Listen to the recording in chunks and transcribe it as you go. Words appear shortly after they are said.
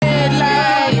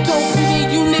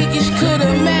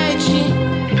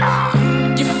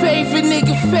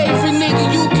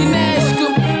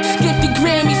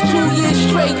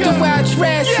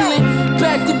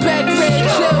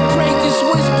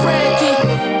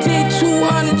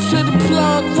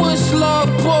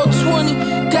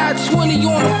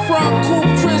front, coupe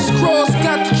crisscross,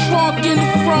 got the trunk in the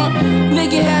front.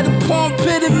 Nigga had a pump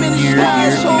pit him in his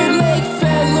spine, his whole leg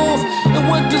fell off. And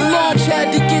with the launch,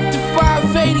 had to get the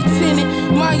 580 tinted.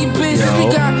 Mind your business,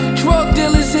 we got drug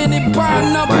dealers in it,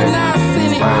 buying number 9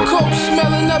 in it. Coke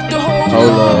smelling up the whole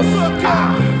love.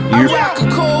 I rock a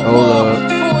cold wall,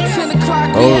 4 10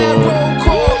 o'clock, we had roll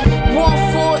call.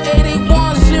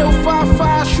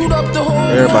 14881-055, shoot up the whole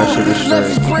wall. Left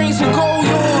his brains and go on.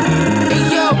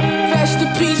 Hey yo, rest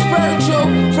in peace Virgil,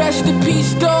 rest in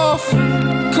peace Dolph.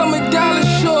 Coming dollar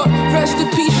short, rest in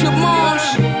peace your moms.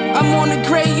 I'm on the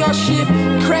graveyard shift,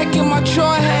 crack in my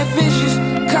jaw, had visions.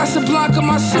 Casablanca,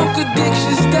 my silk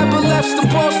addictions. Double F's, them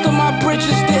Boston, my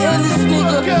bridges. The illest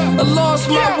nigga, I lost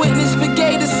my witness.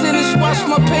 Forgave the sinners, washed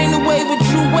my pain away with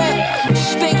Jouet.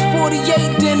 Steak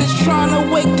 48 dinners, trying to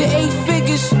wake the 8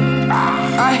 figures.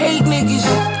 I hate niggas.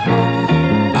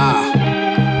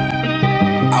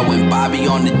 I went Bobby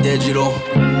on the digital.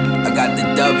 I got the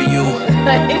W. I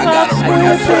got a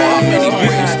run for how many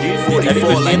bricks?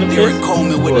 44 like Derek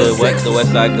Coleman with the six. The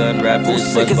West Side Gun rappers. Who's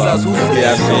sick as us? Who's sick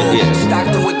as us?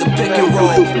 Stockton with the pick and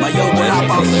roll. My yo hop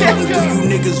out shooting, do you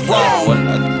niggas wrong?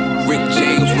 Rick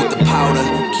James with the powder.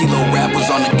 Kilo rappers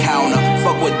on the counter.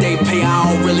 Fuck what they pay, I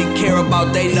don't really care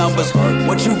about they numbers.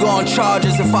 What you gon' charge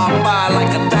us if I buy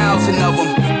like 1,000 of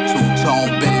them?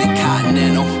 Two-tone Bentley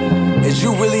Continental. Is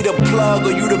you really the plug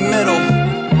or you the middle?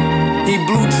 He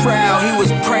blew trial, he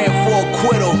was praying for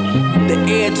acquittal. The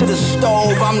heir to the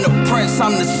stove, I'm the prince,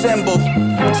 I'm the symbol.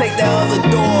 Take that other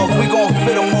door off, we gon'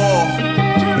 fit them all.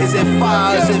 Is it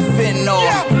fire, is it fentanyl?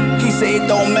 He say it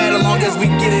don't matter long as we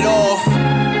get it off.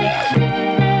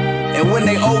 And when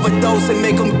they overdose, they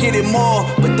make them get it more.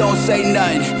 But don't say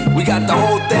nothing, we got the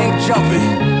whole thing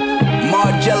jumping.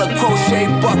 Margiela crochet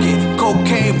bucket,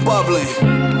 cocaine bubbling.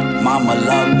 Mama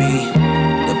love me,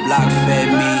 the block fed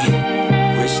me.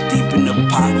 Rich deep in the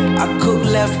pot, I cook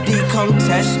lefty, come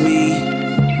test me.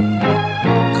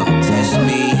 Come test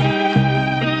me.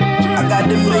 I got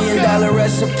the $1 million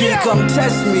recipe, come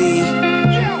test me.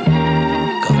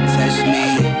 Come test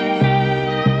me.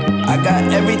 I got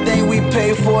everything we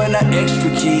pay for and an extra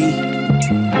key.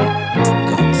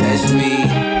 Come test me.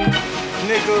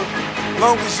 Nigga,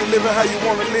 long as you living how you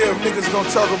wanna live, niggas gon'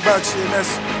 talk about you and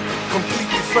that's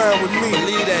completely fine with me.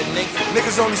 Believe that, nigga.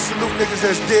 Niggas only salute niggas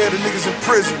that's dead and niggas in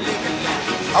prison.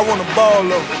 I wanna ball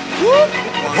though.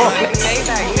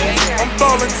 I'm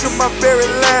ballin' to my very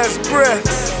last breath.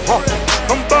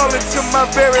 I'm ballin' to my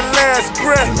very last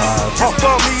breath. Just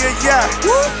bought me a yacht,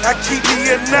 I keep me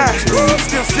a knot.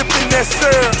 Still sippin' that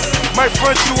syrup, might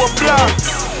front you a block.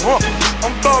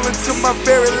 I'm ballin' to my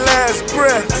very last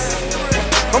breath.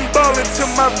 I'm ballin' to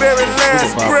my very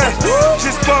last breath.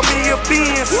 Just bought me a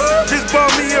Benz, just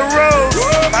bought me a Rose.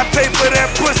 I pay for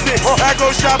that pussy, I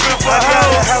go shopping for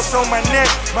hoes. A house on my neck,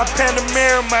 my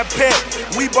Panamera, my pet.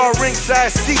 We bought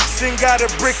ringside seats and got a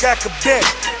brick I could bet.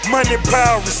 Money,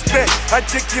 power, respect. I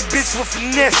took your bitch with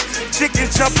finesse.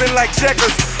 Chicken jumping like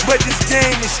checkers, but this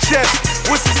game is chess.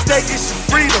 What's the stake? It's your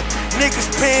freedom.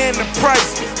 Niggas paying the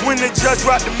price. When the judge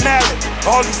rocked the mallet,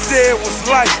 all he said was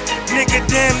life. Nigga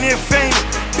damn near fainted.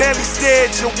 Barely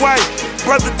stared your wife.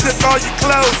 Brother took all your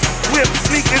clothes, whip,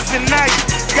 sneakers, and knife.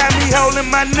 Got me holding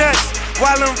my nuts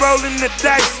while I'm rolling the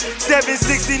dice.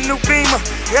 760 new Beamer,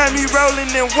 got me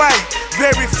rolling in white.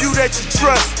 Very few that you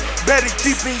trust, better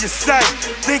keep in your sight.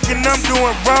 Thinking I'm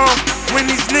doing wrong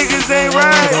when these niggas ain't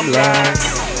right. I'm lying.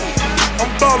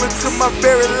 I'm ballin' to my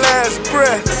very last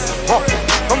breath.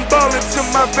 I'm ballin' to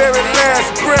my very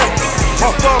last breath.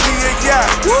 Just bought me a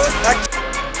yacht.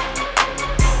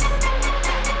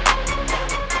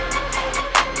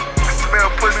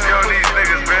 Pussy on these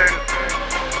niggas, man.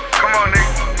 Come on,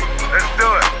 nigga. Let's do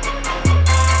it.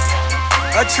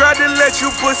 I tried to let you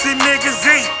pussy niggas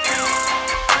eat.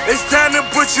 It's time to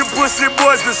put your pussy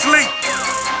boys to sleep.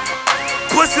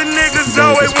 Pussy niggas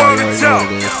always wanna talk.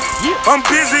 I'm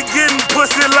busy getting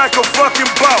pussy like a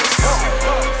fucking boss.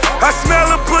 I smell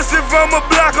a pussy from a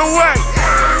block away.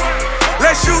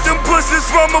 Let's shoot them pussies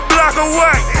from a block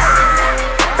away.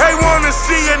 They wanna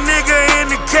see a nigga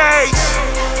in the cage.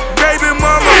 Baby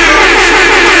mama,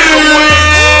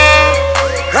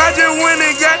 I just went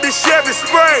and got the Chevy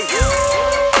spray.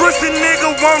 Pussy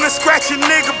nigga wanna scratch a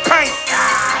nigga paint.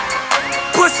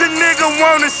 Pussy nigga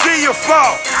wanna see you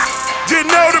fall. You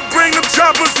know to bring them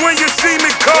choppers when you see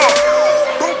me call.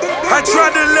 I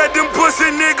tried to let them pussy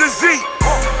niggas eat.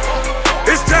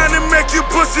 It's time to make you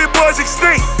pussy boys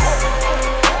extinct.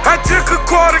 I took a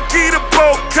quarter key to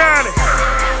Polk County.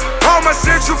 All my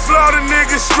Central Florida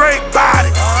niggas straight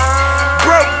body.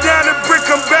 Broke down the brick,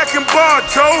 I'm back in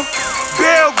Bartow.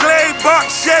 Bell Glade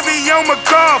box Chevy on my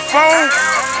car phone.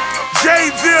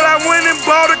 Jayville, I went and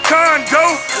bought a condo.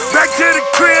 Back to the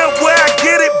crib where I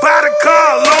get it by the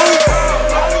carload.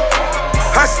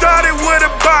 I started with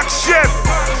a box Chevy.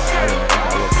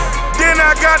 Then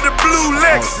I got the blue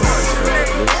Lexus.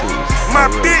 My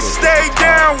bitch stayed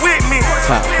down with me.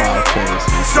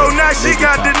 So now she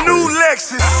got the new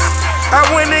Lexus. I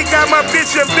went and got my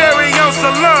bitch a very own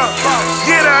salon.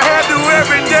 Get her hairdo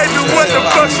every day, do what the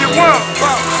fuck she want.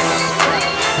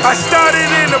 I started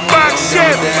in a box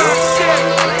Chevy.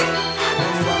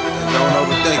 Don't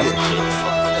overthink it.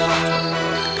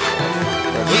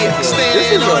 Yeah,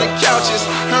 standing on the couches.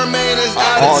 Her man is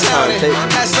out of town.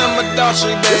 Had some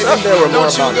adultery, baby. Don't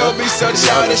you go be so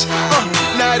childish.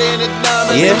 Not in the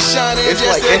diamonds, I'm shining. It's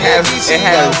like it has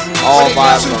all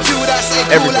vibes on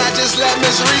it. Everything. I just let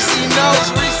Miss Reese know.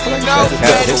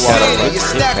 Better city, you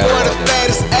stack one of the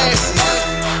fattest asses.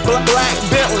 Black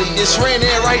Bentley, it's raining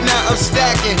right now, I'm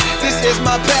stacking. This is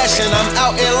my passion, I'm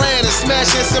out in Atlanta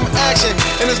smashing some action.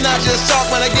 And it's not just talk,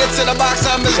 when I get to the box,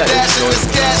 I'm just dashing with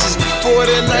gashes. For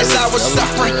the nights I was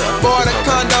suffering, bought a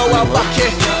condo out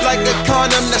bucket. Like a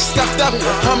condom that's stuffed up,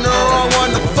 I'm the wrong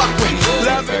one to fuck with.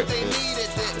 Love it, they needed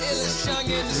the illest young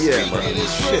in the street. It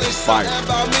is really something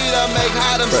about me to make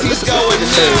hot MCs go and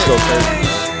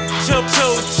live.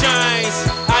 Two chains,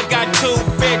 I got two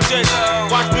bitches.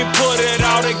 Watch me put it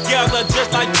all together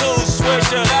just like two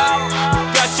switches.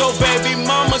 Got your baby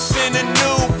mama sending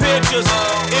new pictures.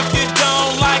 If you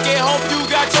don't like it, hope you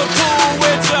got your tool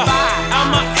with ya.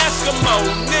 I'm an Eskimo,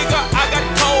 nigga, I got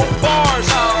cold bars.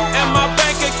 And my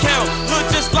bank account look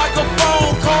just like a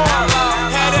phone call.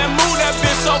 Had that move that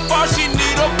bitch so far, she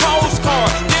need a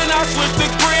postcard. Then I switched the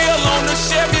grill on the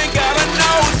Chevy and got a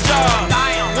nose job.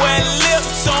 Wet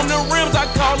lips on the rims, I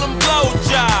call them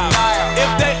blowjobs. If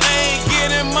they ain't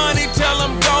getting money, tell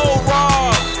them go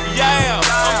raw. Yeah,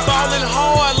 I'm falling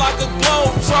hard like a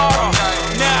globetrotter.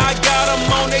 Now I got them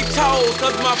on their toes,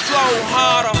 cause my flow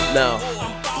harder. Now,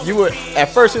 you would, at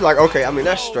first you're like, okay, I mean,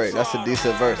 that's straight. That's a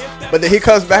decent verse. But then he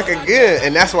comes back again,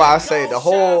 and that's why I say the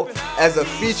whole, as a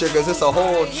feature, because it's a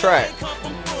whole track.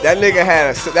 That nigga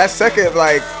had that second,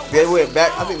 like, they went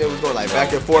back, I think they was going like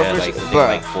back and forth. Yeah,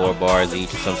 like 4 bars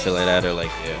each or some shit like that, or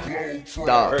like, yeah.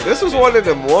 Dog, this was one of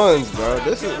them ones, bro.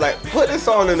 This is like, put this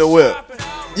on in the whip.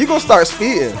 You gonna start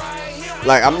speeding.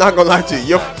 Like, I'm not gonna lie to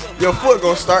you. Your foot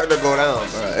gonna start to go down,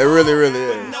 bro. It really, really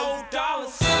is.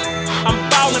 I'm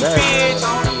ballin' bitch,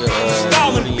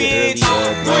 stallin' bitch.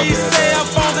 3 cell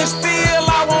phones and still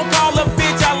I won't call a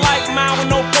bitch. I like mine with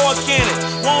no fork in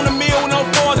it. Want a meal with no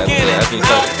fork in it.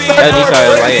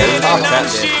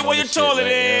 Shit where your toilet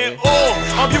in.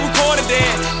 Oh, you recorded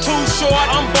that. Too short,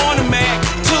 I'm born to Mac.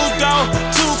 2 dough,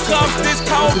 2 cups. This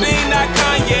codeine, not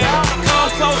Kanye. Come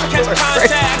close, catch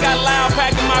contact. I got loud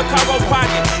pack in my cargo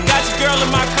pocket. Got your girl in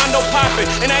my condo poppin',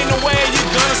 and ain't no way you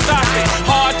gonna stop it.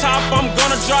 Hard top, I'm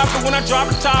gonna drop it. When I drop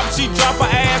the top, she drop her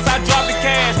ass. I drop the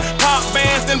cash. Pop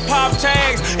bands, then pop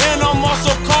tags. And I'm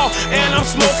muscle car, and I'm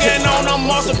smoking on a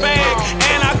muscle bag.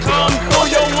 And I come through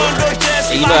your window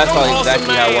just You like know that's a probably muscle exactly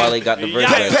man. how Wale got the verse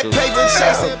back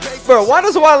too. Bro, why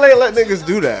does Wale let niggas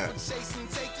do that?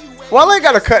 Wale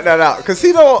gotta cut that out, cause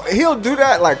he'll do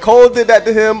that. Like Cole did that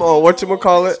to him on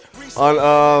whatchamacallit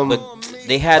on But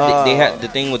they had the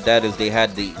thing with that is they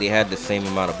had the same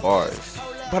amount of bars.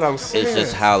 But I'm saying It's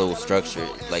just how it was structured.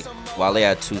 Like Wale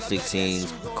had 2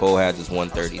 16s, Cole had just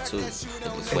 132.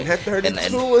 and that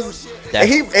 32 was That's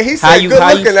and he said good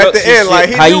looking at the end, like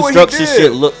he how knew you what structure he did.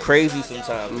 shit look crazy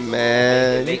sometimes.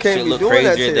 Man, you Make can't shit be look doing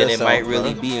that crazier to than yourself, it might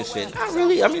really bro. be and shit. Not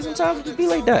really. I mean, sometimes it just be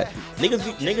like that.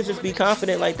 Niggas just be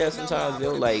confident like that sometimes,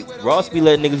 yo. Like Ross be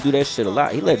letting niggas do that shit a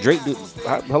lot. He let Drake do.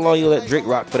 How long you let Drake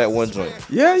rock for that one joint?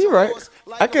 Yeah, you're right.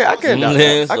 I can't doubt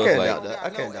that. So I can't it's like- doubt that. I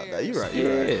can't doubt that. You're right.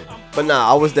 Yeah. But nah,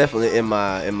 I was definitely in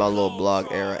my little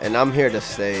blog era, and I'm here to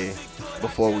say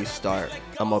before we start,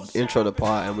 I'm gonna intro the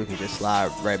pod, and we can just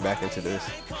slide right back into this.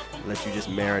 Let you just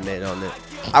marinate on it.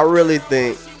 I really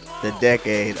think the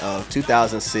decade of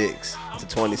 2006 to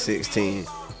 2016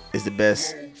 is the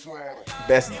best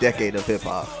decade of hip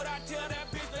hop.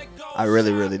 I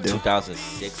really, really do.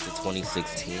 2006 to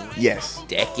 2016. Yes.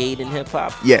 Decade in hip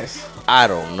hop. Yes. I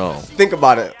don't know. Think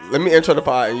about it. Let me intro the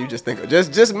pod, and you just think.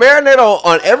 Just marinate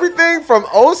on everything from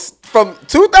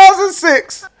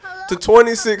 2006 to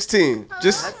 2016.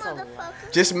 Just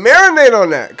marinate on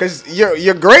that, cause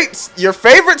your greats, your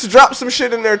favorites drop some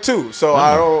shit in there too. So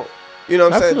I don't, you know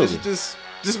what I'm saying? Just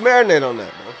marinate on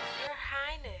that, bro.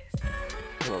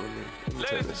 Hold on, let me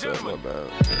turn this up, my bad.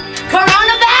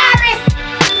 Coronavirus!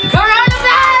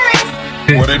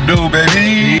 What it do,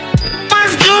 baby?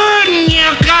 What's good,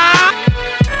 nigga?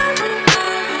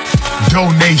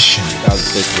 Donation.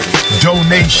 2006.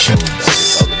 Donations. That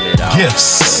was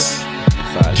Gifts.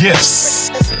 Gifts.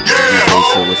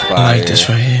 I like this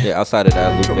right here. Yeah, outside of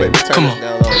that, Lupe. Come on.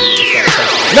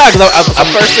 Nah, cause I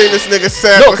first seen this nigga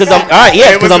said. No, cause I'm alright.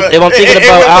 Yeah, cause if I'm thinking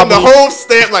about albums. The whole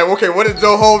stamp, like, okay, what did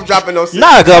Joe Hov dropping those?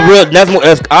 Nah, cause I'm real.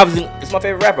 That's obviously it's my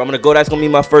favorite rapper. I'm gonna go. That's gonna be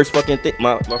my first fucking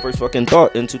my first fucking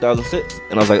thought in 2006.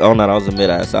 And I was like, oh no, that was a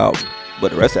mid-ass album.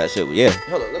 But the rest of that shit, yeah.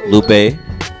 Lupe,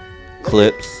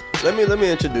 Clips. Let me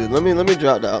introduce. Let me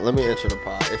drop that. Let me intro the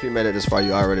pod. If you made it this far,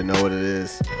 you already know what it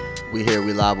is. We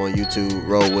live on YouTube.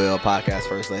 Roll Will Podcast,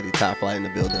 First Lady, Top Flight in the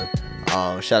building.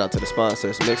 Shout out to the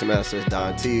sponsors: Mix Masters,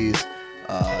 Don T's,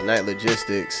 Night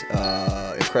Logistics,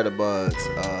 Incredibuds.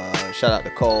 Shout out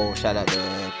to Cole. Shout out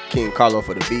to King Carlo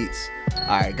for the beats.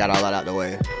 All right, got all that out the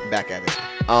way. Back at it.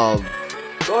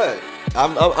 Go ahead.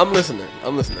 I'm listening.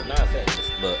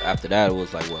 But after that, it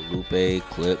was like what Lupe,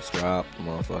 Clips dropped,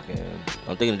 motherfucking.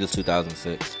 I'm thinking of just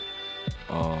 2006.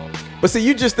 But see,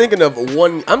 you just thinking of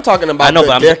one. I'm talking about. I know,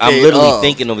 but I'm literally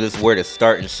thinking of this where to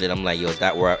start and shit. I'm like, yo, is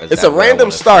that where? It's a random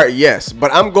start, yes.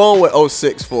 But I'm going with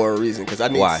 06 for a reason because I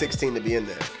need 16 to be in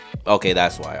there. Okay,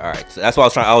 that's why. All right, so that's why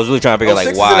I was really trying to figure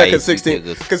like why. 16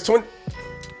 because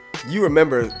you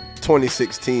remember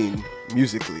 2016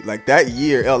 musically, like that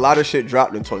year, a lot of shit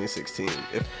dropped in 2016.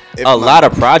 A lot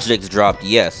of projects dropped.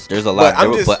 Yes, there's a lot,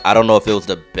 but I don't know if it was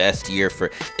the best year for.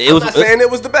 I'm not saying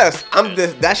it was the best.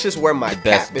 That's just where my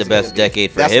the best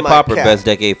decade for hip hop or best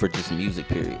decade for just music.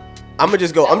 Period. I'm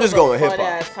just going hip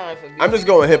hop. I'm just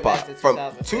going hip hop from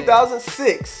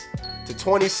 2006 to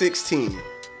 2016.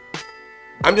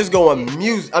 I'm just going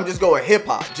music. I'm just going hip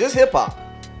hop. Just hip hop.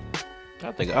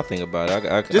 I think about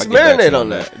it. Just marinate on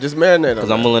that. Just marinate on that.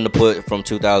 Because I'm willing to put from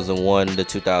 2001 to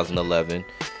 2011.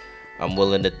 I'm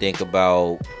willing to think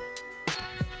about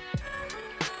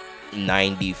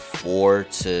 94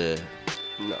 to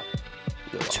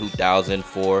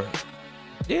 2004.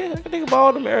 Yeah, I can think about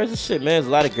all them eras and shit, man. There's a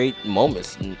lot of great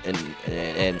moments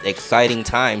and exciting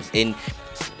times in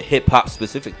hip hop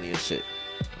specifically and shit.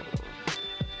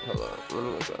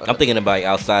 I'm thinking about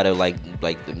outside of like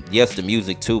the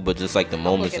music too, but just like the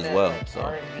moments as well.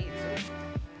 So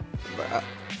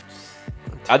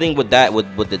I think with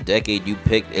the decade you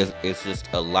picked, it's just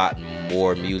a lot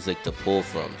more music to pull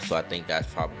from. So I think that's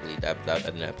probably that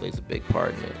plays a big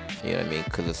part in it. You know what I mean?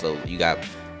 Because you got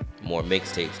more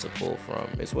mixtapes to pull from.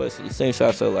 It's the same shot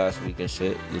I said last week and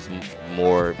shit. There's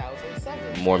more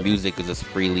music is just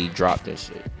freely dropped and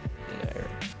shit in that era.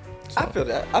 So. I feel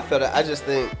that. I just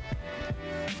think.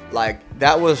 Like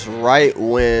that was right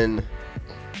when,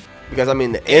 because I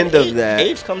mean the end of that.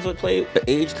 Age comes with play.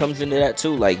 Age comes into that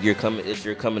too. Like it's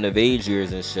your coming of age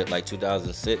years and shit. Like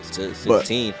 2006 to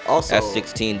 16. But also, that's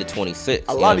 16 to 26.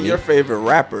 A lot of your favorite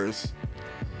rappers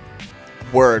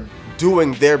were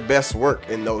doing their best work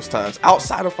in those times.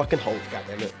 Outside of fucking Hov,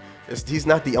 goddammit. He's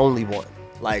not the only one.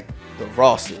 Like the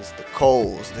Rosses, the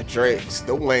Coles, the Drakes,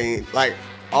 the Wayne, like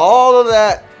all of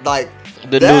that, like.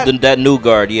 That new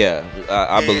guard, yeah.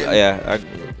 I believe, yeah.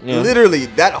 Literally,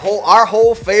 our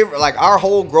whole favorite, like our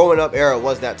whole growing up era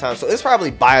was that time. So it's probably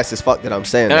biased as fuck that I'm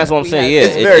saying. And that's what I'm saying. Yeah,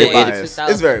 it's very biased.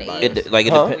 It's very biased.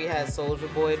 We had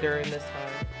Soulja Boy during this time.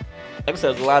 Like I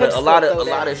said, a lot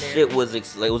of shit was it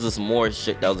was just more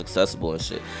shit that was accessible and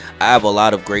shit. I have a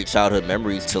lot of great childhood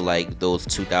memories to like those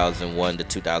 2001 to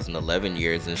 2011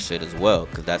 years and shit as well,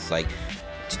 because that's like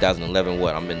 2011.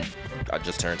 I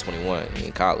just turned 21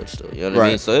 in college still. You know what I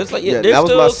mean? So it's like there's that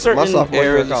still was certain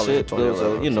eras and shit.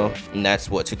 So, you know, and that's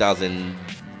what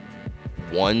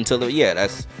 2001 to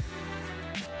that's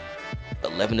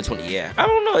 11 to 20. Yeah, I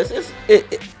don't know. It's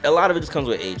a lot of it just comes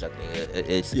with age. I think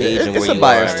it's age and where you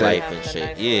are in life and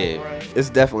shit. Yeah, it's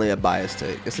definitely a biased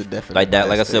take. It's a definite like that.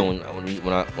 Like I said, when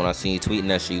I seen you tweeting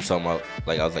that shit, you talking about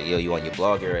like I was like, yo, you on your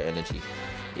blog era energy.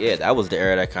 Yeah, that was the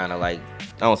era that kind of like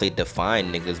I don't say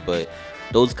defined niggas, but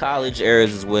those college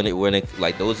eras is when it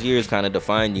like those years kind of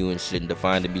define you and shit, and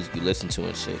define the music you listen to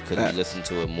and shit, because you listen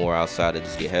to it more outside of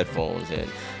just your headphones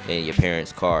and in your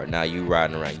parents' car. Now you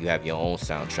riding around, you have your own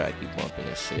soundtrack, you bumping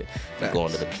and shit. You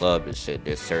going to the club and shit.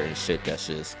 There's certain shit that's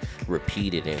just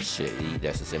repeated and shit,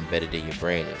 that's just embedded in your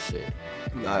brain and shit.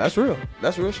 Nah, that's real.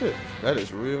 That's real shit. That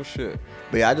is real shit.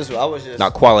 But yeah, I was just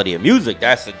not quality of music.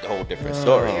 That's a whole different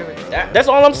story. That's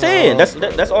all I'm saying. That's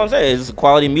all I'm saying. Is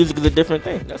quality of music is a different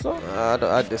thing. That's all.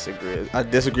 I disagree. I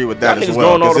disagree with that as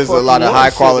well, because there's a lot of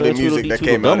high quality music that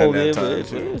came out in that time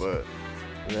too. But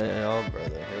Oh,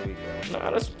 brother, here we go.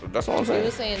 Nah, that's what I'm He saying.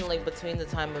 was saying like between the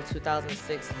time of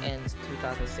 2006 and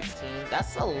 2016,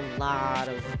 that's a lot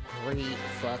of great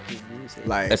fucking music.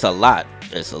 Like, It's a lot.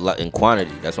 It's a lot in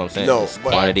quantity. That's what I'm saying. No, It's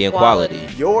but- quantity and Quality.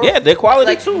 quality. Yeah, they're quality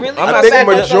Like, too. really, I'm I not think saying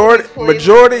back that- up-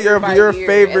 majority of by your year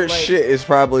favorite and, like- shit is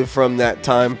probably from that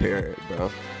time period,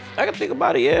 bro. I can think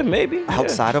about it. Yeah, maybe. Yeah.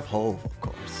 Outside of Hove, of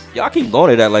course. Y'all keep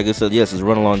going to that like it's a it's a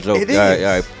run along joke. It All right, is.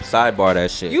 all right. Sidebar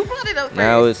that shit. You brought it up first.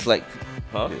 Now it's like,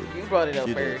 huh? You brought it up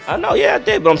You did. first. I know, yeah, I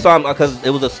did, but I'm sorry because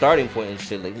it was a starting point and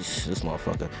shit. Like this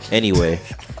motherfucker. Anyway,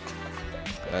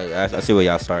 I see where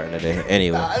y'all starting today.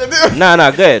 Anyway,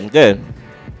 nah, good.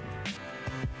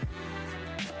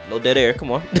 No dead air.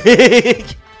 Come on,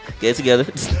 get it together.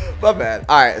 My bad.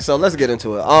 All right, so let's get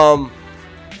into it.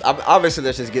 Obviously,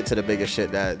 let's just get to the biggest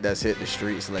shit that's hit the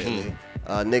streets lately.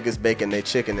 Niggas baking their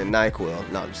chicken in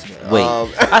NyQuil. No, I'm just kidding. Wait,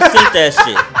 I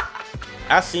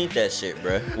seen that shit,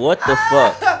 bro. What the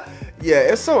fuck? Yeah,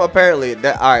 it's so apparently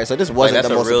that. All right, so this wasn't that's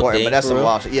the a most real important, thing, but that's for some real?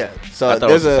 wild shit. Yeah, I so thought it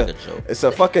there's was a, just like a joke. it's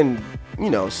a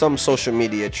fucking, some social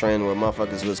media trend where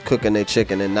motherfuckers was cooking their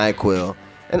chicken in NyQuil,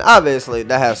 and obviously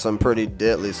that has some pretty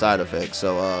deadly side effects.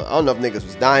 So I don't know if niggas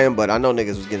was dying, but I know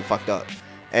niggas was getting fucked up.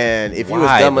 And if you was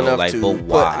Why, dumb though? enough Like, to but put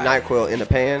why? NyQuil in a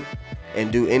pan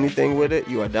and do anything with it,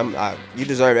 you are dumb. You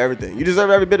deserve everything. You deserve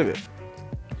every bit of it.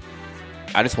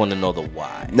 I just want to know the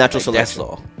why. Natural Like, that's selection.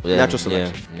 all. Yeah, Natural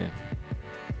selection. Yeah.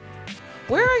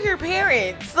 Where are your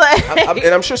parents? Like,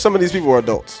 And I'm sure some of these people were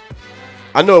adults.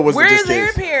 I know it wasn't where just are their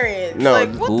kids. parents? No,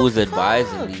 Like, what Who's the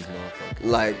advising fuck? these motherfuckers?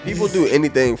 Like, people do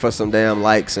anything for some damn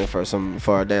likes and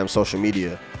for a damn social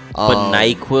media. But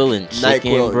NyQuil and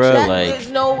chicken, NyQuil and bro. That- Like, there's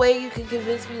no way you can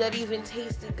convince me that even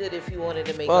tasted good if you wanted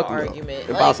to make Fuck an no. argument.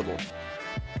 Impossible.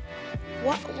 Like,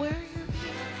 what? Where are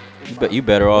your parents? you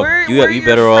better off. Where- you where you your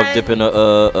better off friends- dipping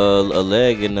a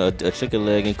leg in a chicken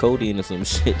leg in codeine or some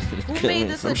shit. Who made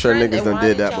this I'm a sure trend, niggas and done why did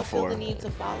did that y'all feel before. the need to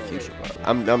follow it?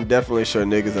 I'm definitely sure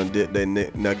niggas done did their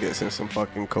nuggets in some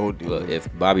fucking codeine. Look, if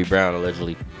Bobby Brown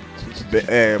allegedly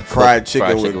Fried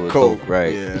chicken with Coke.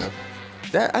 right? Yeah.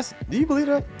 Do you believe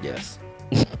that? Yes,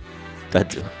 I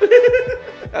do.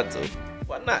 I do.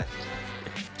 Why not?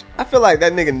 I feel like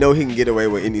that nigga know he can get away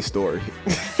with any story.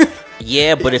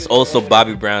 Yeah, but it's also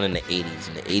Bobby Brown in the 80s,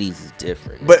 and the 80s is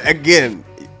different. But again,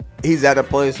 he's at a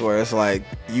place where it's like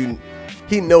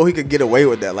he know he could get away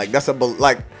with that. Like that's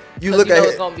like you look you at know it.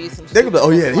 it's gonna be some They could be like,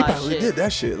 oh yeah, he stupid probably shit. did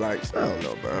that shit. Like I don't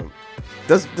know, bro.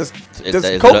 Does Is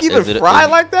Coke it- even is it- fry is-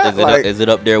 like that? Is it, Like, is it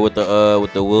up there with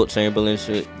the Wilt Chamberlain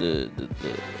shit? The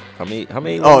how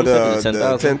many? oh, what you said?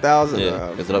 the 10,000? 10,000. Yeah,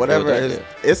 is it up whatever. there with that?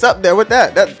 It's up there with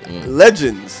that.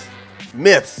 Legends,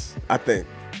 myths. I think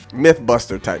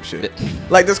MythBuster type shit.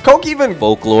 Like does Coke even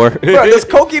Folklore. Bro, does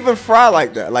Coke even fry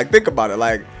like that? Like think about it.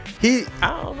 Like I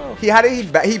don't know. He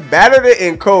battered it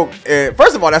in Coke. And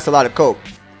first of all, that's a lot of Coke.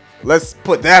 Let's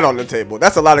put that on the table.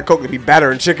 That's a lot of Coke to be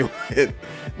battering chicken with.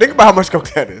 Think about how much Coke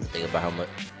that is. Think about how much.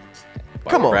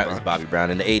 Come on, Brown, bro. It's Bobby Brown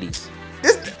in the 80s.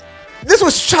 This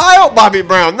was child Bobby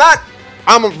Brown, not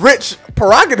I'm a rich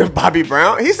prerogative Bobby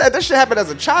Brown. He said this shit happened as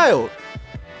a child.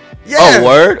 Yes. Oh,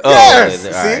 word? Oh, yes. okay. See,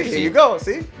 All right, here see. you go.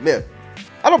 See, myth.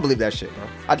 I don't believe that shit, bro.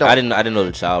 I don't. I didn't know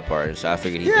the child part, so I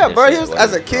figured he did Yeah, that bro. shit He was while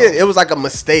as a kid. It was like a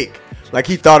mistake. Like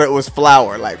he thought it was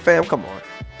flour. Like, fam, come on.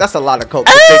 That's a lot of Coke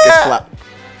to think it's flour.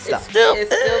 Stop. It's still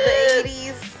the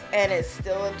 80s, and it's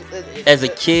still. As a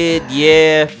kid,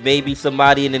 yeah, maybe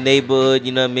somebody in the neighborhood,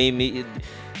 you know, maybe.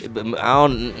 But I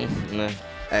don't. Nah.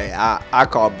 Hey, I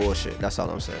call bullshit. That's all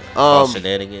I'm saying. All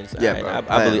shenanigans. Yeah, Alright,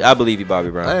 bro. I believe you,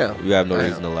 Bobby Brown. I am. You have no I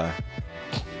reason am. to lie.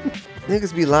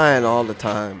 Niggas be lying all the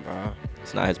time, bro.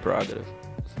 It's not his prerogative.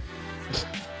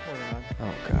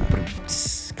 Oh god.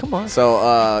 Come on.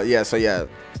 So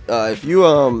if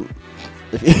you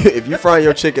if you fry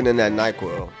your chicken in that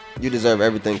NyQuil, you deserve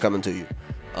everything coming to you.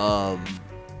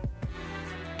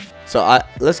 So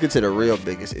let's get to the real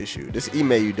biggest issue. This Ime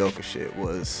Udoka shit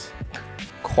was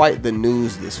quite the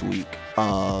news this week.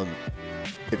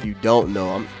 If you don't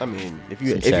know, if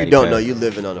you don't know, you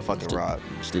living on a fucking rock.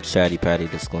 Just the chatty patty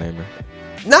disclaimer.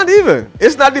 Not even.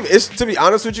 It's not even. It's to be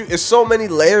honest with you, it's so many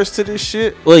layers to this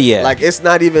shit. Well, yeah. Like it's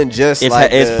not even just It's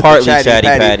like it's the partly chatty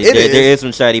patty. There is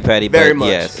some chatty patty, very but much,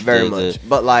 yes, very there's much.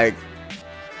 But like,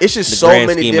 it's just the so grand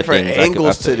many scheme of different things, I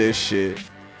angles could- to this shit.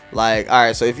 Like, all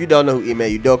right, so if you don't know who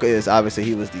Ime Udoka is, obviously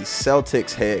he was the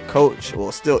Celtics head coach.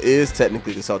 Well, still is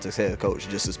technically the Celtics head coach,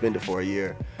 just suspended for a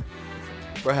year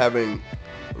for having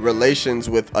relations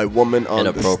with a woman on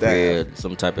the staff. inappropriate,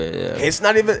 some type of. Yeah. It's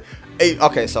not even.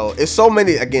 Okay, so it's so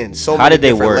many. Again, so How many did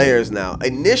they different word it? layers now.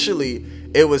 Initially,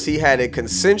 it was he had a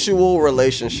consensual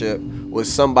relationship with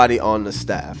somebody on the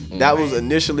staff. That was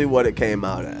initially what it came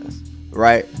out as.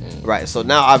 right? Right. So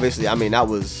now, obviously, I mean, that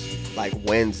was like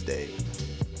Wednesday.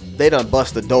 They done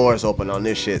bust the doors open on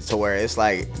this shit to where it's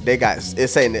like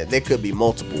it's saying that there could be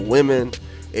multiple women.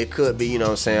 It could be, you know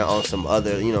what I'm saying, on some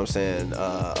other, you know what I'm saying,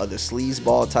 other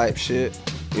sleazeball type shit.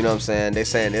 You know what I'm saying? They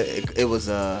saying it was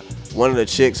one of the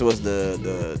chicks was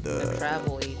the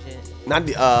travel agent. Not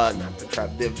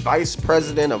the vice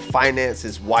president of finance,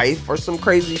 his wife or some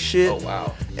crazy shit. Oh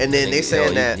wow. And then they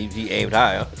saying that he aimed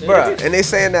high, huh? Bruh, and they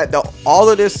saying that all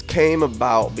of this came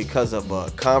about because of a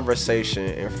conversation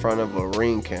in front of a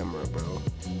Ring camera, bro.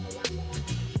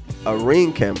 A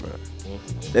Ring camera.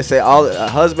 They say her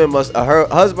husband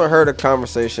heard a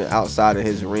conversation outside of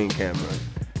his Ring camera.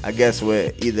 I guess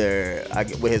with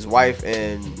his wife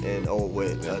and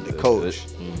with the coach,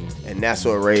 and that's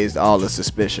what raised all the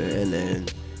suspicion. And then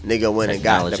nigga went and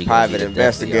got the private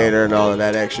investigator and all of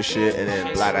that extra shit, and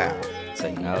then blah blah.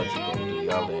 Technology gonna do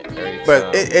y'all in every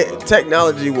But time.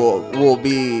 technology will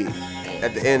be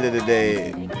at the end of the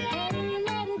day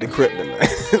the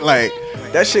kryptonite. Like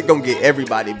that shit gonna get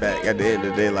everybody back at the end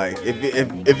of the day. Like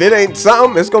if it ain't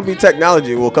something, it's gonna be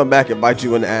technology. Will come back and bite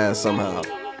you in the ass somehow.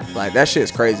 Like that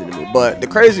shit's crazy to me. But the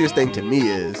craziest thing to me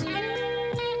is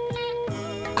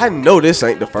I know this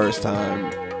ain't the first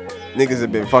time niggas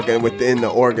have been fucking within the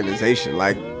organization.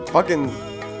 Like fucking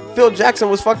Phil Jackson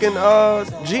was fucking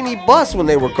Jeannie Buss when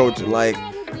they were coaching. Like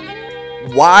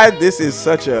why this is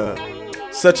such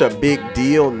a big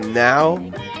deal now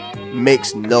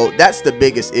makes that's the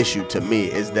biggest issue to me,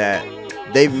 is that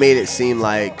they've made it seem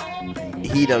like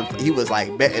he was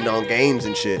like betting on games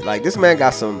and shit. Like this man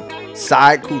got some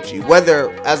side coochie,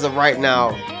 whether as of right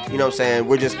now, you know what I'm saying,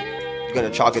 we're just gonna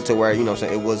chalk it to where, you know what I'm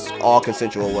saying, it was all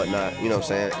consensual or whatnot, you know what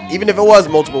I'm saying, even if it was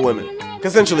multiple women,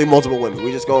 consensually multiple women,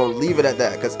 we just gonna leave it at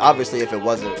that, because obviously if it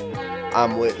wasn't,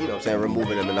 I'm with, you know what I'm saying,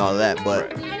 removing him and all of that.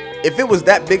 But if it was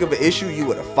that big of an issue, you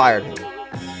would have fired him.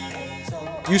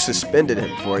 You suspended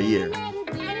him for a year.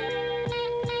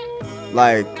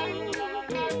 Like,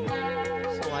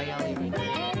 so why y'all even doing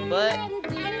it? But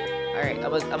all right,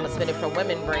 I'm gonna spin it from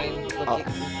women brain. Look at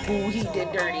who he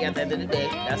did dirty at the end of the day.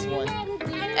 That's one.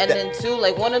 And then two,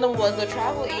 like one of them was a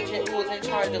travel agent who was in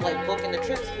charge of like booking the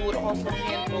trips, who would also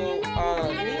handle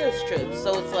Nia's trips.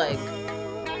 So it's like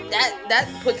that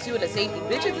puts you in a safety.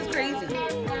 Bitches is crazy.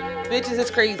 Bitches is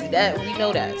crazy. That we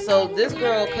know that. So this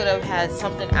girl could have had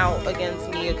something out against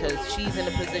Nia because she's in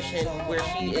a position where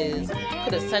she is.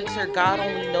 Could have sent her God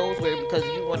only knows where because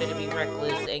you wanted to be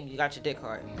reckless and you got your dick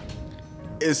hard.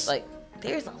 It's like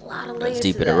there's a lot of layers. That's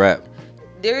deep to in the that. rap.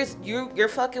 There's you're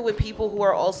fucking with people who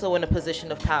are also in a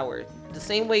position of power. The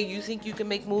same way you think you can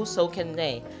make moves, so can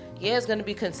they. Yeah, it's gonna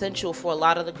be consensual for a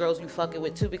lot of the girls you fucking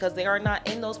with too, because they are not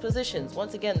in those positions.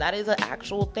 Once again, that is an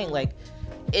actual thing. Like,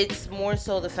 it's more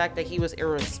so the fact that he was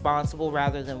irresponsible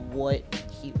rather than what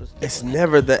he was doing. It's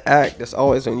never the act. It's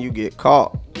always when you get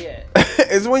caught. Yeah.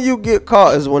 It's when you get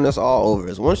caught is when it's all over.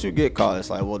 It's once you get caught, it's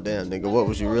like, well, damn, nigga, what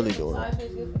was you really doing?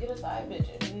 Get a side bitch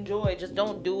and enjoy. Just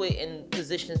don't do it in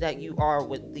positions that you are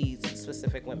with these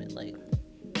specific women. Like.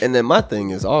 And then my thing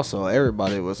is also,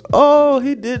 everybody was, oh,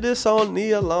 he did this on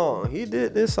Nia Long. He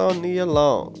did this on Nia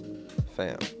Long.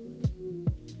 Fam.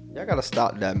 Y'all gotta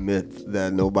stop that myth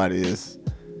that nobody is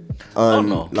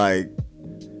unable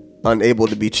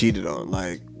to be cheated on.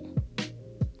 Like,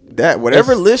 that,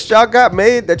 whatever list y'all got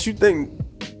made that you think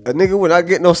a nigga would not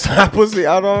get no side pussy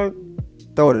out on,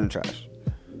 throw it in the trash.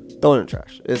 Throw it in the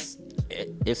trash.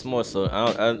 It's more so.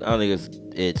 I don't think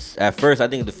it's at first. I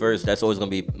think that's always gonna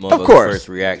be more of a first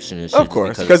reaction and shit. Of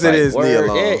course, because it is Nia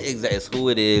Long. Yeah, exactly. It's who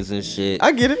it is and shit.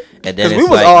 I get it. And then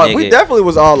we definitely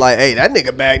was all like, hey, that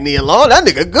nigga bagged Nia Long. That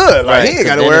nigga good. Like, he ain't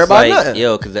gotta worry about nothing.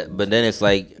 Yo, but then it's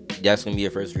like that's gonna be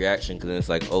your first reaction, because then it's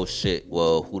like, oh shit,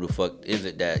 well, who the fuck is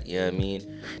it that? You know what I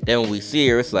mean? Then when we see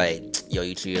her, it's like, yo,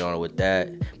 you cheated on her with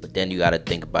that. But then you gotta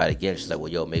think about it again. She's like,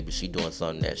 well, yo, maybe she doing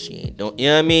something that she ain't doing. You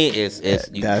know what I mean?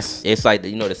 It's like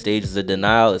the stages of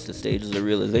denial. It's the stages of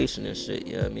realization and shit.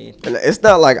 You know what I mean? And it's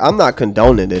not like I'm not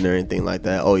condoning it or anything like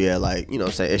that. Oh yeah, like, you know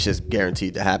what I'm saying, it's just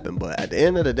guaranteed to happen. But at the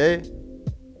end of the day,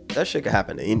 that shit could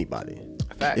happen to anybody.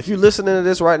 Fact. If you're listening to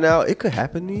this right now, it could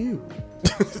happen to you.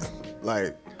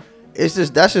 Like, that's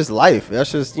just life.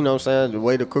 That's just, you know what I'm saying, the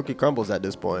way the cookie crumbles at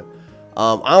this point.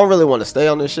 I don't really want to stay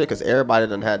on this shit because everybody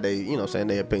done had their, you know what I'm saying,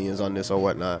 their opinions on this or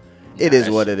whatnot. It is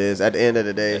what it is. At the end of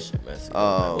the day,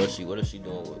 what if she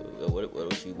doing?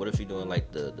 What if she doing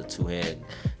like the two hand?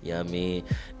 You know what I mean?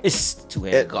 It's two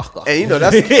hand. And you know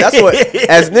that's what,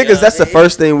 as niggas, that's the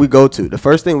first thing we go to. The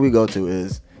first thing we go to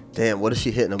is, damn, what if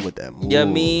she hitting them with that move? Yeah, I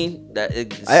mean that.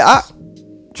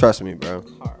 Trust me, bro.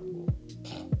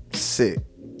 Sick.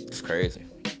 It's crazy.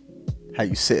 how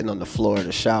you sitting on the floor of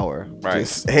the shower, Right.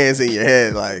 just hands in your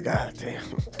head, like, God damn.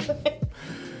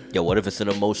 Yo, what if it's an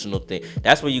emotional thing?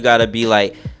 That's where you gotta be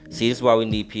like, see, this is why we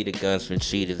need Peter Guns from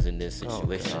cheaters in this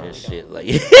situation and shit. Like,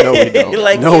 No, we don't.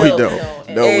 like, No, we yo, don't.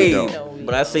 No, hey, we don't.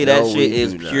 But I say No, that shit we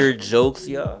is do pure not. jokes,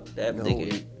 y'all. That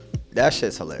nigga. That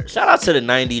shit's hilarious. Shout out to the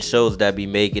 90s shows that be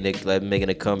making it, like, making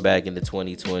a comeback in the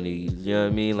 2020s. You know what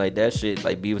I mean? Like, that shit,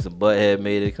 like, Beavis and Butthead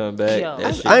made it come back. Yo.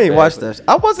 That shit I ain't bad, watched but- that.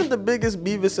 I wasn't the biggest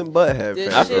Beavis and Butthead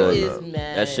This fan. shit is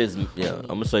mad. That shit's, yeah, I'm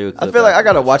gonna show you a clip. I feel like I after.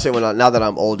 gotta watch it now that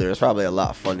I'm older. It's probably a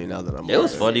lot funny now that I'm older. It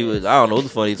was funny. I don't know. It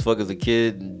was funny as fuck as a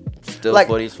kid. And still Like,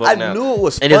 funny as fuck I now. knew it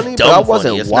was And it's funny, dumb but I funny.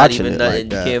 wasn't It's watching not even it like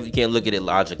nothing. that. You can't look at it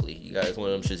logically. You guys,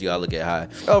 one of them shits you gotta look at high.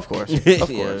 Of course. Of You know course.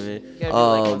 what I mean? You gotta be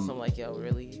like on some like, yo,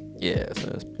 really? Yeah, so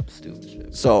that's stupid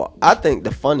shit. So I think the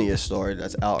funniest story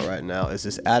that's out right now is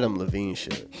this Adam Levine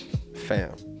shit.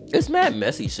 Fam. It's mad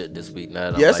messy shit this week. Now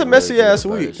that Yeah, I'm, it's a like, messy really ass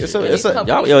thinking about week. this It's shit. a it's a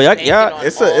y'all,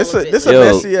 it's a this a yo,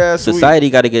 messy ass week. society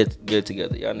got to get it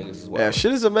together. Y'all niggas is wild. Yeah,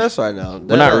 shit is a mess right now. Well,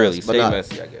 not Deadass, really. but Stay not-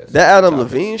 messy, I guess. That Adam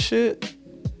Topic. Levine shit,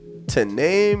 to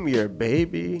name your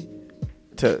baby,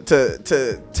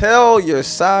 to tell your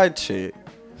side chick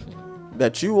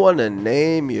that you want to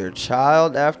name your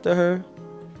child after her,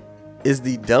 is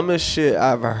the dumbest shit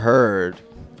I've heard.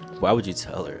 Why would you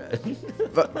tell her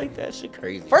that? But like that shit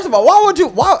crazy. first of all, why would you?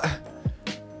 Why?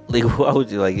 Like, why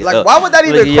would you like? Why would that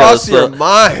even cross your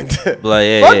mind? Like,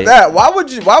 hey, Fuck hey. that. Why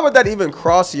would you? Why would that even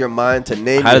cross your mind to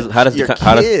name How does your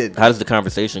how kid? does the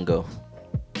conversation go?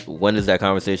 When does that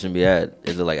conversation be had?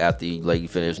 Is it like after you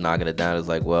finish knocking it down? It's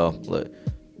like, well, look,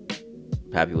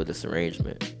 happy with this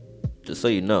arrangement. Just so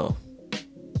you know,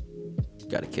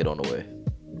 got a kid on the way.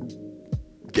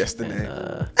 Guess the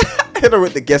name. Hit her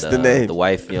with the guess the name. The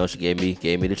wife, she gave me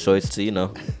the choice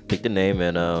to pick the name,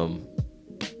 and I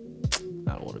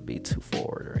don't want to be too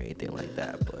forward or anything like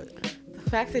that, but The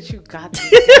fact that you got this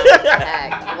down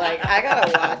packed, like, I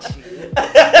gotta watch you.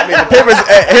 I mean, the papers.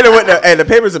 Hit her with the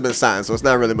papers have been signed, so it's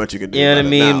not really much you can do. you know what I about it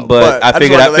mean. now. But I just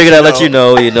figured wanted I'd let you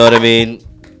know. You know what I mean.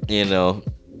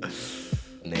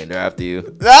 Named her after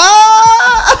you.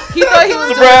 Ah! He thought he was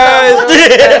Surprise! doing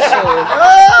something real special.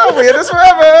 Oh, we in this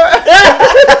forever.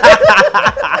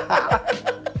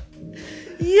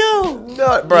 Yo,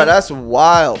 No, bro, that's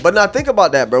wild. But now think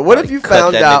about that, bro. What if you cut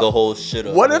found that out? nigga whole shit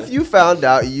up, What man. if you found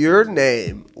out your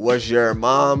name was your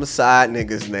mom's side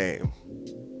nigga's name?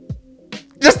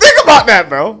 Just think about that,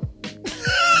 bro.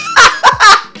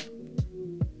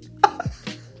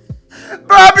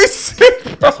 Bro, I be sick,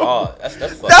 bro. That's hard. That's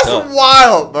fucked That's up.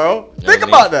 wild, bro. what Think I mean?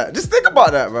 about that. Just think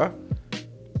about that, bro.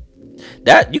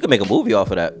 That you can make a movie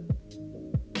off of that.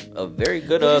 A very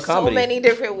good There's comedy. so many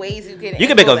different ways you can. You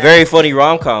can make a angle very funny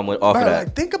rom-com off Bro, of that.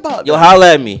 like, think about Yo, that.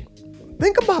 holla at me.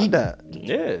 Think about that.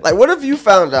 Yeah. Like, what if you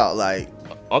found out, like,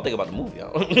 I don't think about the movie. I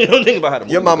don't think about how the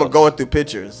movie your mama goes. going through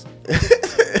pictures?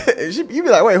 You be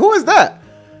like, wait, who is that?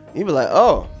 You be like,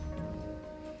 oh,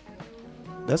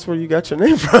 that's where you got your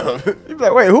name from. You be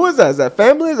like, wait, who is that? Is that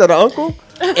family? Is that an uncle?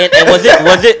 And it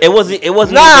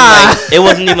wasn't Nah. it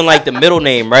wasn't even like the middle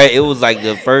name, right? It was like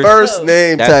the First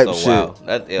name That's type so shit. wild.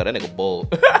 That nigga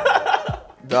bold.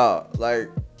 Dog, like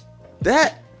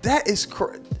that is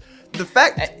the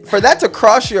fact for that to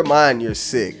cross your mind, you're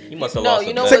sick. You must have No, lost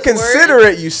you a know bet. To what's consider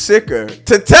worse? it, you sicker.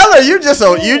 To tell her, you just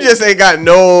ain't got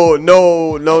no.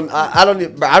 I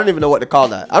don't even know what to call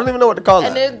that. I don't even know what to call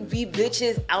And that. there be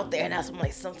bitches out there, and that's I'm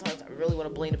like, sometimes I really want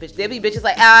to blame the bitch. There be bitches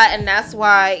like, and that's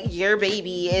why your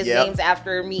baby is Yep. named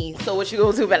after me. So what you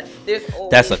gonna do about it? There's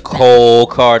always That's a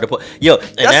cold card to put. Yo, and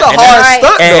That's that- a and hard that-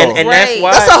 stunt, and, though. and that's Right.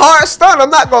 why. That's a hard stunt. I'm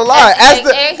not gonna lie.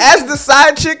 And- As the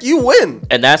side chick, you win.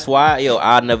 And that's why,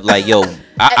 I never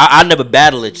I never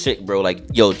battle a chick, bro.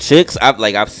 Like, chicks,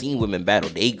 I've seen women battle.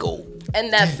 They go.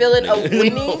 And that feeling of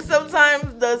winning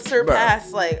sometimes does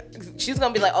surpass. Like, she's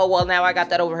gonna be like, oh well, now I got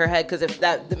that over her head, because if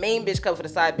the main bitch come for the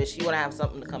side bitch, she wanna have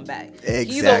something to come back.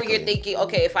 He's over here Exactly. thinking,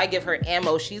 okay, if I give her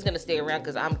ammo, she's gonna stay around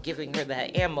because I'm giving her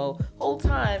that ammo. Whole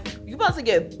time you about to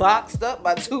get boxed up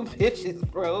by two bitches,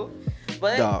 bro.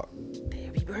 But Dog.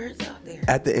 there be birds out there.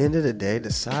 At the end of the day,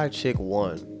 the side chick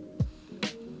won.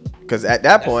 Because at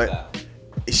that point,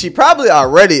 she probably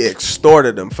already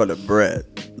extorted him for the bread.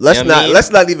 Let's You know what I not mean? let's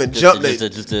not even Just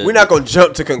jump. to- We're not gonna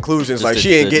jump to conclusions just like to-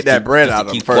 she ain't just get that to- bread just to out of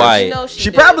him keep first. quiet. You know She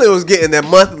did. probably was getting that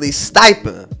monthly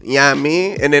stipend. You know what I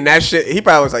mean? And then that shit, he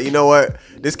probably was like, you know what?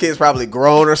 This kid's probably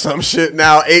grown or some shit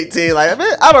now, 18. Like,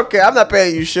 man, I don't care. I'm not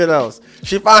paying you shit else.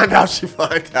 She find out. She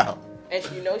find out. And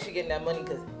you know she getting that money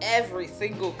because every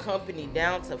single company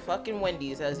down to fucking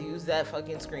Wendy's has used that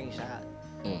fucking screenshot.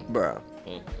 Bruh.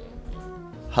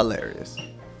 Hilarious.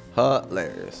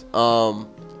 Hilarious.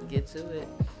 Get to it.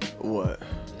 What?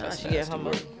 Nah, she get her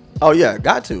money. Oh yeah,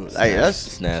 got to. Like that's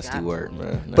It's nasty word,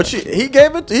 man. But he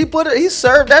gave it. He put it. He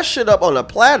served that shit up on a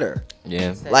platter.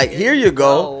 Yeah. Like here you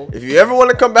go. If you ever want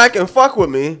to come back and fuck with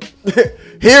me, here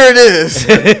it is.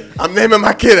 I'm naming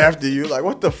my kid after you. Like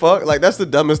what the fuck? Like that's the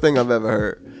dumbest thing I've ever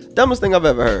heard. Dumbest thing I've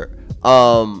ever heard.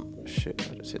 Shit.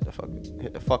 I just hit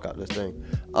the fuck out of this thing.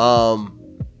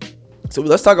 So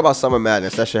let's talk about Summer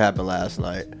Madness. That shit happened last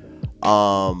night.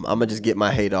 I'm gonna just get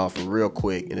my hate off real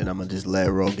quick, and then I'm gonna just let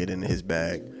Ro get into his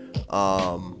bag.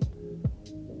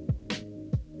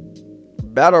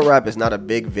 Battle rap is not a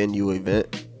big venue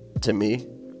event to me.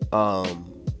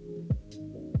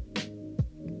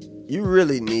 You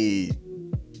really need,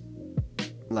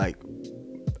 like,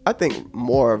 I think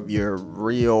more of your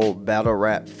real battle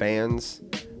rap fans,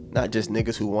 not just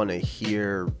niggas who want to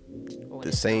hear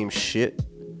the same shit.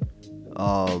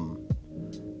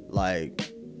 Like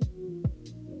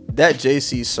that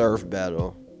JC Surf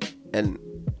battle, and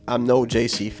I'm no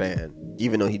JC fan,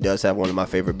 even though he does have one of my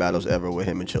favorite battles ever with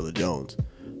him and Chilla Jones.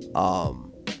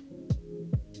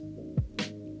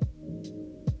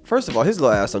 First of all, his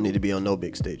little ass don't need to be on no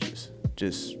big stages.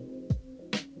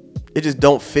 It just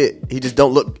don't fit. He just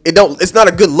don't look. It's not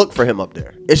a good look for him up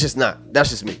there. It's just not. That's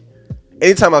just me.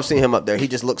 Anytime I've seen him up there, he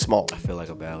just looks small. I feel like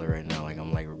a battler right now. Like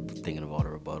I'm like thinking of all the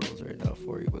rebuttals right now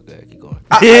for you. But go ahead, keep going.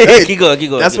 Hey, keep going.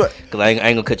 That's what. Cause I ain't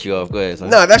gonna cut you off. Go ahead.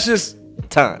 Son. No, that's just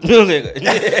time. Time. No,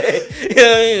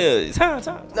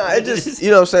 it just, you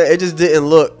know what I'm saying. It just didn't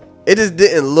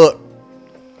look.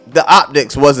 The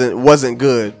optics wasn't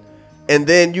good. And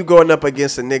then you going up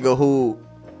against a nigga who,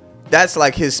 that's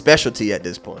like his specialty at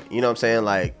this point. You know what I'm saying?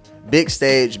 Like big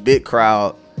stage, big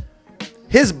crowd.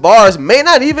 His bars may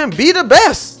not even be the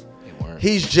best.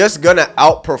 He's just gonna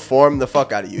outperform the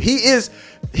fuck out of you. He is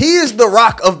the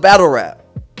Rock of battle rap.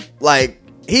 Like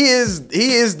he is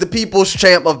the people's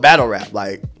champ of battle rap.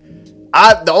 Like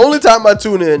the only time I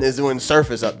tune in is when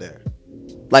Surf is up there.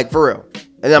 Like for real.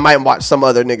 And I might watch some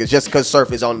other niggas just because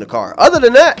Surf is on the card. Other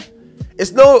than that,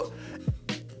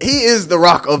 he is the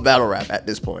Rock of battle rap at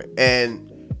this point.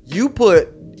 And you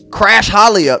put Crash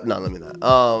Holly up. No, let me not.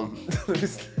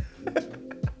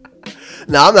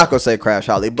 No, I'm not gonna say Crash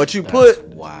Holly, but you put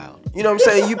wow. You know what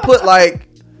I'm saying? You put like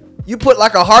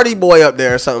a Hardy Boy up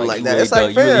there or something like that. Really It's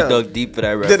like, you really dug deep for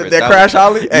that reference. That Crash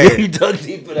Holly? Hey. You dug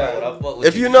deep for that one. I fuck with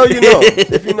If you know, you know.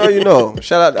 If you know, you know.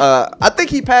 Shout out. I think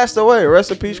he passed away.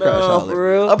 Rest in peace, Crash Holly.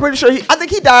 For real? I'm pretty sure I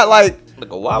think he died like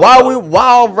a while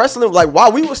while wrestling, like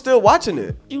while we were still watching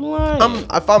it. You lying?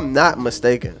 If I'm not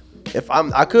mistaken.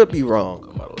 I could be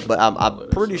wrong, but I'm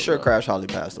pretty sure Crash Holly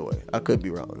passed away. I could be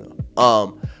wrong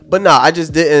though. But no, I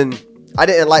didn't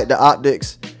like the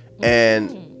optics,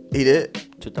 and he did.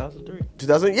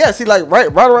 2000. Yeah, see, like right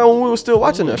around when we were still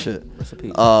watching that shit. Rest in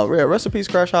peace. Yeah, rest in peace,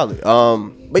 Crash Holly.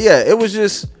 But yeah, it was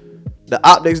just the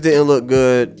optics didn't look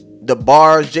good. The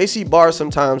bars, JC bars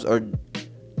sometimes are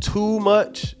too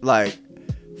much. Like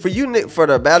for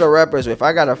the battle rappers, if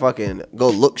I gotta fucking go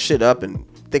look shit up and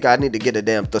think I need to get a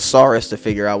damn thesaurus to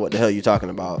figure out what the hell you talking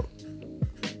about,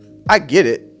 I get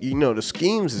it. You know, the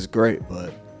schemes is great,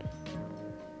 but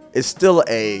it's still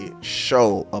a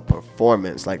show, a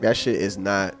performance. Like that shit is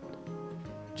not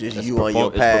just you on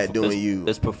your pad doing you.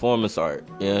 It's performance art.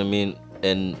 You know what I mean?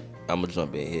 And I'm gonna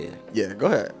jump in here. Yeah, go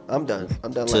ahead. I'm done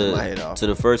letting my head off. To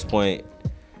the first point,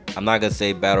 I'm not gonna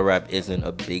say battle rap isn't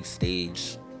a big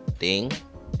stage thing.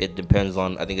 I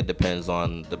think it depends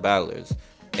on the battlers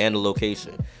and the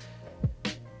location.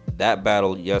 That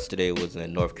battle yesterday was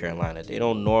in North Carolina. They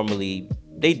don't normally.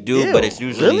 They do, but it's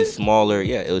usually really? smaller.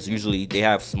 Yeah, it was usually they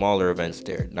have smaller events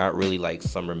there. Not really like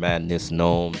Summer Madness,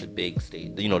 Gnome, the big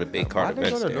stage. You know, the big card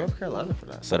events go to there. North Carolina for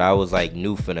that? So that was like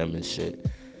new for them and shit.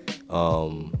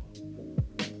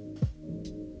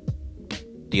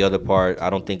 The other part,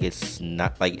 I don't think it's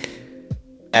not like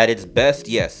at its best.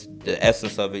 Yes, the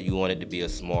essence of it, you want it to be a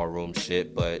small room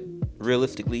shit, but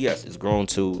realistically, yes, it's grown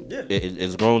too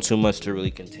much to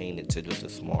really contain it to just a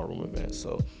small room event.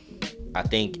 So I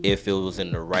think if it was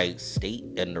in the right state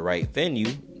and the right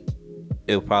venue,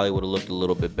 it probably would have looked a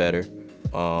little bit better.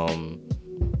 To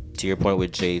your point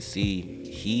with JC,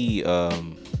 he's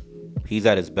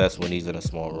at his best when he's in a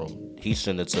small room. He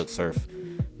shouldn't have took Surf.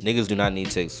 Niggas do not need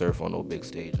to take Surf on no big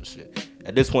stage and shit.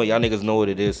 At this point, y'all niggas know what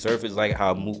it is. Surf is like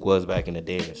how Mook was back in the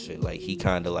day and shit. Like he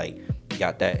kind of like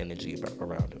got that energy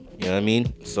around him. You know what I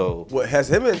mean? So what,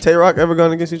 has him and Tay Rock ever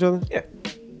gone against each other? Yeah,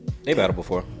 they battled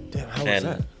before. Damn, how was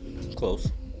that? Close.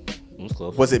 It was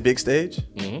close. Was it big stage?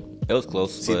 Mm-hmm. It was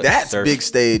close. See, that's Surf, big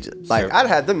stage. Like Surf. I'd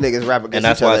had them niggas rap against and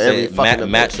that's each why other I every said fucking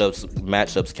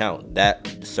matchups count.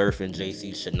 That Surf and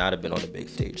JC should not have been on the big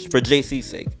stage for JC's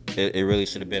sake. It really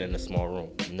should have been in a small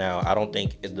room. Now I don't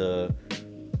think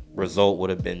result would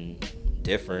have been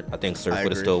different. I think Surf I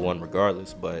would have agree. still won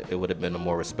regardless, but it would have been a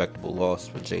more respectable loss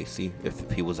for JC if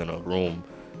he was in a room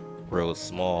real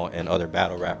small and other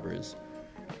battle rappers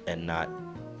and not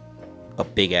a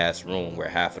big ass room where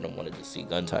half of them wanted to see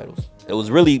gun titles. It was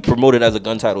really promoted as a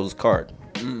gun titles card.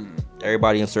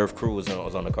 Everybody in Surf Crew was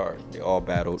on the card. They all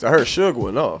battled. I heard Suge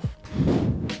went off.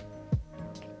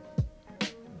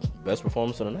 Best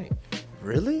performance of the night.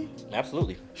 Really?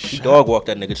 Absolutely. He dog walked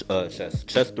that nigga Chess.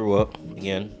 Chess threw up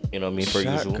again. You know what I mean? Per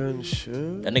usual. Shotgun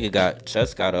Suge. That nigga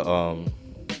Chess got a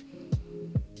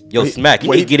Yo, Smack, you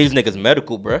need to get these niggas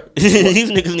medical, bruh. These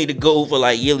niggas need to go for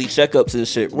like yearly checkups and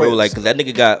shit, bro. Wait, like, cause that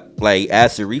nigga got like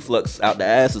acid reflux out the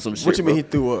ass or some shit. What you mean bro. he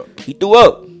threw up? He threw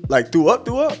up. Like threw up?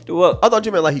 Threw up. I thought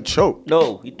you meant like he choked.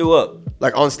 No, he threw up.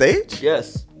 Like on stage?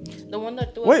 Yes. The one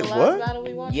that threw Wait, up the what? last battle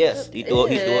we watched? Yes. He threw up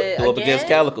against Again?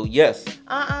 Calico. Yes.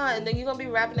 And then you gonna be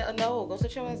rapping it. No, go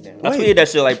sit your ass down. I tweeted that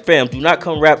shit like, fam, do not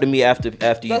come rap to me after you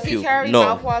Does he puke. carry No.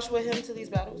 mouthwash with him to these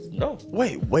battles? No.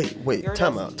 Wait. You're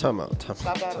Time done. out.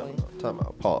 Stop battling. Time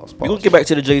out. Pause. We gonna get back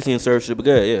to the JC and Surf shit, but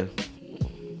good, yeah.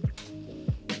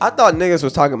 I thought niggas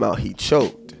was talking about he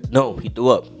choked. No, he threw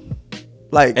up.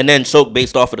 Like, And then choked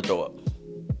based off of the throw up.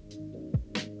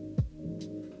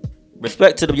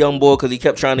 Respect to the young boy because he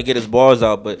kept trying to get his bars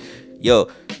out, but yo,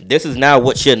 this is now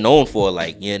what you're known for.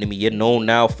 Like, you know what I mean? You're known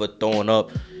now for throwing up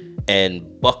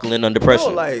and buckling under pressure.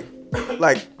 no,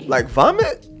 like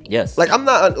vomit. Yes. Like I'm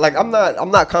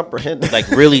not comprehending. Like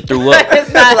really threw up.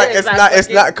 It's not- like it's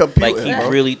not Like computing. he bro.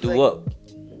 really threw up.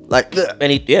 Like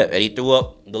And he threw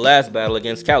up the last battle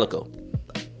against Calico.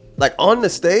 like on the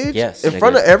stage. Yes. In nigga.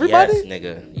 front of everybody.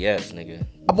 Yes, nigga.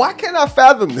 Why can't I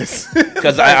fathom this?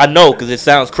 Because I know, because it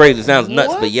sounds crazy, it sounds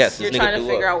nuts, but yes, this You're nigga trying to threw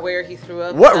figure up. out where he threw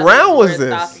up. What That's round where was it's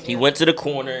this? stopping He you. went to the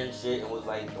corner and shit and was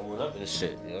like throwing up and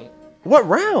shit, you know? What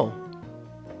round?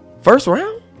 First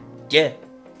round? Yeah.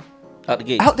 Out the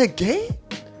gate. Out the gate?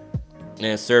 And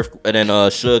then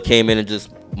Suge came in and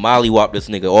just mollywopped this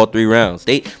nigga all 3 rounds.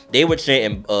 They were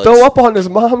chanting Throw up on his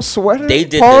mom's sweater. They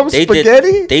did Palm they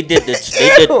spaghetti. did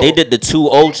the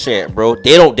 2-0 chant, bro.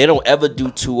 They don't ever do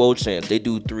 2-0 chants. They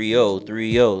do 3-0,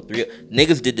 3-0, 3-0.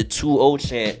 Niggas did the 2-0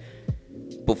 chant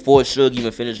before Suge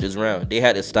even finished his round. They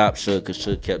had to stop Suge because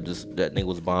Suge kept that nigga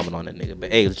was bombing on that nigga.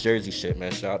 But hey, it's Jersey shit,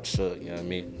 man. Shout out to Suge, you know what I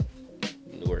mean?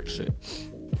 Newark shit.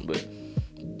 But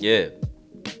yeah.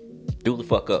 Threw the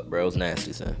fuck up, bro. It was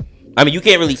nasty, son. I mean, you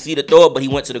can't really see the throw up, but he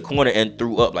went to the corner and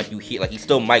threw up. Like you hear, like he's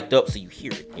still mic'd up, so you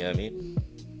hear it. You know what I mean?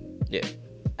 Yeah.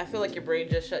 I feel like your brain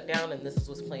just shut down and this is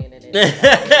what's playing in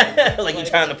it. Like you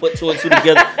trying to put 2 and 2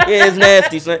 together. Yeah, it's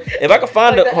nasty, son. If I could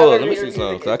find Like it, the hold on, let me elevator see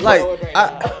something. Cause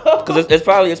Like,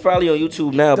 it's probably on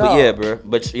YouTube now. But Dog. yeah, bro.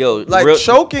 But yo, like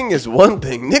choking is one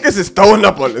thing. Niggas is throwing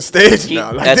up on the stage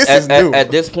now. Like this is new. At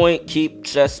this point, keep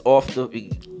Chess off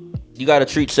the. You gotta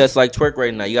treat Chess like Twerk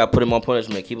right now. You gotta put him on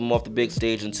punishment. Keep him off the big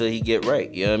stage until he get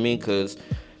right. You know what I mean? Cause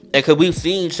we've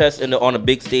seen Chess on a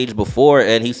big stage before,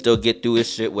 and he still get through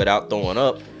his shit without throwing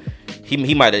up.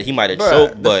 He might have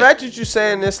choked, but the fact that you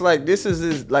saying this like this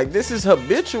is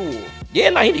habitual. yeah,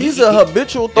 nah, He's a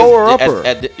habitual thrower upper.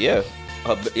 Yeah.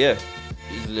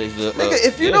 He's a, Nigga,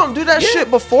 if you yeah. don't do that Yeah.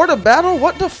 shit before the battle,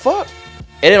 what the fuck?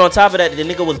 And then on top of that, the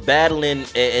nigga was battling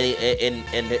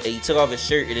and he took off his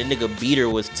shirt and the nigga beater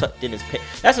was tucked in his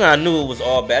pants. That's when I knew it was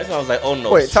all bad. That's when I was like, oh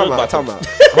no. Wait, Suge time about out. to-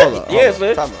 Hold up. Yeah,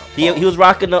 son. Time out. He was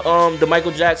rocking the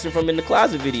Michael Jackson from In the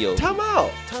Closet video. Time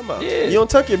out. Yeah. You don't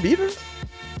tuck your beater?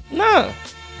 Nah.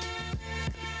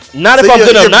 Not So if I'm your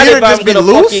gonna. Not beater if I'm just be gonna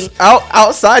loose fucking.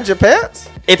 outside your pants?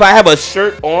 If I have a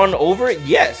shirt on over it,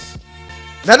 yes.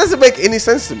 That doesn't make any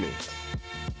sense to me.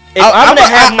 If I'm gonna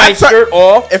have my tuck- shirt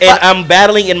off if and I'm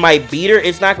battling in my beater,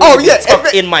 it's not going to be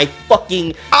tucked in my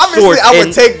fucking Obviously, shorts. I would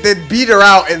and- take the beater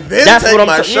out and then That's take what I'm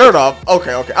my saying. shirt off.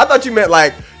 Okay. I thought you meant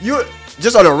like you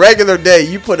just on a regular day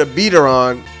you put a beater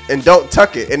on and don't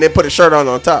tuck it and then put a shirt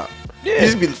on top. Yeah. You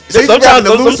just be, So you just have the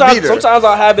loose beater. sometimes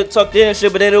I'll have it tucked in and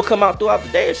shit, but then it'll come out throughout the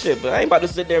day and shit. But I ain't about to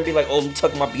sit there and be like, oh, I'm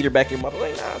tucking my beater back in my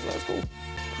like, nah, that's cool.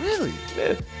 Really?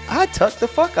 Yeah. I tuck the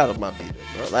fuck out of my beater,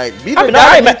 bro. Like beater. I mean,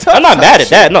 I'm not mad at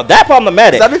that. No, that part I'm not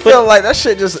mad at. I be feeling like that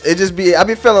shit I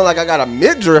be feeling like I got a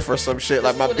midriff or some shit.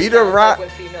 Like my beater rock. When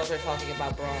females are talking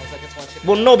about bras, I just want you to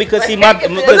Well, no, because see, But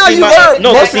no, you learn.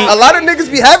 no, But but see, a lot of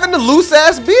niggas be having the loose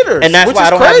ass beaters, and that's which why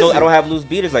is I crazy. don't have loose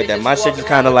beaters like that. My shit just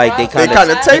kind of like they They kind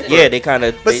kinda taper. Yeah, they kind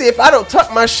of. But see, if I don't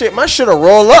tuck my shit'll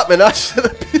roll up, and I should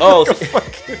be Oh,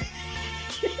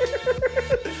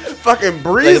 fucking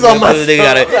breeze on my. They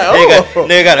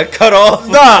gotta cut off.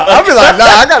 Nah, I be like,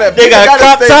 I gotta. They got a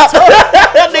crop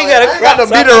top. They got a I crop got the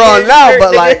top beater on now, shirt,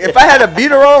 but nigga. like, if I had a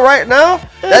beater on right now,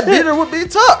 that beater would be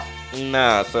tucked.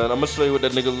 Nah, son. I'm gonna show you what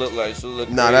that nigga look like.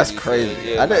 Nah, that's crazy. Son.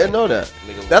 Yeah, I didn't know that.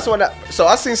 Nigga That's what. So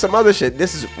I seen some other shit.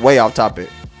 This is way off topic.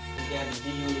 He got the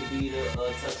genuine beater,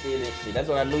 tucked in and shit. That's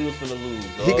what I knew he was finna lose.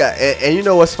 Dog. He got, and you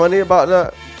know what's funny about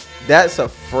that? That's a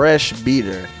fresh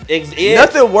beater. Yeah.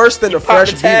 Nothing worse than He a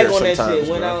fresh popped the tag beater on that sometimes.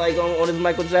 shit. Went out like on his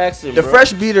Michael Jackson. The bro.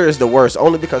 fresh beater is the worst,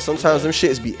 only because sometimes them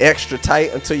shits be extra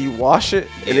tight until you wash it,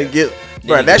 and it get,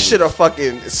 bro. That shit'll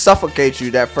fucking suffocate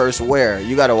you that first wear.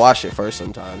 You gotta wash it first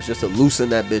sometimes, just to loosen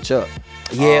that bitch up.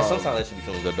 Yeah, sometimes that should be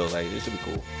feeling good though. Like it should be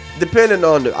cool. Depending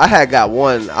on I had got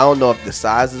one. I don't know if the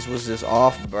sizes was just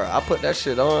off, bro. I put that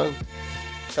shit on.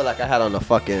 Felt like I had on a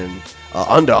fucking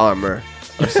Under Armour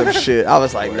or some shit. I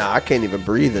was like, nah, I can't even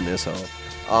breathe in this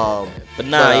hole. But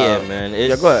yeah, man. It's,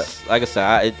 yeah, go ahead. Like I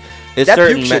said, it's that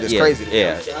certain puke shit is crazy.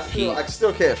 Yeah, I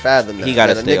still can't fathom that. He got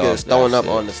to that stay a nigga off is throwing that up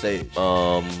shit. on the stage.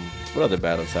 What other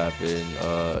battles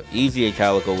happened? Easy and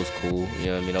Calico was cool. You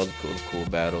know what I mean? That was a cool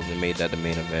battle. They made that the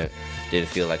main event. Didn't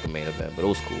feel like a main event, but it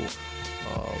was cool.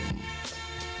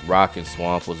 Rock and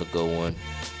Swamp was a good one.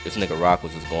 This nigga Rock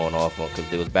was just going off on because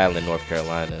they was battling North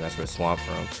Carolina, and that's where Swamp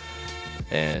from.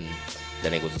 And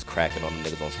that nigga was just cracking on the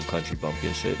niggas on some country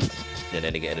bumpkin shit. And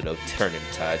that nigga ended up turning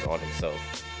the tides on himself.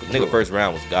 The nigga first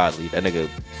round was godly. That nigga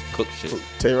cooked shit.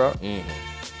 Tay-Rock?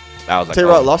 I was like,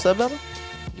 Tay-Rock lost that battle?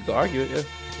 You can argue it, yeah.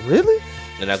 Really?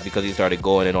 And that's because he started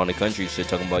going in on the country shit,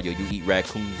 talking about, yo, you eat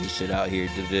raccoons and shit out here.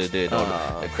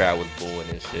 The crowd was booing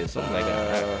and shit, something like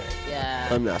that. Yeah.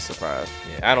 I'm not surprised.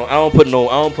 Yeah, I don't put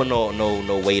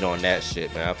no weight on that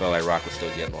shit, man. I felt like Rock was still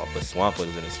getting off, but Swamp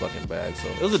was in his fucking bag, so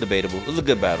it was a debatable. It was a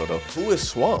good battle though. Who is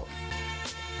Swamp?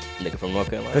 Nigga from North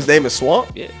Carolina. His name is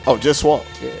Swamp? Yeah. Oh, just Swamp.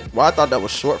 Yeah. Well, I thought that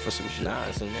was short for some shit. Nah,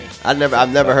 it's his name.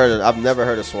 I've never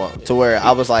heard of Swamp. To where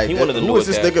I was like, He one of the who is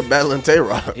this newer nigga battling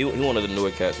Tay-Rock? He one of the newer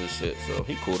cats and shit, so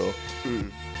he cool though.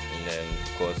 And then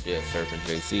of course, yeah, Surf and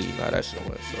JC, that shit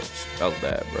went. So that was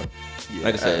bad, bro. Yeah.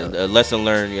 Like I said, a lesson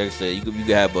learned. Like I said, you could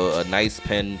have a nice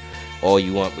pen all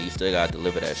you want, but you still gotta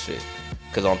deliver that shit.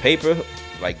 Cause on paper,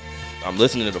 like I'm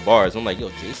listening to the bars, I'm like, yo,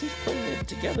 JC's putting it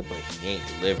together, but he ain't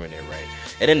delivering it right.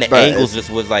 And then the angles just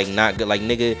was like not good. Like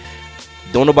nigga,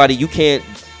 don't nobody. You can't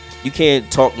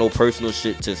talk no personal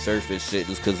shit to Surface shit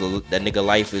just cause that nigga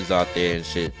life is out there and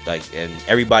shit. Like and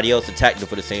everybody else attacked him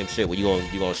for the same shit. Well, you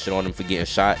gonna shit on him for getting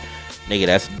shot, nigga.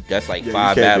 That's like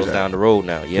 5 battles down the road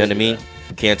now. You know what I mean?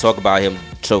 You can't talk about him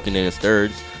choking in his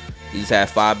thirds. He just had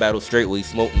 5 battles straight where he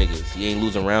smoked niggas. He ain't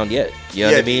losing round yet. You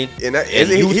know what I mean? And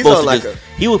he was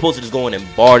supposed to just go in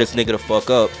and bar this nigga the fuck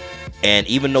up. And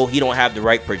even though he don't have the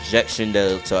right projection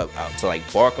to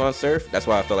like bark on Surf, that's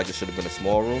why I felt like it should have been a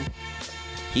small room.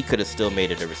 He could have still made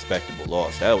it a respectable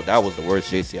loss. That was the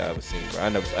worst JC I ever seen, bro. I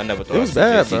never thought it was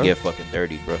bad, JC bro. get fucking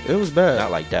dirty, bro. It was bad. Not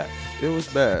like that. It was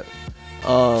bad.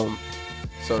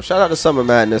 So shout out to Summer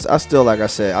Madness. I still, like I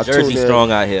said, I Jersey tuned in.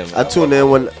 strong out here. I tuned in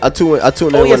when I tuned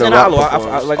in Oh yes, when and the rap Hollow.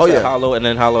 performance. Like I said, Hollow, and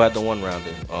then Hollow had the one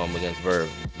rounder against Verb.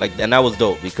 Like, and that was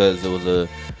dope because it was a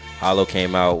Hollow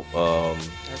came out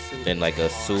in like a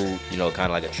suit, you know, kind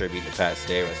of like a tribute to Pat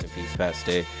Stay. Rest in peace, Pat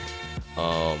Stay.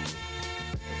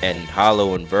 And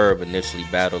Hollow and Verb initially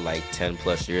battled like 10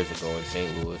 plus years ago in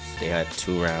St. Louis. They had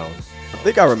 2 rounds. I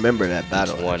think I remember that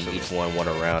battle. Each one won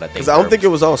a round. I think. Because I don't think it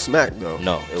was on Smack though.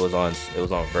 No, it was on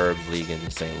Verb's league in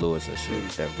St. Louis and shit.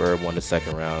 Then Verb won the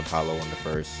second round, Hollow won the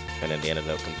first, and then they ended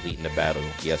up completing the battle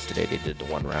yesterday. They did the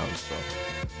 1 round, so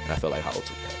and I felt like Hollow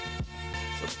took that.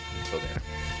 So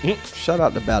there. Shout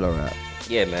out to Battle Rap.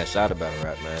 Yeah, man. Shout out to Battle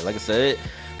Rap, man. Like I said,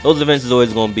 those events is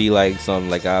always gonna be like something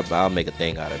like I'll make a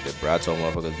thing out of it, bro. I told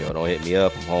motherfuckers, yo, don't hit me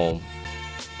up. I'm home.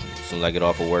 As soon as I get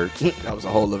off of work. That was a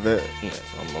whole event. Yeah,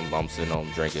 so I'm sitting home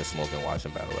drinking, smoking,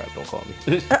 watching Battle Rap. Don't call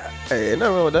me. Hey, ain't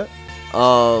nothing wrong with that.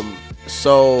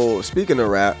 So speaking of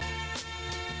rap,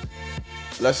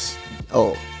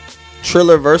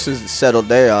 Triller versus settled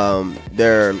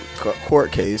their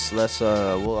court case. Let's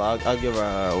I'll give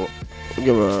her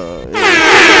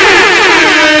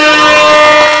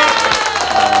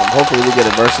hopefully we get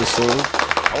a versus soon.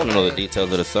 I want to know the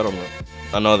details of the settlement.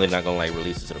 I know they're not gonna like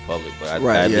release it to the public, but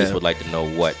I at least would like to know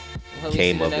what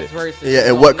came of it. Yeah,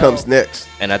 and what comes next.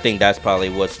 And I think that's probably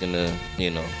what's gonna, you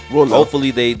know. We'll know.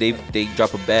 Hopefully they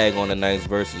drop a bag on the nice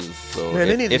verses. So man,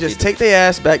 they need to just take their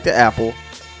ass back to Apple.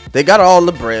 They got all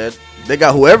the bread. They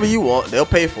got whoever you want. They'll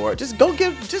pay for it. Just go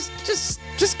give it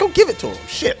to them.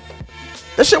 Shit,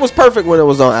 that shit was perfect when it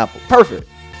was on Apple. Perfect.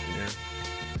 Yeah.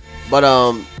 But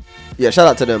yeah, shout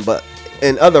out to them. But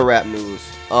in other rap news,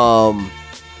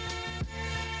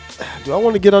 Do I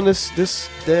want to get on this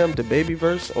damn DaBaby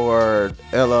verse or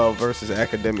LL versus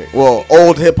Academic? Well,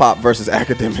 old hip hop versus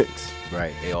Academics.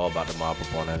 Right, they all about to mop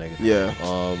up on that nigga. Yeah.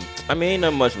 I mean, ain't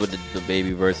not much with the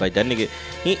baby verse. Like that nigga,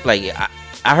 he like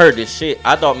I heard this shit.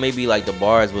 I thought maybe like the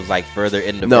bars was like further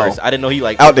in the verse. I didn't know he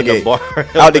like out the opened gate. Bar,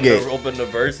 Out the gate. Open the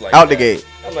verse like out that. the gate.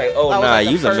 I'm like, oh nah, like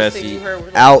you's a messy.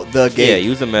 Out the gate. Yeah,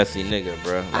 you's a messy nigga,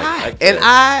 bro. Like,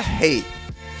 I hate.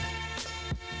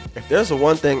 If there's a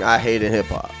one thing I hate in hip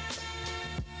hop,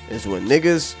 is when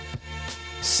niggas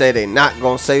say they not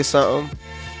gonna say something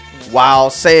while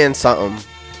saying something,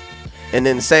 and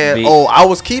then saying, "Oh, I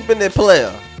was keeping it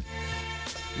player."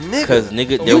 Because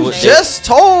nigga, you just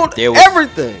told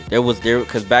everything.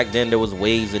 Because back then there was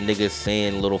waves of niggas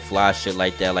saying little fly shit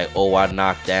like that, like, "Oh, I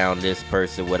knocked down this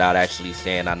person," without actually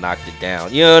saying I knocked it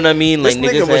down. You know what I mean? This Like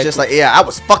nigga niggas was just like, "Yeah, I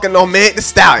was fucking on Meg Thee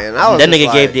Stallion." I was that nigga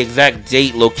like, gave the exact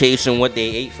date, location, what they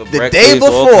ate for the breakfast, day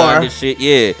all before. kind of shit.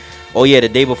 Yeah. Oh yeah, the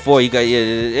day before you got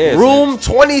room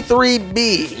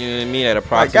 23B. You know what I mean? At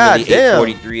approximately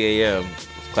 8:43 a.m.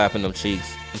 Clapping them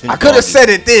cheeks. I could have said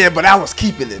it then, but I was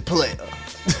keeping it player.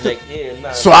 Like, yeah,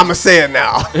 nah, so I'ma say it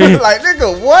now. Like,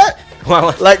 nigga, what?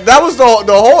 Like, that was the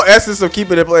whole essence of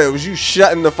keeping it player, was you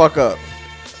shutting the fuck up.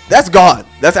 That's gone.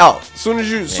 That's out. Soon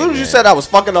as you said I was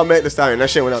fucking on Meg Thee Stallion, that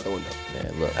shit went out the window.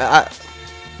 Man, look.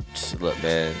 Look,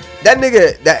 man. That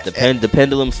nigga, the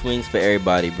pendulum swings for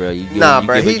everybody, bro. You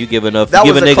give enough. That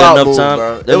You give was a a nigga clout enough move, time.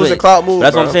 bro. It was a clout move.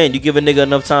 That's bro. what I'm saying. You give a nigga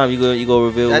enough time, you go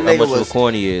reveal how much of a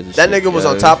corny he is. That nigga was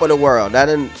on top of the world. Now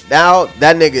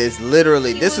that nigga is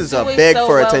literally. This is a beg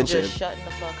for attention.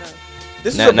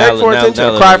 This is a beg for attention.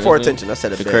 A cry for attention. I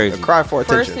said a beg. A cry for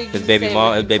attention. His baby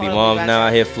mom's now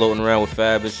out here floating around with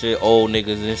Fab and shit. Old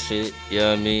niggas and shit. You know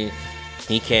what I mean?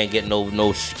 He can't get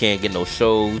no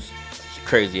shows.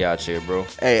 Crazy out here, bro.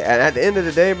 Hey, and at the end of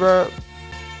the day, bro,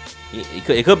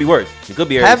 it could be worse. It could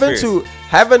be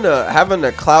having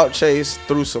a clout chase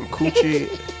through some coochie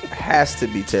has to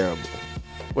be terrible.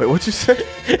 Wait, what you say?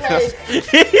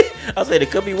 I said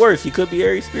it could be worse. He could be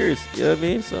Aries Spears. You know what I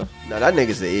mean? So no, that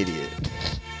nigga's an idiot.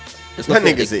 That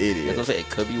nigga's an idiot. That's what I'm saying. It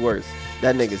could be worse.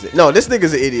 That nigga's this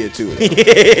nigga's an idiot too.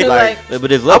 Like,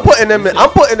 but it's I'm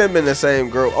putting them in the same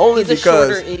group only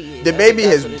because DaBaby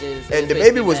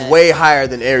DaBaby was way higher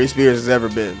than Aries Spears has ever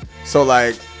been. So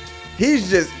like, he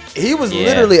was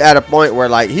literally at a point where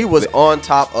like he was on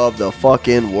top of the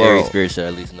fucking world. Aries Spears should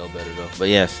at least know better though. But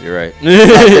yes, you're right.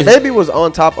 Like, DaBaby was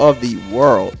on top of the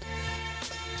world.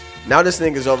 Now this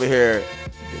nigga's over here,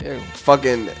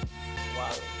 fucking.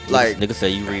 Like nigga say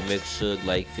you remix Suge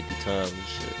like 50 times and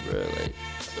shit, bro. Like,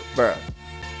 bro.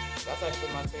 That's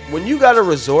actually my team. When you gotta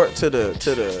resort to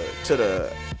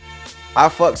the I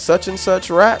fuck such and such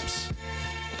raps,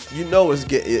 you know it's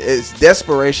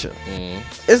desperation.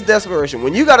 Mm-hmm. It's desperation.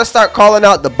 When you gotta start calling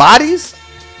out the bodies,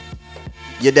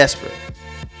 you're desperate.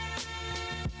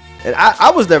 And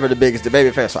I was never the biggest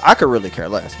DaBaby fan, so I could really care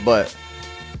less. But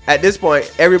at this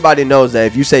point, everybody knows that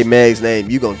if you say Meg's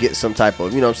name, you're going to get some type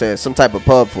of, you know what I'm saying, some type of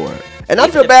pub for it. And I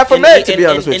feel bad for Meg, to be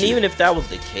honest with you. And even if that was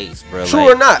the case, bro. True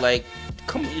like, or not. Like,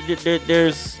 come on,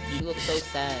 there's... You look so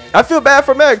sad. I feel bad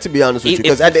for Meg, to be honest with you.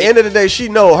 Because at the end of the day, she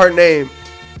know her name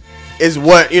is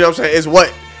what, you know what I'm saying, is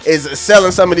what is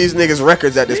selling some of these niggas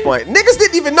records at this point. Niggas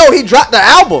didn't even know he dropped the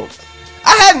album.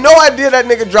 I had no idea that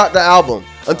nigga dropped the album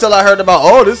until I heard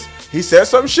about, he said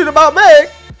some shit about Meg.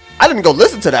 I didn't go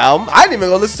listen to the album. I didn't even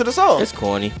go listen to the song. It's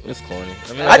corny. I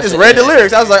mean, I just read the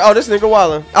lyrics. I was like, this nigga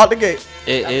wildin' out the gate.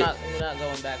 I'm not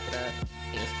going back to that.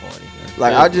 It's corny, man.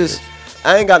 Like,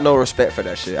 I ain't got no respect for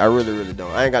that shit. I really, really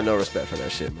don't. I ain't got no respect for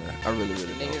that shit, man. I really, really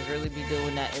don't. Niggas really be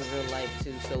doing that in real life,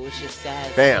 too. So it's just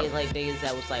sad. Fam. Like, niggas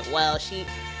that was like, well,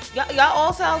 y'all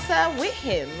all sound sad with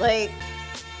him. Like,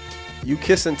 you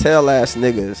kiss and tell ass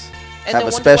niggas and have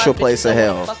a special place of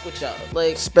hell. Fuck with y'all.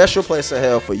 Like, special place of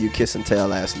hell for you kiss and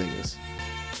tell ass niggas.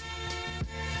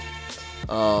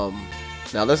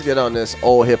 Now let's get on this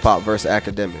old hip hop versus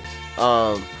academics.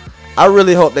 I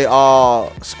really hope they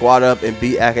all squat up and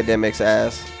beat academics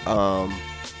ass. I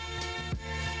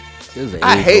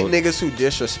hate niggas who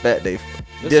disrespect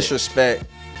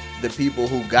the people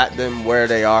who got them where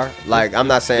they are. Like, I'm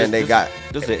not saying they got.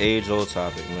 This is an age-old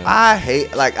topic, man. I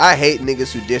hate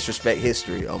niggas who disrespect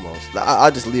history almost.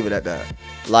 I'll just leave it at that.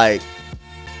 Like,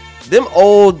 them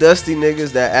old dusty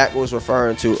niggas that Ack was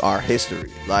referring to are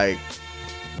history. Like,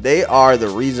 they are the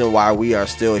reason why we are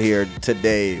still here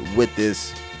today with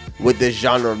this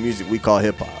genre of music we call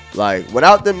hip hop. Like,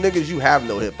 without them niggas, you have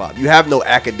no hip hop. You have no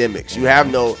academics. You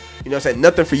have no, you know what I'm saying,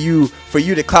 nothing for you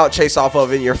to clout chase off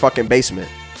of in your fucking basement.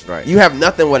 Right. You have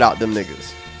nothing without them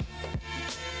niggas.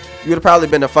 You would have probably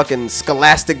been a fucking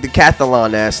scholastic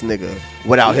decathlon ass nigga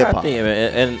without hip hop.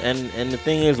 And the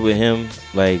thing is with him,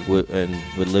 like with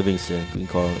Livingston, we could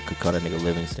call that nigga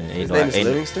Livingston. His name is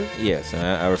Livingston? Yes, and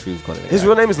I refuse to call it. His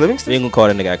real name is Livingston? We ain't gonna call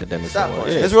that nigga academic. Stop.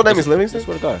 His real name is Livingston? I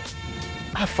swear to God.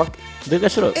 Ah, fuck. Dig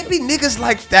that shit up. It be niggas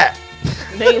like that.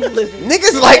 Name Livingston.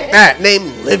 Niggas like that named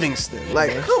Livingston.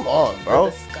 Like, come on,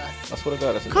 bro. I swear to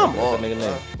God, that's a Come nigga, on, that's a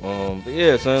nigga name. But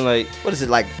yeah, son, like, what is it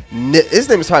like? His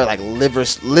name is probably like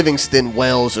Livingston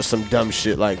Wells or some dumb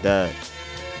shit like that.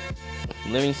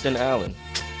 Livingston Allen.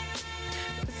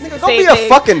 Nigga, go be a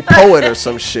fucking poet or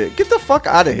some shit. Get the fuck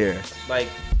out of here. Like,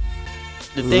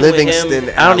 the thing Livingston with him,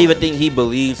 I Allen. don't even think he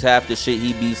believes half the shit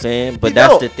he be saying. But He that's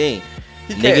don't. the thing.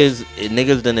 He can't.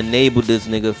 Niggas done enabled this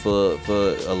nigga for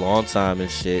a long time and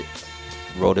shit.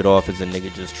 Wrote it off as a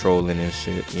nigga just trolling and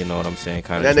shit. You know what I'm saying?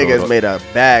 Kind of. That nigga has made a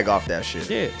bag off that shit.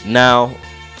 Yeah. Now,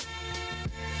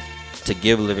 to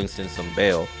give Livingston some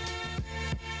bail,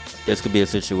 this could be a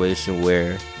situation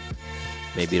where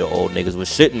maybe the old niggas was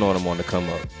shitting on him on the come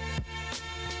up.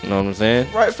 You know what I'm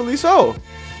saying? Rightfully so.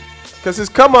 Because his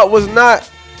come up was not.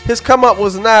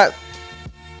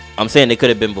 I'm saying they could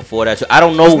have been before that. I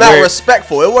don't know. It's not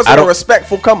respectful. It wasn't a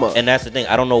respectful come up. And that's the thing.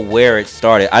 I don't know where it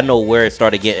started. I know where it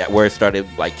started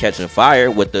like catching fire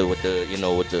with the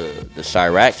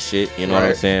Chirac shit. You know what I'm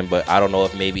Right. saying? But I don't know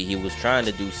if maybe he was trying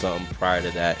to do something prior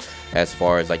to that, as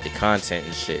far as like the content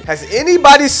and shit. Has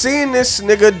anybody seen this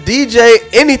nigga DJ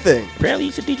anything? Apparently,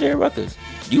 you should DJ at Rutgers.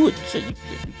 You would. Shit, you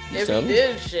If tell he me.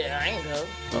 did, shit, I ain't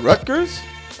go. Rutgers?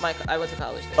 I went to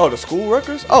college there. Oh, the school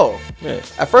Rutgers? Oh. Yeah.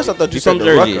 At first I thought you He's said from the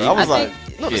Jersey. Rutgers. I was I like,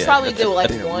 think no, he probably did like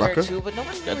Damn, one Rutgers. or two, but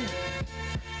nobody really.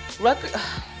 Rutgers.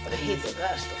 But he's the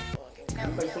best.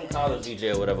 Some college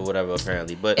DJ or whatever.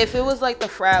 Apparently, but If it was like the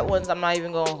frat ones, I'm not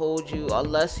even gonna hold you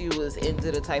unless you was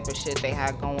into the type of shit they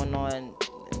had going on.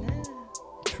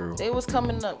 True. They was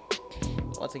coming up.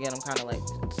 Once again, I'm kind of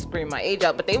like screaming my age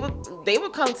out, but they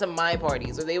would come to my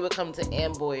parties or they would come to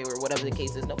Amboy or whatever the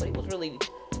case is. Nobody was really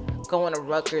going to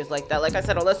Rutgers like that. Like I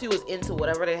said, unless you was into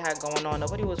whatever they had going on,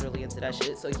 nobody was really into that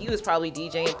shit. So he was probably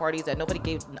DJing parties that nobody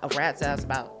gave a rat's ass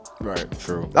about. Right.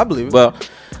 True. I believe it. Well,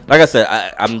 like I said,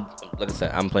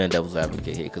 I'm playing devil's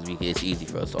advocate here because it's easy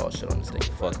for us to all shit on this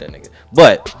nigga. Fuck that nigga.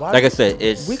 But like I said,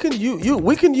 it's we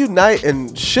can unite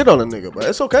and shit on a nigga, but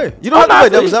it's okay. You don't have to play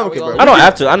devil's advocate, bro. I don't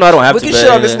have to. I know I don't have to. We can shit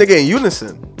on this nigga in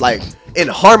unison, like in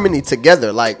harmony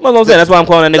together. Like that's what I'm saying. That's why I'm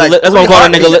calling that nigga. like, That's what I'm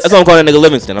calling that nigga. heartbeats. That's what I'm calling that nigga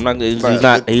Livingston. I'm not. He's Right,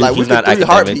 not. He's, like, we he's could not three academic.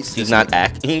 heartbeats He's this not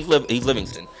nigga. He's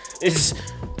Livingston. It's.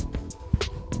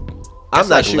 I'm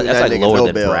not shooting that's that like nigga lower no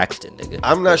than bail. Braxton, nigga.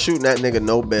 I'm not shooting that nigga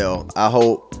no bail. I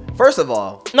hope. First of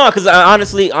all, No, because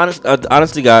honestly,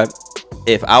 God,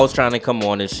 if I was trying to come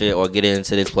on this shit or get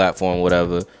into this platform,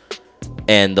 whatever,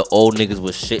 and the old niggas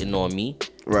was shitting on me,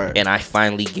 right? And I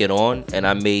finally get on, and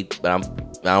I don't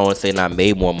want to say not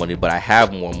made more money, but I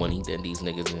have more money than these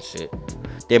niggas and shit.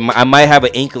 I might have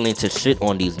an inkling to shit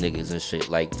on these niggas and shit,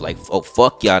 like oh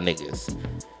fuck y'all niggas,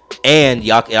 and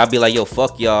I'll be like yo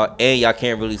fuck y'all, and y'all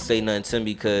can't really say nothing to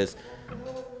me because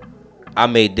I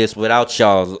made this without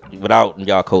y'all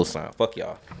cosign. Fuck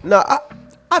y'all. No,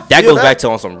 I That goes back to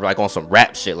on some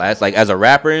rap shit. Like, it's like as a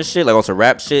rapper and shit, like on some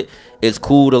rap shit, it's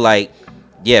cool to like,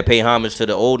 yeah, pay homage to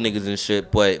the old niggas and shit.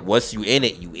 But once you in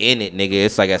it, nigga.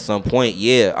 It's like at some point,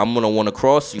 yeah, I'm gonna want to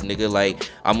cross you, nigga. Like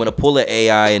I'm gonna pull an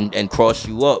AI and cross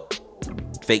you up,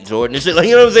 fake Jordan and shit. Like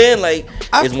you know what I'm saying? Like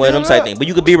it's one of them type things. But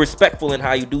you could be respectful in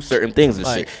how you do certain things and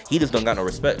Like, shit. He just don't got no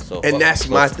respect. So and that's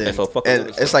my thing. And so fuck and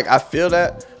with it's like I feel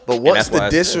that, but once that's why the I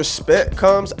said- disrespect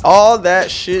comes, all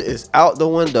that shit is out the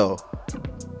window.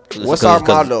 What's our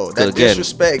motto? That again,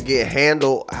 disrespect get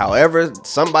handled however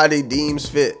somebody deems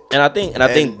fit. And I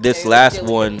think this They last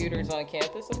stealing one. computers on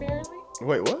campus apparently.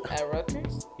 Wait, what? At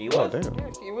Rutgers. He Oh, was. damn. Yeah,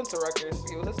 he went to Rutgers.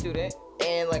 He was a student,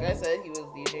 and like I said, he was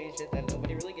DJing shit that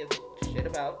nobody really gives a shit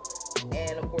about.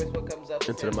 And of course, what comes up is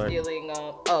Into the him mic. stealing.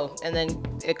 And then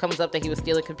it comes up that he was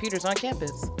stealing computers on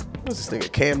campus. What's this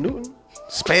nigga? Cam Newton?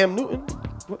 Spam Newton?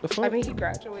 What the fuck? I mean, he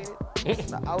graduated.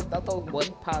 I'll throw one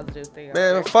positive thing. out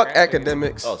Man, there. fuck Graduated.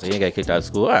 academics. Oh, so he ain't got kicked out of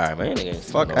school? All right, man. He ain't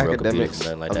Fuck no real academics. computers or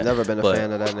nothing like I've that. never been a But,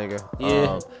 fan of that nigga.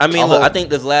 Yeah, I think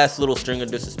this last little string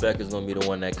of disrespect is gonna be the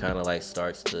one that kind of like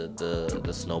starts the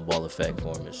snowball effect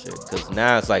for him and shit. Cause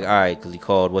now it's like, all right, cause he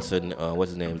called what's his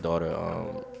name's daughter,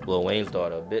 Lil Wayne's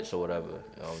daughter, a bitch or whatever.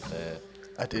 You know what I'm saying?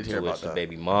 I did hear To which about the that.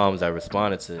 baby moms I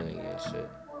responded to and shit.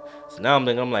 So now I'm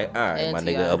like, all right, And my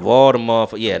T.I. nigga, of all the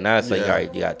motherfuckers, yeah. Now it's like, Yeah. all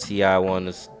right, you got T.I.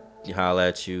 want to holler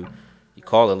at you. You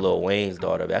call it Lil Wayne's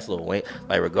daughter. That's Lil Wayne.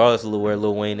 Like regardless of where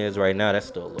Lil Wayne is right now, that's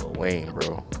still Lil Wayne,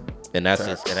 bro. And that's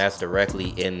Facts. that's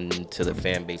directly into the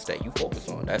fan base that you focus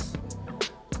on.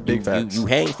 Big facts. You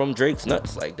hang from Drake's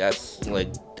nuts. Like that's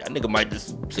like that nigga might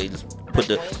just put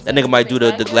that nigga might do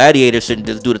the gladiator shit and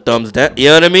just do the thumbs down. You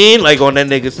know what I mean? Like on that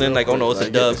nigga saying like, oh no, it's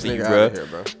a dub for you, bro.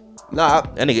 Nah,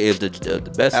 that nigga is the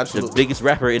best, absolutely. the biggest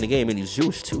rapper in the game, and he's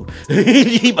Jewish too.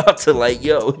 He about to like,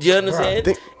 yo, do you understand?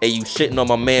 And you shitting on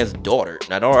my man's daughter.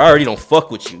 Now, I already don't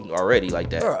fuck with you already like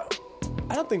that.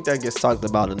 I don't think that gets talked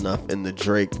about enough in the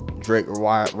Drake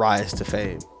rise to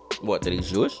fame. What, that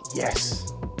he's Jewish?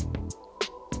 Yes.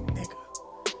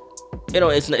 You know,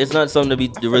 it's not something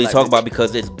to really talk about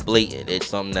because it's blatant. It's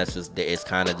something that's just it's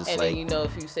kind of just and like. And you know,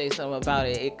 if you say something about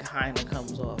it, it kind of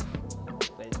comes off.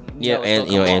 Yeah, and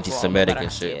you know, anti-Semitic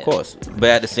and shit, of course. But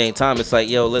at the same time, it's like,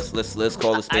 yo, let's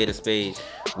call a spade a spade.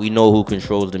 We know who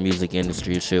controls the music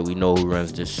industry and shit. We know who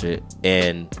runs this shit.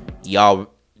 And y'all,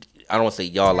 I don't want to say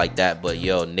y'all like that, but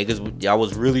yo, niggas, y'all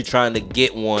was really trying to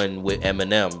get one with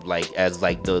Eminem, like as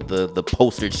like the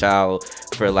poster child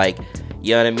for like,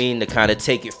 you know what I mean, to kind of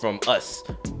take it from us.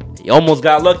 You almost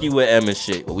got lucky with M and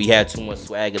shit, but we had too much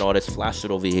swag and all this fly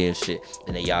shit over here and shit.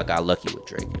 And then y'all got lucky with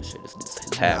Drake and shit.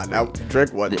 It's half. Nah,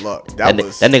 Drake wasn't luck. That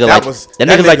nigga's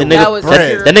like the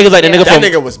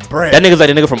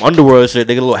nigga from Underworld shit.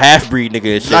 Nigga, little half breed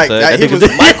nigga and shit. Like son. that, he was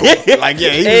Michael. Like yeah,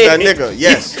 he was that nigga.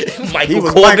 Yes, Michael he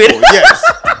was Corbin. Michael. Yes,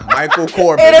 Michael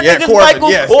Corbin. Hey, that yeah, nigga's Corbin.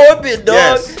 Michael Yes. Corbin, dog.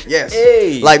 Yes, yes.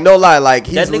 Hey. Like no lie, like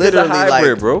he's that nigga's literally a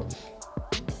hybrid, like, bro.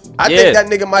 I think that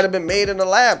nigga might have been made in the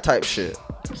lab type shit.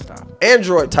 Stop.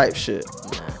 Android type shit.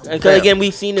 Because again,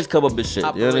 we've seen this come up and shit.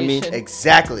 You know what I mean?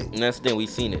 Exactly. And that's the thing, we've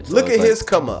seen it. So Look at his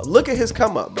come up. Look at his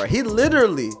come up, bro. He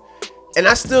literally, and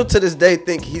I still to this day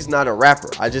think he's not a rapper.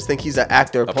 I just think he's an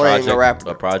actor playing a rapper.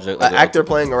 A project. An actor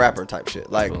playing a rapper type shit.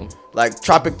 Like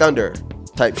Tropic Thunder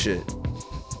type shit.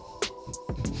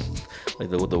 Like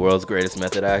the world's greatest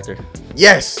method actor.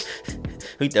 Yes.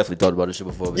 We definitely talked about this shit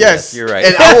before. But yes, you're right.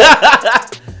 And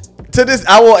to this,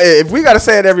 I will. If we gotta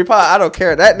say it every pod, I don't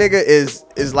care. That nigga is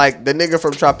like the nigga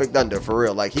from Tropic Thunder for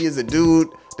real. Like he is a dude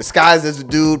disguised as a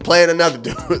dude playing another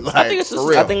dude. Like I think it's for just,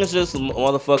 real. I think it's just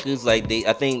motherfuckers like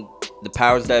I think the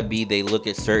powers that be, they look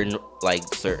at certain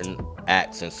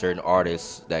acts and certain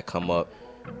artists that come up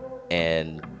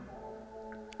and.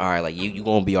 All right, like you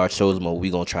gonna be our chosen one.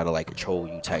 We gonna try to like control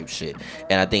you type shit.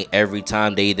 And I think every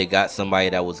time they either got somebody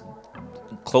that was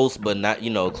close but not,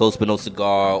 close but no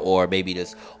cigar, or maybe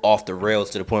just off the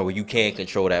rails to the point where you can't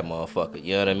control that motherfucker.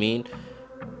 You know what I mean?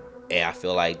 And I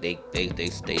feel like they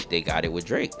got it with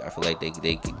Drake. I feel like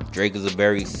Drake is a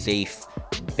very safe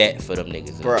bet for them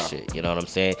niggas and shit. You know what I'm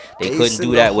saying? They couldn't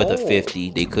do that with a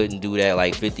 50. They couldn't do that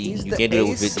like 50. You can't do it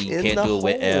with 50. You can't do it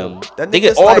with M. They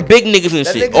get all the big niggas and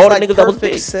shit. All the niggas that was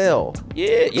big. Sell.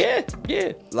 Yeah.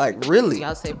 Like really.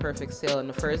 Y'all say perfect sale, and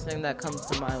the first thing that comes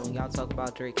to mind when y'all talk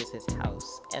about Drake is his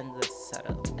house and the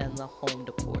setup and the home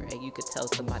decor, and you could tell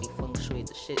somebody feng shui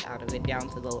the shit out of it down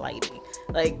to the lighting.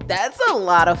 Like that's a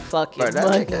lot of fucking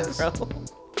money, bro.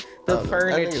 The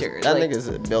furniture, that nigga's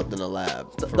built in a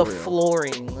lab. The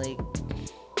flooring, like,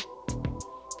 it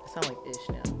sound like Ish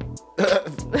now.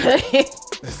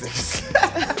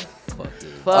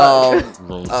 Fuck.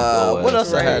 What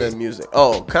else I had in music?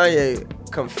 Oh, Kanye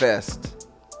confessed.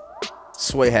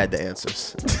 Sway had the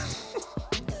answers.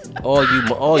 all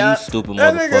you stupid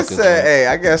that motherfuckers. That nigga said, "Hey,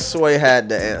 I guess Sway had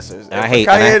the answers." I hate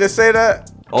Kanye to say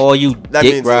that. All you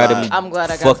dick riding, I'm glad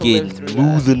I got fucking to live through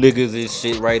loser niggas and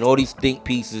shit, right? All these think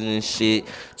pieces and shit,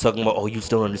 talking about, oh, you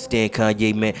still don't understand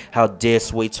Kanye, man? How dare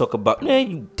Sway talk about, man,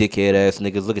 you dickhead ass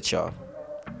niggas? Look at y'all.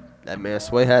 That man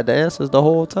Sway had the answers the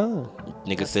whole time.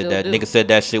 Nigga said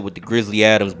that shit with the Grizzly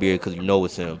Adams beard because you know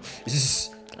it's him.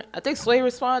 I think Sway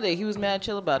responded. He was mad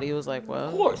chill about it. He was like, well,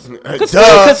 of course. Cause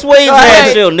Sway's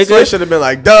mad chill, nigga. Sway should have been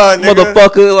like, duh, nigga.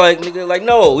 Motherfucker, like, nigga, like,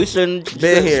 no, we shouldn't.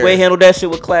 Been here. Sway handled that shit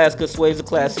with class because Sway's a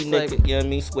classy nigga. Like, you know what I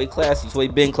mean? Sway classy. Sway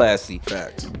been classy.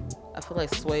 Facts. I feel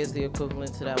like Sway is the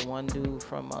equivalent to that one dude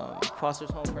from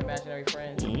Foster's Home for Imaginary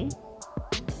Friends. Mm-hmm.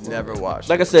 Never watched.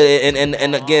 Like I said,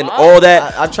 and again, all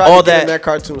that. I tried to get in that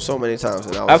cartoon so many times,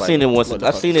 and I've seen it once.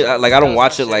 I've seen it. Like I don't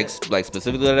watch it like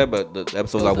specifically like that, but the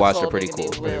episodes I watched are pretty cool.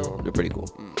 They're pretty cool.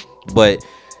 But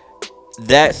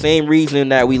that same reason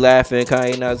that we laugh at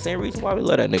Kanye now, the same reason why we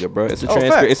love that nigga, bro. It's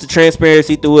a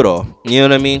transparency through it all. You know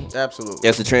what I mean? Absolutely.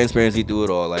 It's a transparency through it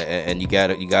all. Like, and you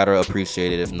gotta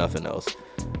appreciate it if nothing else.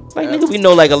 Like nigga, we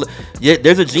know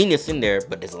there's a genius in there,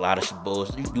 but there's a lot of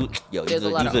bullshit. He's a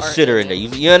shitter in there.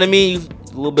 You know what I mean? He's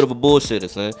a little bit of a bullshitter,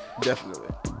 son. Definitely.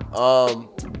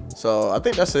 So I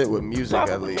think that's it with music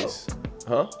at least.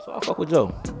 Huh? So I fuck with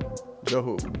Joe. Yo,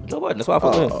 who? Joe Budden. That's why I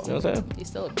fuck with him. You know what I'm saying? He's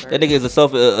still a bird. That nigga is a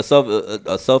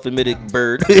self-admitted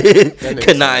bird.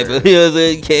 Conniver. You know what I'm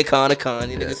saying? You can't con a con.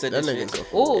 You nigga said that shit.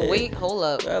 Oh, wait, hold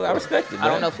up. I respect it, man. I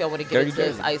don't know if y'all want to get into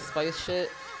this Dirty. Ice Spice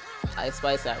shit. Ice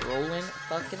Spice at Rolling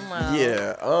fucking loud.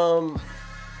 Yeah.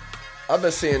 I've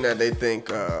been seeing that they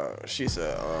think she's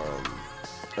an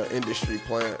industry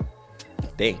plant.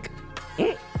 Think.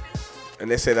 And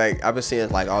they say like I've been seeing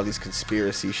like all these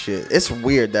conspiracy shit. It's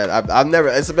weird that I've never.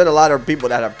 It's been a lot of people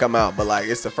that have come out, but like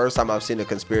it's the first time I've seen a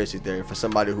conspiracy theory for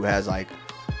somebody who has like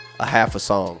a half a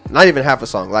song, not even half a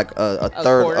song, like a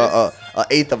third, a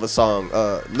eighth of a song,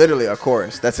 literally a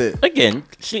chorus. That's it. Again,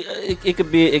 it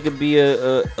could be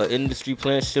a industry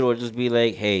plan shit, or just be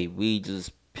like, hey, we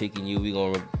just picking you.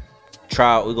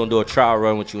 We're gonna do a trial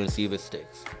run with you and see if it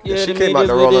sticks. Yeah, she came out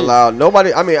to Rolling Loud.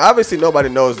 Nobody, I mean, obviously nobody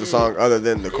knows the song other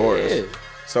than the chorus. Yeah.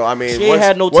 So I mean, she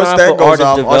had no once time that for goes artist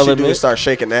off, all she do development. is start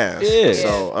shaking ass. Yeah.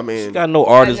 So I mean, she got no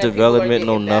artist And then people are development,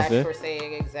 no getting bashed nothing. for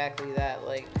saying exactly that,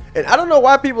 like. and I don't know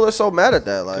why people are so mad at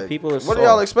that. Like, People are what do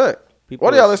y'all soft. expect? People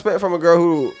What do are- y'all expect from a girl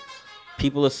who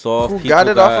People are soft. People got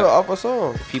it off a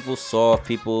song? People soft.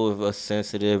 People are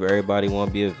sensitive. Everybody want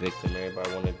to be a victim.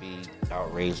 Everybody want to be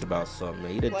outraged about something.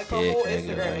 Eat a Like her dick, whole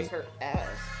nigga. Instagram is Like, her ass.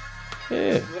 yeah.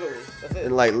 Literally, that's it.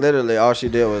 And like literally, all she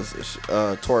did was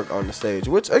twerk on the stage,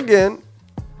 which again,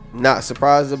 not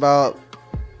surprised about.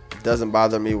 Doesn't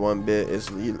bother me one bit. It's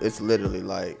literally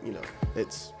like, you know,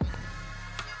 it's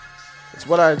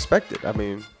what I expected. I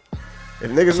mean, if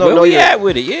niggas don't Where know we at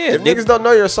with it? Yeah. if niggas don't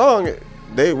know your song,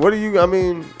 what you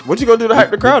gonna do to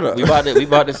hype the crowd up? We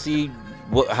about to see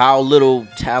how little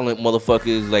talent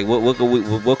motherfuckers like. What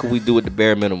could we do with the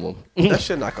bare minimum? That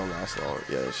shit not gonna last long.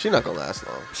 Yeah, she not gonna last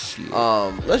long. Shit.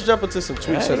 Let's jump into some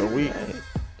tweets of the week.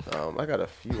 I got a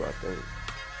few, I think.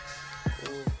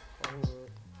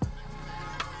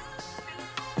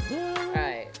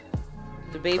 Alright.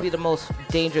 The baby, the most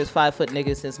dangerous 5-foot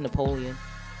nigga since Napoleon.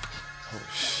 Oh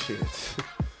shit.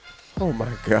 Oh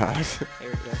my god. Here we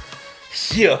go.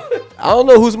 Yeah. I don't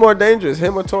know who's more dangerous,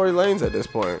 him or Tory Lanez at this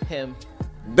point. Him.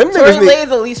 Them Tory niggas need,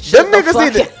 Lanez at least them shut the niggas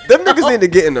need fuck to, them niggas need to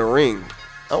get in the ring.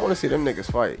 I want to see them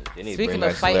niggas fight. Speaking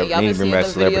of fighting, y'all been seeing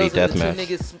those videos of the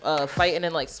two niggas fighting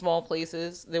in like small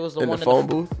places. There was the In one the phone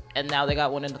booth? and now they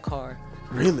got one in the car.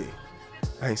 Really?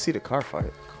 I ain't see the car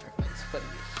fight. It's funny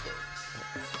as shit.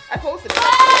 I posted it.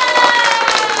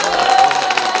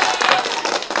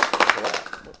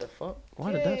 What the fuck?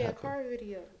 Why did that happen? Car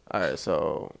video. All right,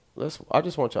 so I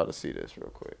just want y'all to see this real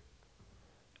quick.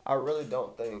 I really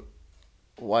don't think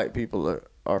white people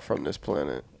are from this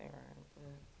planet.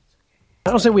 I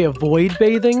don't say we avoid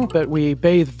bathing, but we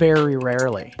bathe very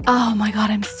rarely. Oh my god,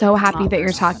 I'm so happy that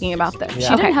you're talking about this. Yeah.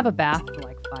 She didn't have a bath for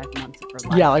like 5 months of her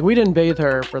life. Yeah, like we didn't bathe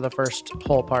her for the first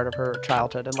whole part of her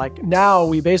childhood. And like now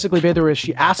we basically bathe her if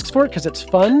she asks for it because it's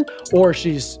fun or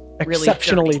she's Really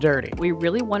exceptionally dirty. We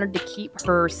really wanted to keep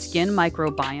her skin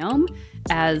microbiome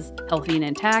as healthy and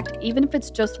intact. Even if it's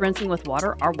just rinsing with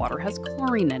water, our water has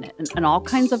chlorine in it and all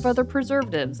kinds of other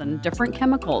preservatives and different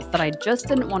chemicals that I just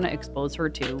didn't want to expose her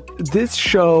to. This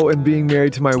show and being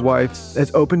married to my wife has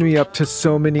opened me up to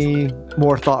so many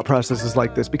more thought processes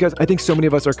like this, because I think so many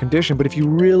of us are conditioned. But if you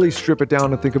really strip it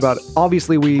down and think about it,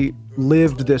 obviously we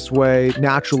lived this way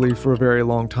naturally for a very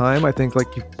long time. I think like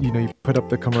you put up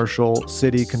the commercial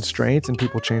city constraints and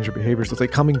people change their behaviors. It's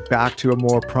like coming back to a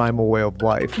more primal way of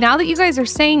life. Now that you guys are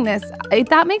saying this,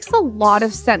 that makes a lot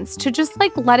of sense to just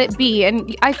like let it be.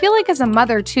 And I feel like as a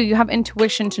mother too, you have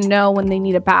intuition to know when they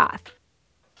need a bath.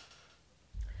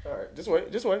 All right, just wait.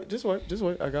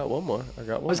 I got one more. I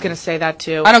was gonna say that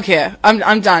too. I don't care.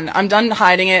 I'm done. I'm done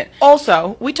hiding it.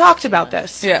 Also, we talked about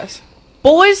this. Yes.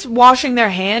 Boys washing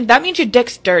their hand, that means your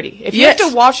dick's dirty. If you Yes.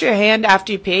 have to wash your hand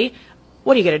after you pee,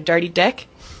 what do you get, a dirty dick?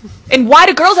 And why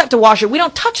do girls have to wash it? We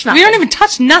don't touch nothing. We don't even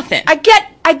touch nothing. I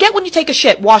get when you take a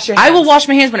shit, wash your hands. I will wash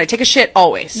my hands when I take a shit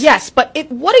always. Yes, but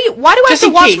why do I Just have to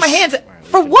in wash case. my hands?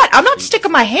 For what? I'm not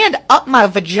sticking my hand up my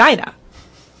vagina.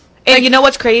 And you know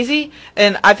what's crazy?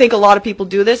 And I think a lot of people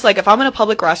do this. Like, if I'm in a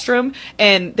public restroom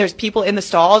and there's people in the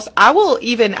stalls, I will,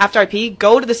 even after I pee,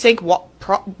 go to the sink,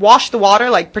 wash the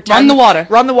water, like pretend.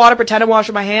 Run the water, pretend I'm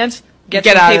washing my hands, get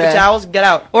some out of paper there. towels, get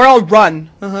out. Or I'll run.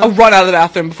 I'll run out of the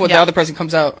bathroom before the other person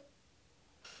comes out.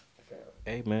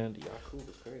 Hey man, Yaku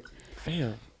is crazy.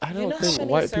 Fam, I You don't know how think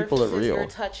many white people are surfaces real. You're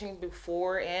touching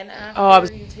before and after Oh, I was-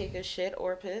 you take a shit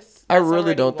or piss. I That's really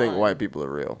already don't think one. white people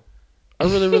are real. I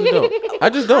really don't.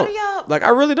 I just don't. Like, I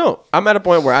really don't. I'm at a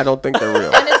point where I don't think they're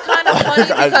real. And it's kind of funny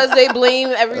because they blame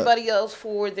everybody else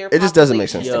for their It just doesn't make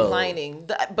sense population to me.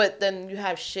 declining. But then you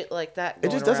have shit like that.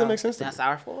 It just going doesn't around. make sense to That's me.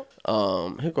 our fault.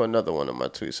 Here go another one of my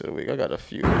tweets of the week. I got a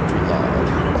few.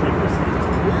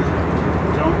 Live.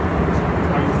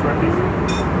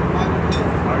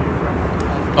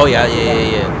 Oh yeah.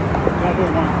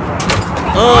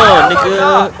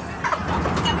 Nigga.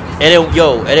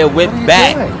 And it went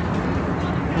back,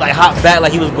 like hop back,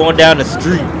 like he was going down the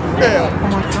street.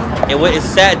 It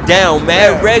sat down,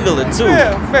 mad regular too.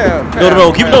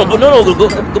 No, keep no,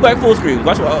 go back full screen.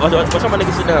 Watch how my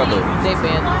nigga sit down though. They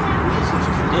banned.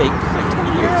 Yeah, like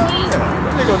 20 years.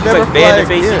 Nigga He's never like banned the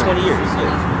flag, face yeah. in 20 years.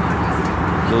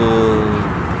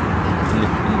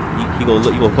 He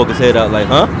gonna poke his head out like,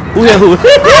 huh? Who?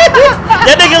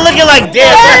 That nigga looking like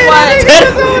damn.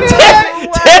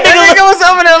 That nigga was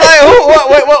over there like, who?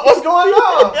 What's going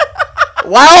on?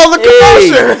 Why all the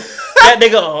commotion? That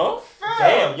nigga, huh?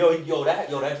 Damn, yo, that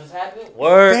just happened.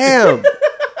 Word. Damn.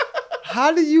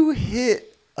 How do you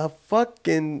hit a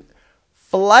fucking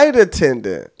flight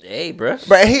attendant? Hey, bro.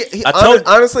 But he I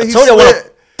honestly, he told you I slid. want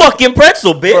a fucking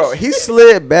pretzel, bitch. Bro, he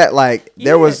slid back like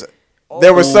there was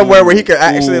somewhere where he could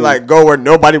actually like go where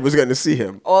nobody was going to see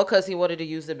him. All because he wanted to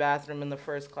use the bathroom in the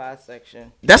first class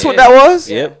section. That's what that was?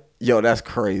 Yep. Yo, that's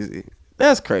crazy.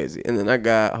 That's crazy. And then I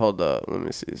got, hold up, let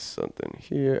me see something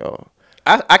here. Oh.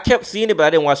 I kept seeing it, but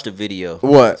I didn't watch the video.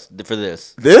 What? For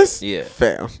this? This? Yeah.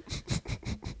 Fam.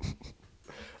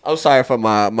 I'm sorry for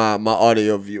my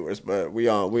audio viewers, but we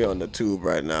on the tube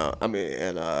right now. I mean,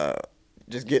 and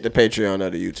just get the Patreon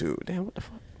of the YouTube. Damn, what the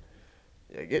fuck?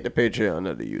 Yeah, get the Patreon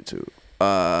of the YouTube.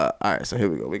 All right, so here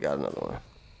we go. We got another one.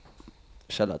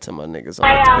 Shout out to my niggas on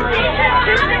the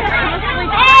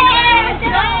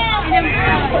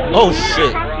Oh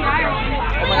shit.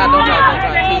 Oh my god, don't try,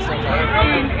 please don't try.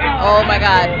 Oh my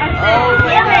god.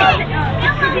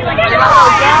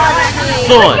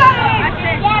 Son.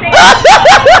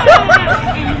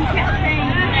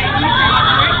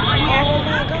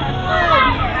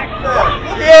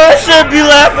 Yeah, I should be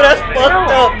laughing. That's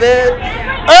fucked up, man.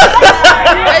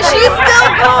 And she's still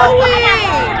going.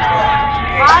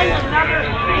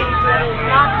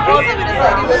 Please tell me this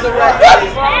lady was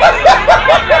arrested.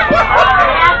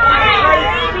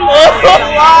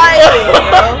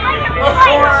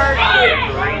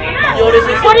 Yo, this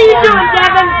is What are you doing,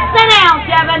 Devin? Sit down,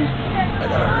 Devin.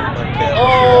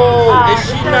 Oh, is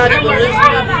she not even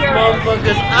listening to these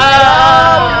motherfuckers?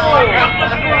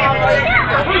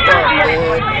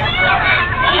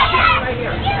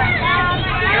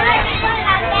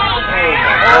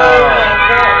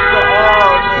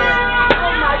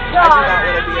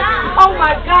 Oh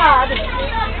my God.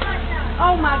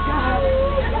 Oh my God.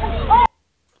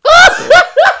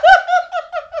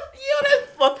 Yo, that's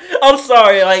fuck. I'm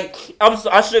sorry. Like,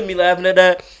 I shouldn't be laughing at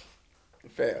that.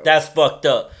 Fair. That's fucked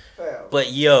up. Fair.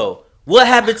 But yo, what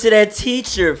happened to that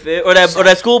teacher, fam? Or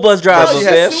that school bus driver,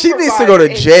 fam? She needs to go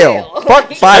to jail. Fuck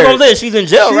That's fire. what I'm saying. She's in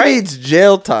jail, She right? needs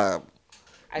jail time.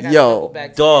 Yo,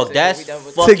 dog, that's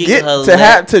fucking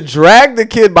hilarious. to drag the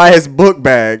kid by his book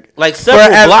bag like several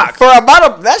blocks for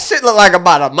about that shit looked like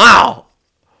about a mile.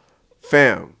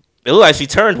 Fam. It looked like she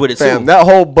turned with it too. That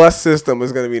whole bus system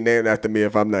is gonna be named after me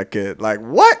if I'm that kid. Like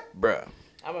what, bruh?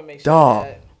 I'm gonna make sure. Dog.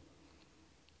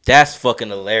 That's fucking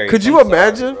hilarious. Could you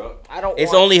imagine? I don't.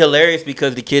 It's only hilarious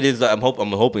because the kid is. I'm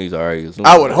hoping he's alright.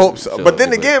 I would hope so. But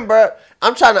then again, bro,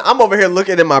 I'm over here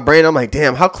looking in my brain. I'm like,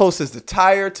 damn, how close is the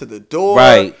tire to the door?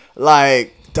 Right.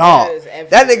 Like, dog,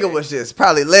 that nigga was just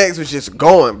probably legs was just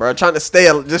going, bro, trying to stay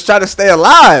alive. Just trying to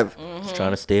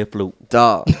stay afloat,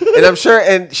 dog. And I'm sure,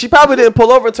 and she probably didn't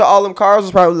pull over until all them cars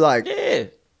was probably like,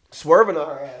 swerving on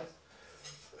her ass.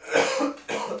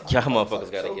 Y'all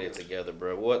motherfuckers gotta get it together,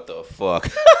 bro. What the fuck?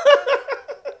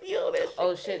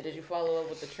 Oh shit! Did you follow up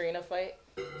with the Trina fight?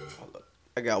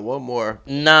 I got one more.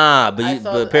 Nah, but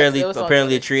apparently it was on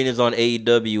Trina's on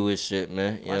AEW and shit,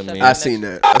 man. You know what I mean? I seen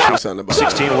that. I seen something about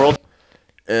 16 that. world.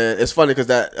 And it's funny because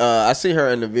that I see her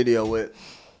in the video with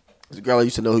the girl I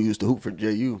used to know who used to hoop for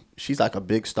JU. She's like a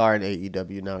big star in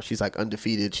AEW now. She's like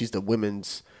undefeated. She's the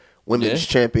women's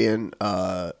champion,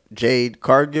 Jade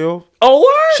Cargill. Oh,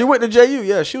 what? She went to JU.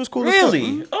 Yeah, she was cool as hell.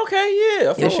 Really? Okay,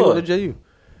 yeah. Yeah, she went to JU.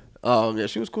 Yeah,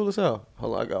 she was cool as hell.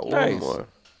 Hold on, I got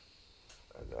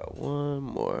one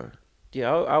more.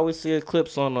 Yeah, I always see her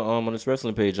clips on the this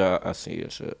wrestling page. I see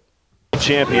and shit.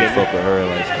 Champion. Fuck with her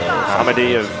like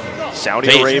Hamadi of Saudi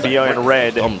Arabia in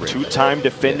red, two-time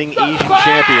defending Asian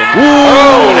champion.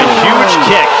 Ooh. And a huge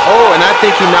kick. Oh, and I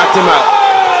think he knocked him out.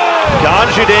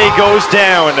 Ganjide goes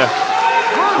down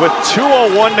with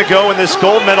 2:01 to go in this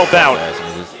gold medal bout.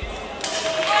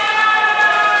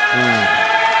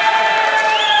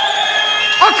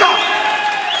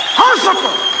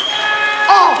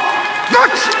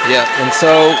 Yeah, and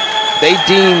so they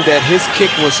deemed that his kick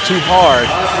was too hard,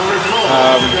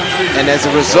 and as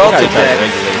a result of that,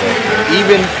 even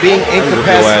even being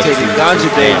incapacitated.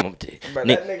 Ganja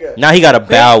Day. Now he got to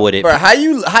bow with it. Bro, how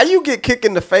you get kicked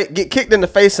in the face? Get kicked in the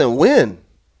face and win?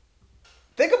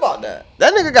 Think about that.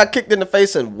 That nigga got kicked in the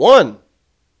face and won.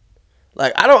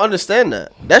 Like, I don't understand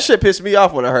that. That shit pissed me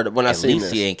off when I heard it. When I seen this.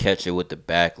 At least he ain't catch it with the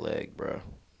back leg, bro.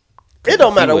 It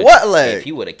don't matter what leg. If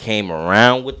he would have came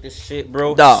around with this shit,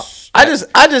 bro. Dog, I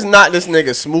just knocked this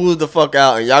nigga smooth the fuck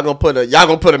out, and y'all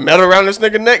gonna put a medal around this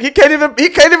nigga neck. He can't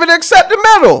even accept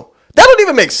the medal. That don't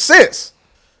even make sense.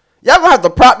 Y'all gonna have to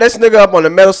prop this nigga up on the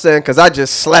medal stand because I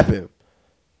just slap him.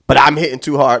 But I'm hitting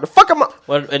too hard. The fuck am I?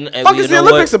 Well, and fuck is the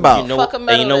Olympics about? You know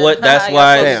what? That's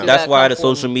why the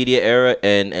social media era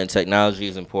and technology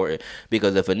is important.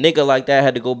 Because if a nigga like that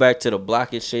had to go back to the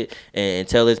block and shit and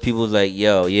tell his people like,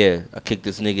 yo, yeah, I kicked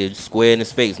this nigga square in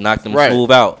his face, knocked him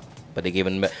smooth out, but they gave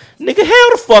him nigga, hell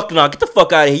the fuck no, get the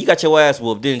fuck out of here. You got your ass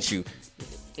whooped, didn't you?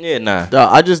 Yeah, nah. Dog,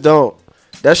 I just don't.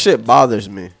 That shit bothers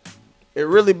me. It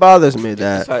really bothers me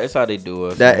that it's how they do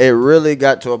it. That it really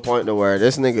got to a point to where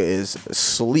this nigga is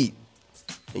asleep,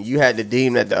 and you had to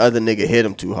deem that the other nigga hit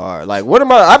him too hard. Like, what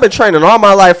am I? I've been training all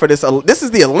my life for this. This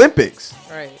is the Olympics,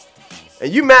 right?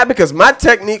 And you mad because my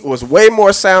technique was way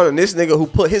more sound than this nigga who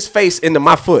put his face into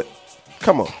my foot?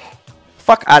 Come on,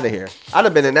 fuck out of here. I'd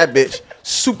have been in that bitch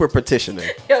super petitioning.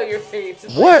 Yo, your face.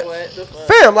 Is What? Like, what the fuck?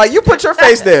 Fam, like you put your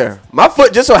face there. My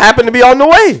foot just so happened to be on the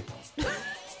way.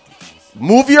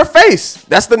 Move your face.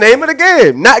 That's the name of the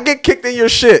game. Not get kicked in your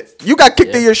shit. You got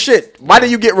kicked in your shit. Why do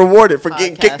you get rewarded for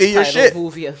getting kicked in your shit?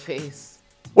 Move your face.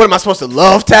 What am I supposed to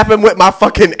love tapping with my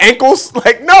fucking ankles?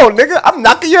 Like, no, nigga, I'm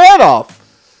knocking your head off.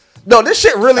 No, this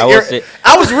shit really.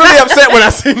 I was really upset when I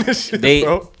seen this shit,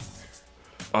 bro.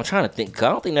 I'm trying to think. 'Cause I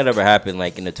don't think that ever happened.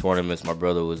 Like in the tournaments my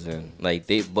brother was in. Like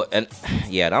I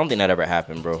don't think that ever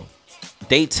happened, bro.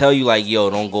 They tell you like, yo,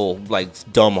 don't go like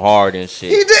dumb hard and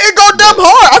shit. He didn't go dumb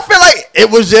hard. I feel like it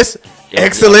was just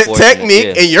excellent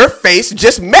technique, and your face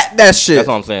just met that shit. That's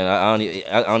what I'm saying.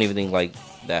 I don't even think like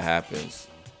that happens.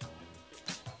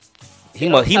 He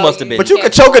must have been. But you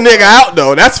could choke a nigga out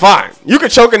though. That's fine. You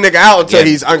could choke a nigga out until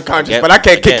he's unconscious. But I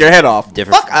can't kick your head off.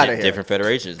 Fuck out of here. Different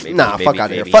federations. Maybe, fuck out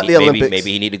of here. Fuck the Olympics.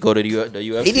 Maybe he need to go to the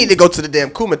UFC. He need to go to the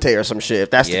damn Kumite or some shit if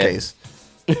that's the case.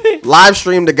 Live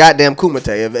stream the goddamn Kumite.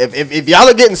 If y'all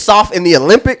are getting soft in the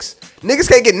Olympics, niggas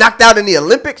can't get knocked out in the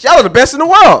Olympics. Y'all are the best in the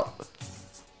world.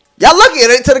 Y'all lucky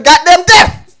it ain't to the goddamn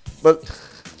death.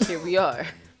 But here we are.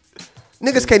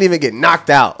 Niggas can't even get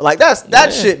knocked out. Like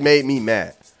that shit made me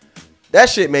mad. That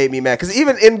shit made me mad. Cause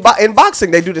even in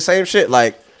boxing they do the same shit.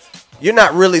 Like you're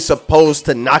not really supposed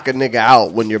to knock a nigga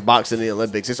out when you're boxing in the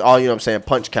Olympics. It's all, you know what I'm saying,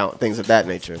 punch count, things of that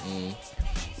nature.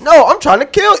 No, I'm trying to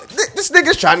kill. This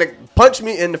nigga's trying to punch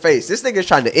me in the face. This nigga's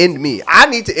trying to end me. I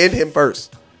need to end him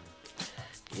first.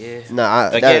 Yeah. Nah.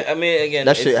 Again,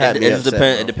 that shit had me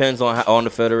upset, it depends on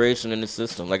the federation and the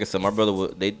system. Like I said, my brother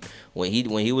when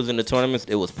he was in the tournaments,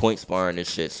 it was point sparring and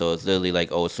shit. So it's literally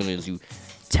like, oh, as soon as you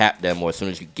tap them or as soon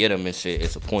as you get them and shit,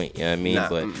 it's a point. You know what I mean? Nah,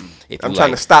 but if I'm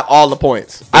trying to stop all the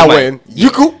points. I win. You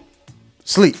cool?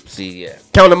 Sleep. See, yeah.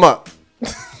 Count them up.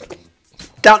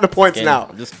 Count the points now.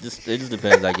 It just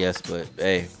depends, I guess. But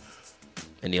hey,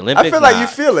 in the Olympics, I feel like you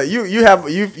feel it.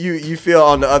 You feel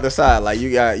on the other side. Like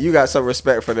you got some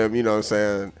respect for them. You know what I'm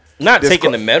saying? Not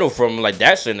taking the medal from like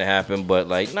that shouldn't have happened, but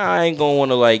like I ain't gonna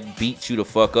want to like beat you the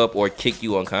fuck up or kick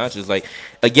you unconscious. Like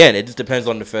again, it just depends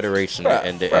on the federation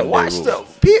and the watch rules.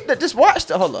 Just watch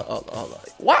the hold on.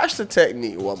 Watch the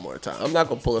technique one more time. I'm not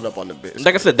gonna pull it up on the bitch.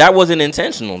 Like I said, that wasn't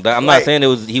intentional. I'm not saying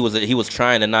he was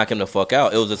trying to knock him the fuck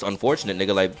out. It was just unfortunate,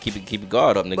 nigga. Like keep your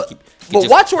guard up, nigga. But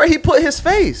watch where he put his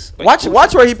face. Watch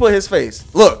where he put his face.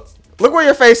 Look where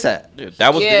your face at. Dude,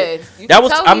 that was that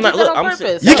was. I'm not. Look, I'm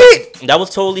saying that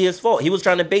was totally his fault. He was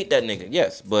trying to bait that nigga.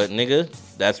 Yes, but nigga,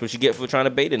 that's what you get for trying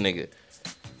to bait a nigga.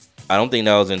 I don't think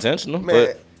that was intentional. Man,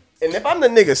 but and if I'm the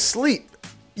nigga sleep,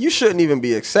 you shouldn't even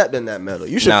be accepting that medal.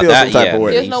 You should feel some type of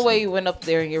way. There's no way you went up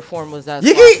there and your form was that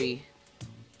sloppy.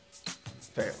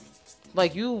 Fair.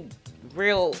 Like you.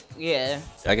 Real, yeah.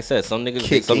 Like I said, some niggas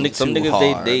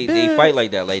they fight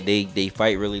like that. Like they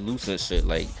fight really loose and shit.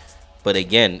 Like. But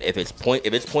again, if it's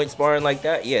point sparring like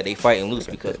that, yeah, they fighting loose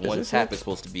because one tap is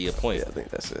supposed to be a point. Yeah, I think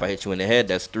that's it. If I hit you in the head,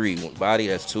 that's 3. One body,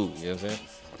 that's 2. You know what I'm saying?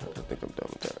 I think I'm done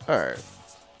with that. All right,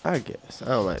 I guess I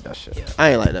don't like that shit. Yeah.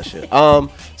 I ain't like that shit.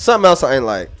 Something else I ain't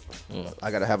like. I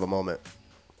gotta have a moment.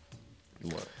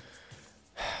 What?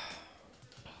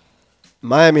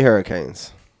 Miami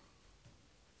Hurricanes.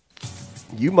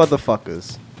 You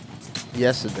motherfuckers.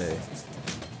 Yesterday.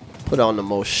 Put on the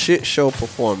most shit show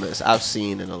performance I've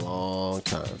seen in a long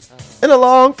time. In a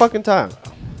long fucking time.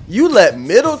 You let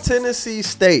Middle Tennessee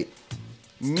State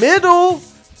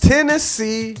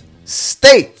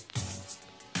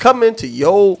come into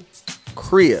your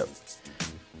crib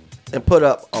and put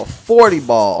up a 40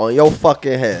 ball on your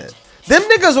fucking head. Them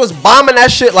niggas was bombing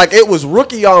that shit like it was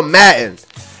rookie on Madden.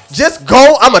 Just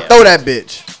go, I'ma throw that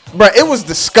bitch. Bruh, it was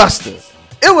disgusting.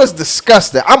 It was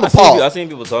disgusting. I'm appalled. I seen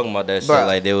people talking about that shit. Bruh.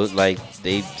 Like, they was like,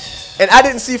 they. And I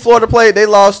didn't see Florida play. They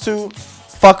lost too.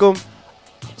 Fuck them.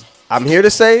 I'm here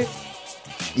to say,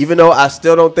 even though I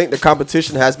still don't think the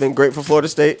competition has been great for Florida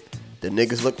State, the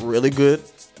niggas look really good.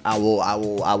 I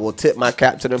will tip my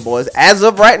cap to them boys. As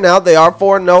of right now, they are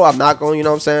 4-0. I'm not going, you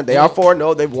know what I'm saying? They are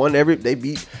 4-0. They've won they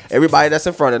beat everybody that's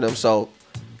in front of them. So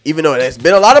even though there's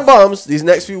been a lot of bums, these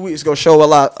next few weeks gonna show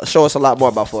us a lot more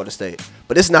about Florida State.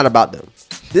 But it's not about them.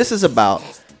 This is about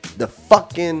the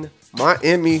fucking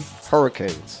Miami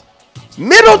Hurricanes.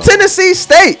 Middle Tennessee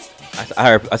State.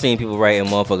 I seen people writing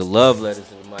motherfucking love letters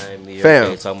to the Miami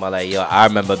Hurricanes talking about like, yo, I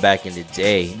remember back in the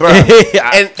day, bro.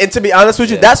 and to be honest with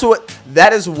you,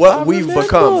 that is what we've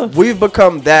become. We've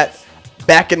become that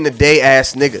back in the day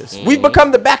ass niggas. We've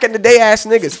become the back in the day ass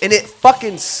niggas, and it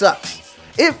fucking sucks.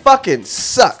 It fucking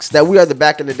sucks that we are the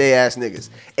back in the day ass niggas.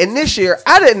 And this year,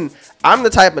 I'm the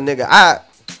type of nigga.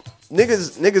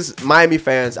 Niggas, Miami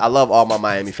fans. I love all my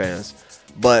Miami fans,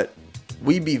 but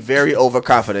we be very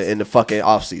overconfident in the fucking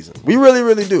offseason. We really,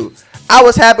 really do. I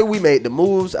was happy we made the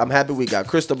moves. I'm happy we got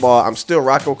Cristobal. I'm still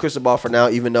rocking with Cristobal for now,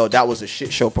 even though that was a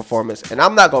shit show performance. And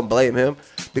I'm not going to blame him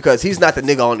because he's not the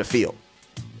nigga on the field.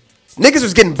 Niggas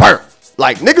was getting burnt.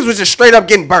 Like, niggas was just straight up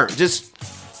getting burnt. You're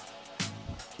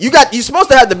supposed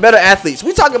to have the better athletes.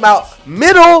 We talking about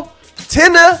Middle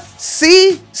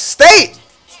Tennessee State.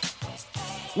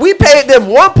 We paid them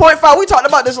 1.5. We talked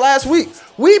about this last week.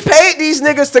 We paid these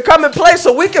niggas to come and play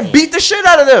so we can beat the shit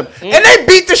out of them. And they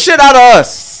beat the shit out of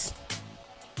us.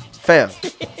 Fam.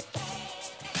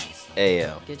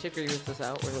 Ayo. Get your grievances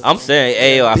out. I'm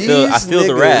saying, ayo, I feel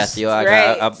the wrath, yo.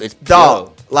 It's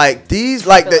dog. Like these,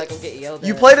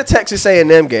 you play the Texas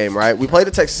A&M game, right? We played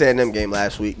the Texas A&M game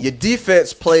last week. Your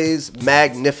defense plays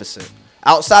magnificent.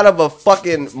 Outside of a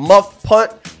fucking muff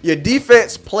punt, your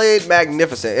defense played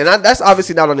magnificent. And that's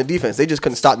obviously not on the defense. They just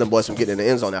couldn't stop them boys from getting in the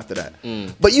end zone after that.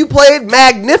 But you played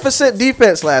magnificent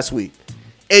defense last week.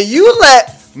 And you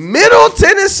let Middle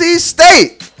Tennessee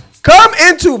State come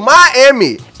into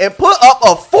Miami and put up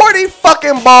a 40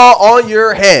 fucking ball on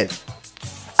your head.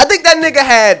 I think that nigga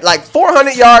had like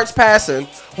 400 yards passing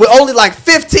with only like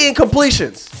 15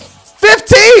 completions.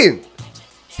 15!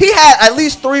 He had at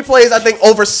least 3 plays, I think,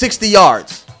 over 60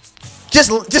 yards. Just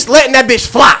letting that bitch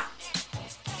fly.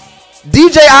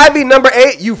 DJ Ivy, number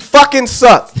 8, you fucking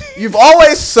suck. You've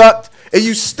always sucked, and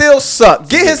you still suck.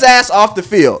 Get his ass off the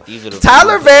field.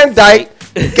 Tyler Van Dyke,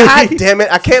 god damn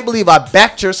it, I can't believe I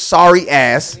backed your sorry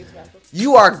ass.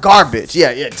 You are garbage.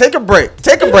 Yeah, take a break.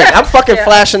 I'm fucking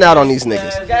flashing out on these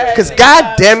niggas. Because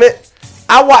god damn it,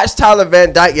 I watched Tyler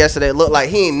Van Dyke yesterday. It looked like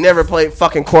he ain't never played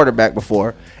fucking quarterback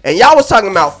before. And y'all was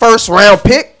talking about first round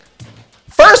pick.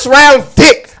 First round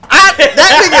dick. That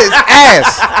nigga is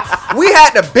ass. We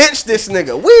had to bench this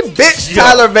nigga. We benched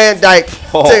Tyler Van Dyke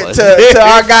to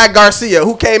our guy Garcia,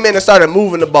 who came in and started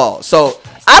moving the ball. So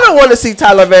I don't want to see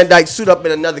Tyler Van Dyke suit up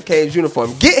in another Canes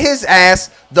uniform. Get his ass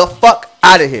the fuck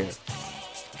out of here.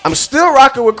 I'm still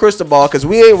rocking with Cristobal because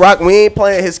we ain't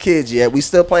playing his kids yet. We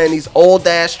still playing these old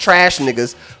ass trash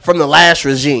niggas from the last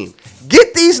regime.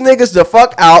 Get these niggas the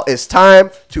fuck out. It's time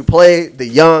to play the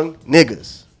young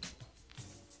niggas.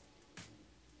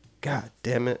 God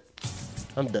damn it.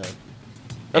 I'm done.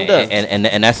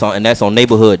 And that's on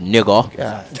neighborhood, nigga.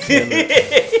 God damn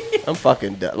it. I'm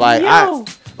fucking done.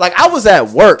 I was at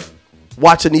work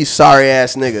watching these sorry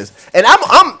ass niggas. And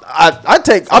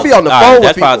I'll be on the phone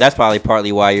with people. That's probably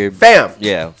partly why you're fam.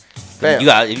 Yeah. Fam. You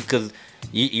got because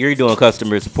you're doing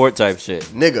customer support type shit,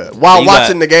 nigga. While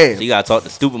watching the game, so you gotta talk to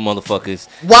stupid motherfuckers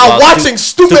while watching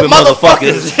stupid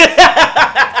motherfuckers.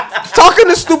 Talking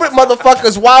to stupid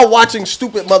motherfuckers while watching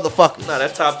stupid motherfuckers. No,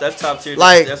 that's top tier.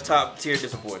 That's top tier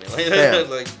disappointing.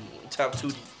 Like top 2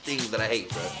 things that I hate,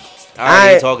 bro.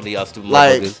 I ain't talking to y'all stupid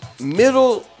motherfuckers.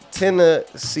 Middle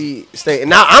Tennessee State. And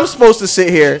now I'm supposed to sit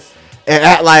here and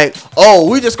act like, oh,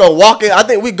 we just gonna walk in. I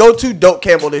think we go to Doak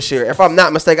Campbell this year. If I'm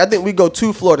not mistaken, I think we go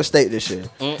to Florida State this year.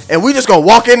 And we just gonna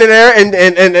walk into there and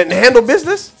handle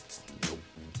business?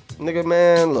 Nigga,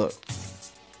 man, look.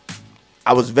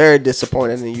 I was very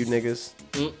disappointed in you niggas.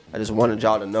 I just wanted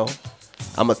y'all to know.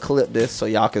 I'm gonna clip this so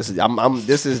y'all can see.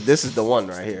 This is the one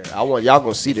right here. I want y'all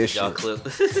gonna see this shit. Clip.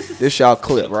 This y'all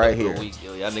clip right here.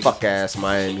 Fuck ass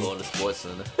Miami. Going to Sports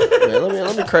Center. Man,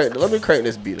 let me crank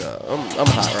this beat up. I'm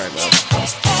hot right now.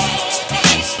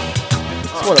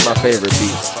 It's one of my favorite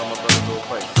beats.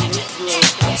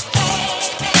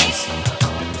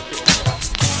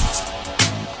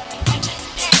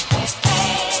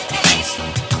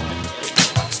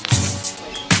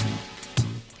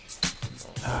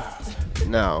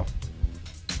 now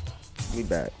we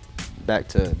back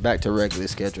to regularly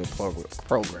scheduled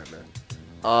programming.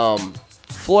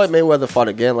 Floyd Mayweather fought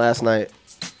again last night.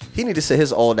 He need to sit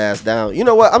his old ass down. You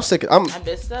know what? I'm sick. I'm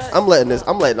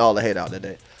letting all the hate out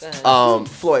today.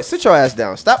 Floyd, sit your ass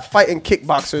down. Stop fighting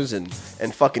kickboxers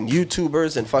and fucking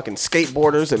YouTubers and fucking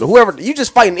skateboarders and whoever. You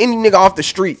just fighting any nigga off the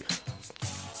street.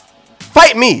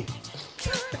 Fight me.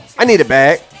 I need a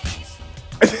bag.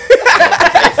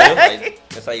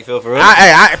 That's how you feel for real?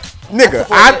 Nigga,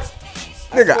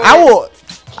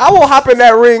 I will hop in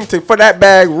that ring for that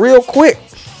bag real quick.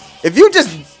 If you just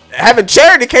having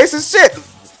charity cases, shit,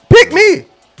 pick me.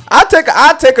 I'll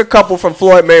take a couple from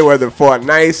Floyd Mayweather for a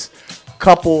nice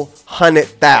couple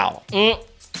 $100,000.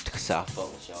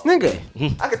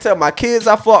 Nigga, I can tell my kids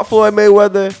I fought Floyd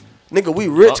Mayweather. Nigga, we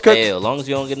rich. Hey, as long as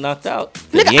you don't get knocked out.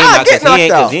 Nigga, I get knocked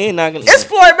out. It's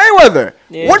Floyd Mayweather.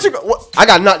 Yeah. I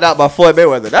got knocked out by Floyd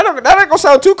Mayweather. That ain't gonna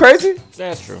sound too crazy.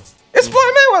 That's true. It's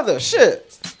Floyd Mayweather.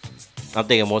 Shit. I'm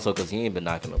thinking more so because he ain't been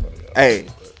knocking nobody out. Hey,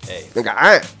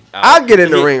 nigga, I'll get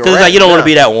in the ring. Because like you don't want to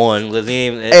be that one. Cause he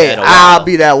ain't, hey, I'll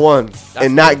be that one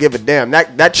and not give a damn.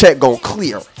 That check gon'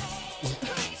 clear.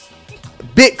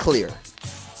 Bit clear.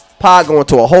 Pod going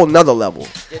to a whole nother level.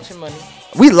 Get your money.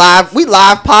 We live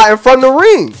pod in front of the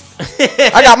ring.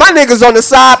 I got my niggas on the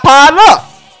side pod up.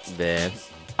 Man,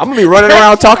 I'm gonna be running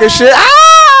around talking shit.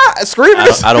 Screaming.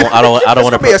 I don't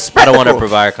want to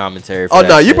provide commentary. Oh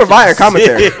no, you provide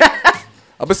commentary.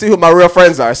 I'm gonna see who my real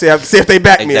friends are. See if they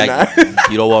back me or not.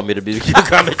 You don't want me to be the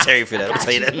commentary for that. I'll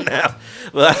tell you that now.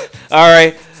 But, all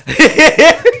right.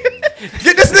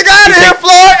 Get this nigga out of here,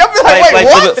 Floyd. I'm like, wait,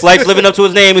 what? Flight's living up to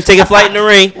his name. He's taking flight in the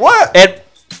ring. What? And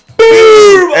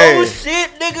boom! Hey. Oh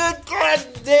shit, nigga! God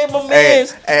damn, my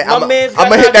man's. I'm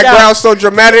gonna hit that ground so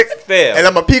dramatic, Fair. and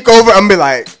I'm gonna peek over. I'm gonna be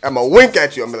like, I'm gonna wink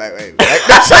at you. I'm gonna be like, hey,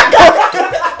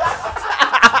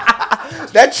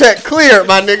 that check cleared,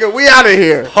 my nigga. We out of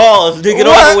here. Pause, nigga.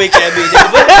 Don't wink at me,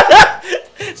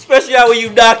 nigga. Especially out when you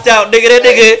knocked out, nigga. That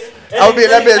nigga. I'll be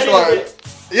that bitch like,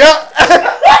 yep.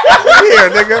 Here,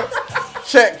 nigga.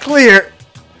 Check clear.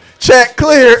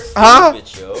 Huh?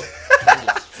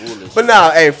 But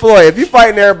nah, hey, Floyd, if you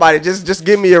fighting everybody, just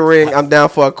give me a ring. I'm down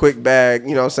for a quick bag.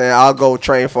 You know what I'm saying? I'll go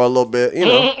train for a little bit. You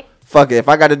know, fuck it. If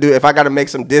I gotta make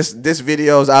some diss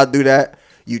videos, I'll do that.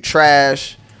 You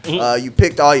trash. You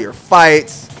picked all your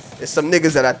fights. There's some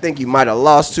niggas that I think you might have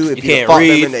lost to if you fought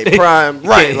them in their prime.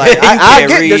 Right. Like I'll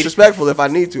get disrespectful if I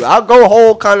need to. I'll go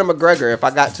whole Conor McGregor if I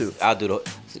got to. I'll do the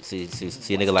see a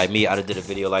nigga like me. I done did a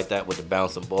video like that with the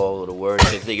bouncing ball or the word.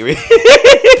 That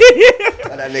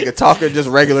nigga talking just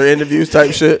regular interviews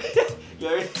type shit.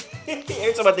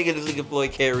 Every time I think of this nigga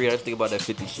Floyd can't read, I just think about that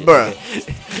 50 shit. Bruh.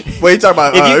 What you talking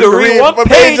about? If you can read one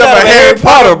page of a Harry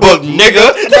Potter book,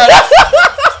 nigga.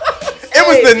 It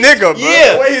was the nigga, bro.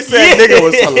 The way he said nigga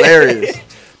was hilarious.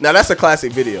 Now that's a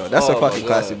classic video. That's a fucking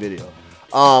classic video.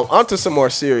 On to some more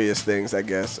serious things, I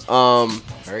guess.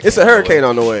 It's a hurricane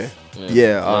on the way.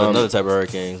 Yeah. Another type of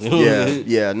hurricane.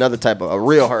 Another type of a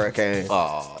real hurricane.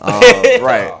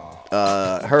 Right.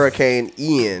 Hurricane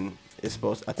Ian is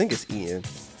supposed. I think it's Ian.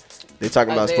 They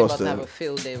talking about supposed to have a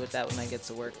field day with that when I get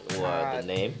to work. What, the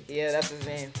name? Yeah, that's his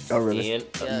name. Oh really? Ian.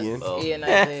 Yeah. Ian. Oh. Ian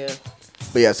Isaiah.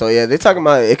 But yeah, so yeah, they talking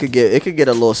about it could get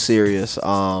a little serious.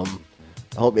 I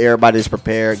hope everybody's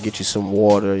prepared. Get you some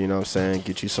water, you know what I'm saying?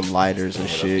 Get you some lighters and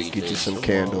shit. Get you some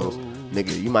candles.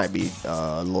 Nigga, you might be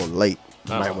a little late.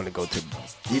 You might want to go to.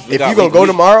 If you gonna go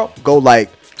tomorrow, go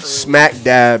like smack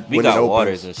dab. We got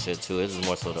waters and shit too. This is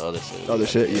more so the other shit. Other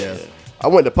shit, yeah. I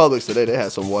went to Publix today. They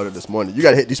had some water this morning. You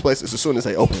gotta hit these places as soon as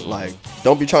they open. Like,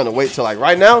 don't be trying to wait till like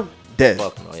right now. Dead.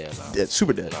 Fuck no, yeah, nah. Dead,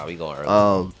 super dead. Nah, we going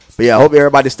early. But yeah, I hope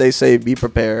everybody stays safe. Be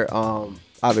prepared.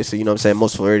 Obviously, you know what I'm saying.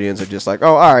 Most Floridians are just like,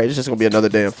 oh, all right, it's just gonna be another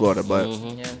day in Florida. But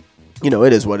you know,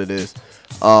 it is what it is.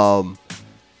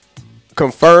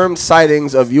 Confirmed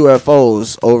sightings of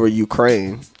UFOs over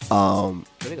Ukraine.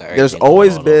 There's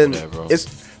always been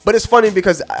but it's funny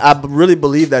because I really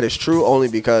believe that it's true only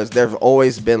because there's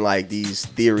always been like these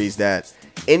theories that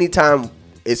anytime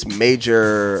it's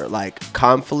major like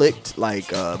conflict, like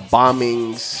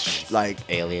bombings, like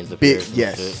aliens, big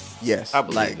yes, I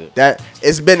believe like it. that.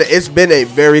 It's been a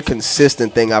very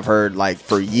consistent thing I've heard like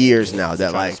for years now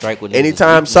that like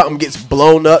anytime something gets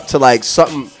blown up to like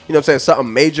something, you know what I'm saying,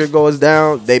 something major goes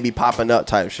down, they be popping up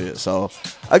type shit. So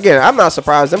again, I'm not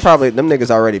surprised. Them niggas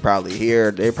already probably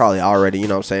here. They probably already, you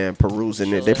know what I'm saying,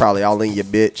 perusing it. They probably all in your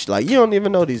bitch. Like you don't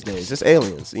even know these days. It's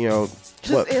aliens, you know.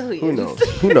 Aliens. Who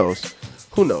knows?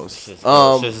 Who knows? Shit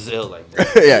is ill like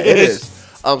that. Yeah, it is.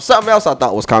 Something else I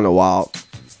thought was kind of wild.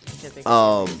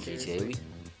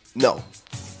 No,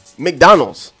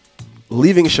 McDonald's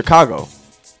leaving Chicago.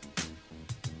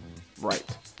 Right.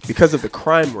 Because of the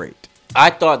crime rate. I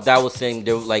thought that was saying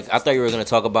there, like I thought you were gonna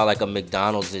talk about like a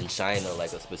McDonald's in China,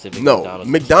 like a specific No,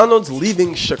 McDonald's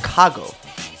leaving Chicago.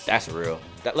 That's real.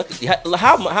 That, look,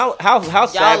 how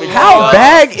savage. How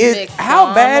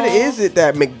bad is it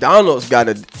that McDonald's got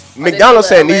a McDonald's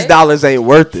saying these dollars ain't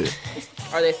worth it?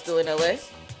 Are they still in LA?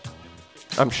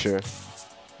 I'm sure.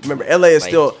 Remember, LA is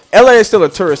still a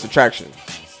tourist attraction.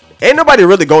 Ain't nobody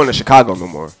really going to Chicago no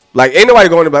more. Like, ain't nobody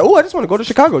going to be like, oh, I just want to go to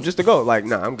Chicago just to go. Like,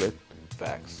 nah, I'm good.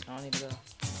 Facts. I don't need to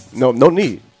go. No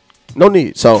need. No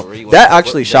need. So that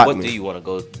actually shocked me. What do you want to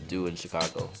go do in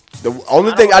Chicago? The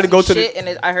only thing I'd go to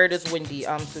and I heard it's windy.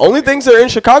 Only things that are in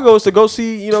Chicago is to go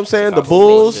see, you know what I'm saying, the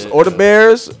Bulls or the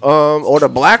Bears, or the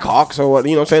Blackhawks or what,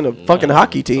 you know what I'm saying, the fucking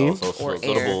hockey team. Or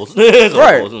the Bulls.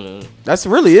 Right. That's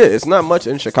really it. It's not much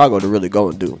in Chicago to really go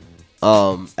and do.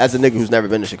 As a nigga who's never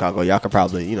been to Chicago, y'all could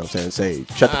probably, you know what I'm saying, say,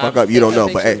 shut the fuck up, you don't know.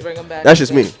 But hey, that's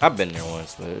just me. I've been there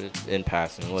once, but in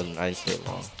passing, I didn't stay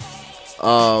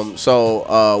long.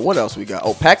 So what else we got?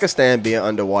 Oh, Pakistan being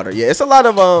underwater. Yeah, it's a lot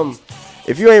of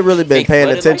if you ain't really been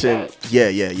paying attention,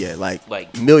 yeah.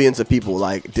 Like millions of people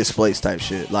like displaced type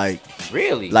shit. Like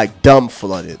really? Like dumb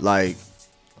flooded. Like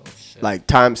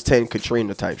times 10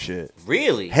 Katrina type shit.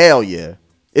 Really? Hell yeah.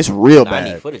 It's real bad.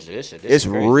 I need footage of this shit. It's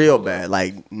real bad.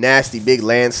 Like nasty big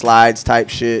landslides type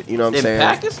shit. You know what I'm saying?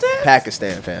 Pakistan?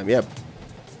 Pakistan, fam. Yeah.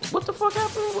 What the fuck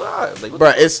happened? Like,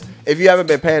 bro, it's if you haven't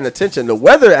been paying attention, the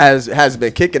weather has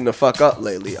been kicking the fuck up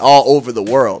lately all over the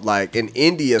world. Like in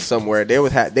India somewhere, they were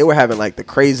having like the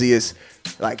craziest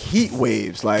like heat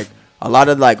waves. Like a lot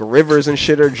of like rivers and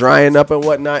shit are drying up and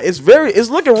whatnot. It's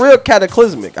looking real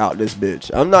cataclysmic out this bitch.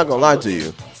 I'm not gonna lie to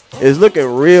you. It's looking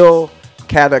real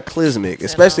cataclysmic,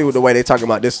 especially with the way they talking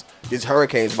about this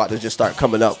hurricane's about to just start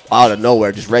coming up out of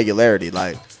nowhere, just regularity.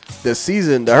 Like the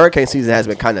hurricane season has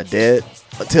been kind of dead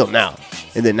until now,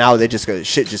 and then now they just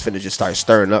shit just finna just start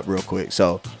stirring up real quick.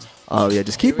 So yeah,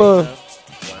 just keep wow.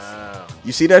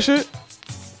 You see that shit?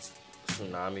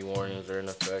 Tsunami warnings are in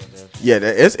effect. Yeah,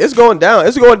 it's going down.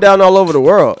 It's going down all over the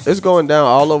world. It's going down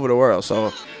all over the world.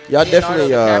 So y'all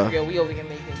definitely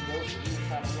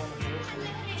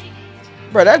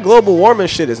bro, that global warming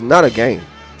shit is not a game.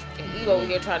 And he over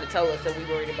here trying to tell us that we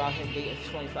worried about him dating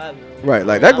 25-year-old. Right,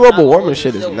 like that global warming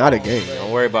shit is not a game.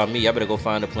 Don't worry about me. I better go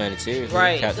find the Planeteers.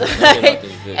 Right.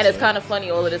 And it's kind of funny.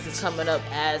 All of this is coming up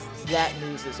as that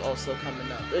news is also coming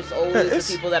up. There's always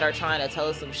the people that are trying to tell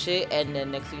us some shit, and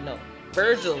then next thing you know,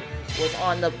 Virgil was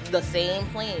on the same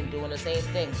plane doing the same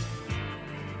thing.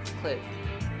 Clip.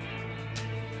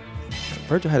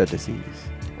 Virgil had a disease.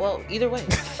 Well, either way,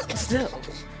 still.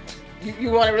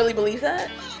 You want to really believe that?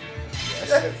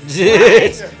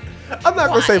 I'm not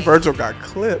gonna say Virgil got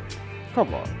clipped.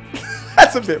 Come on,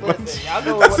 that's a bit much. Y'all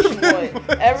go with what you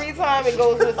want. Every time it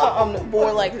goes with something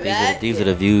more like that. These are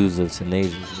the views of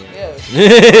Tenacious. Yeah.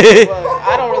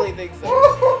 I don't really think so.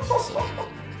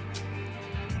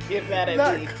 Get mad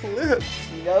at me. Clipped.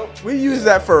 Nope. We use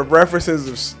that for references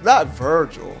of not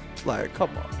Virgil. Like, come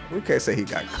on. We can't say he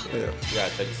got clipped. You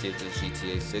gotta check to see if the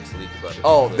GTA 6 leaked about it.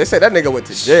 Oh, they say that nigga went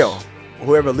to jail.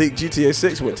 Whoever leaked GTA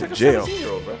 6 went to jail.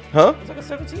 17-year-old, bro. Huh? It's like a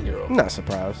 17-year-old. I'm not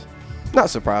surprised.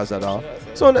 Not surprised at all.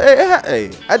 So,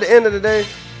 hey, at the end of the day,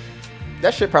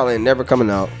 that shit probably ain't never coming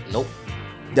out. Nope.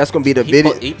 That's gonna be the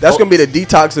video. That's gonna be the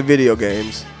detox of video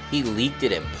games. He leaked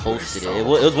it and posted it. It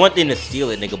was one thing to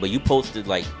steal it, nigga, but you posted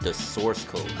like the source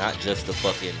code, not just the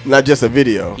fucking. Not just a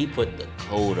video. He put the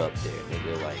code up there,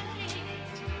 nigga. Like,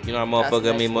 you know how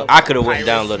motherfucker. I mean, I could have went and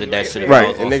downloaded that shit.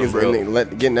 Right, and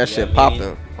niggas getting that shit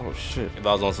popping. Oh shit. If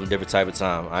I was on some different type of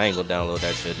time, I ain't gonna download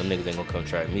that shit. Them niggas ain't gonna come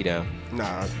track me down.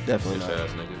 Nah, definitely not.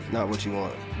 Ass niggas. Not what you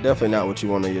want. Definitely not what you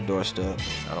want on your doorstep.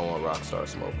 I don't want Rockstar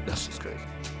smoke. That's just crazy.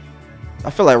 I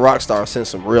feel like Rockstar sends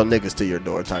some real niggas to your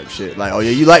door type shit. Like, oh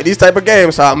yeah, you like these type of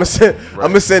games, so I'm gonna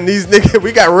send these niggas.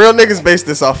 We got real niggas based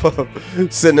this off of.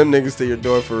 Send them niggas to your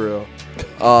door for real.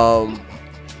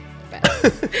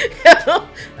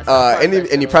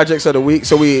 Any projects of the week?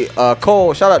 So we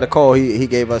Cole, shout out to Cole. He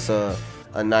gave us a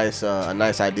nice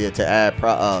idea to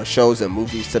add shows and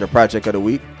movies to the project of the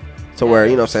week. So where,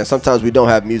 you know what I'm saying, sometimes we don't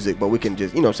have music, but we can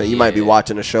just, you know what I'm saying, you might be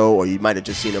watching a show or you might have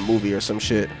just seen a movie or some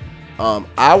shit.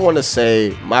 I want to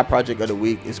say my project of the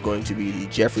week is going to be the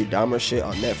Jeffrey Dahmer shit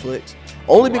on Netflix.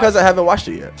 Only because I haven't watched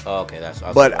it yet. Oh, okay,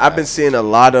 but I've been seeing a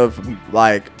lot of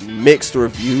like mixed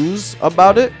reviews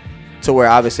about it. To where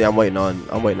obviously I'm waiting on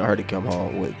her to come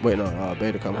home, waiting on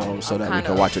Bay to come home so that we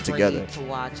can watch it together.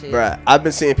 Bruh, I've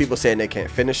been seeing people saying they can't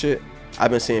finish it.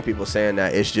 I've been seeing people saying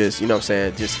that it's just, you know what I'm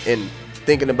saying, just in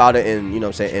thinking about it in, you know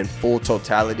what I'm saying, in full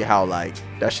totality, how like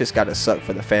that shit's gotta suck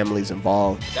for the families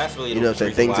involved. That's really, you know what I'm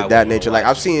saying, things of that nature. Like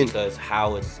I've seen because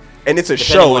how it's And it's a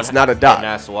depending show. on It's not a and doc.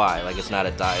 that's why. Like, it's not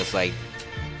a doc. It's like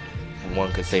one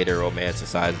could say they're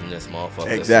romanticizing this motherfucker.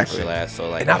 Exactly. So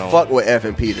like, and I fuck with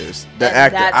Evan Peters, the And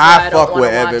actor. that's why I don't fuck wanna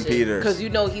with Evan watch it, Peters. because you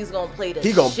know he's gonna play the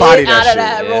He gonna shit body that out of shit.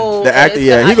 that Yeah. role. The and actor, it's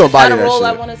yeah, not- he gonna it's not body a that role I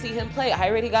shit. want to see him play. I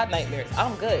already got nightmares.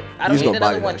 I'm good. I He's don't need gonna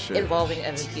another body one that shit. involving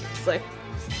Evan Peters. Like,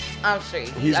 I'm straight.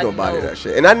 He's I gonna body know. that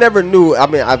shit. And I never knew. I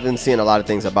mean, I've been seeing a lot of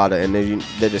things about it, and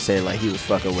they're just saying like he was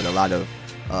fucking with a lot of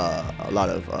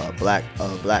black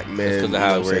men. because of you how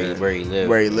know what I'm where he saying? lived,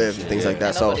 where he lived and things like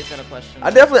that. So Nobody's gonna question I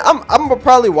definitely, I'm gonna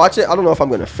probably watch it. I don't know if I'm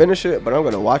gonna finish it, but I'm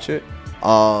gonna watch it.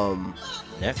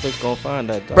 Netflix gonna find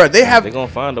that. Bro, they're gonna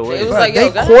find a way. It was Bruh, like, they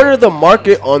yo, go corner the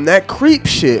market on that creep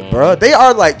shit, bro. Mm-hmm. They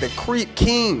are like the creep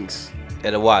kings.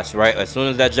 And to watch, right? As soon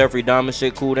as that Jeffrey Dahmer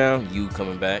shit cool down, you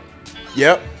coming back.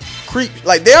 Yep. Creep.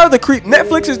 Like, they are the creep.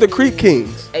 Netflix is the creep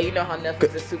kings. And you know how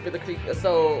Netflix is super the creep.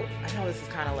 So I know this is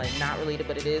kind of like not related,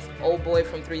 but it is. Old boy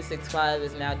from 365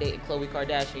 is now dating Khloe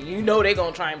Kardashian. You know they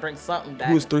gonna try and bring something back.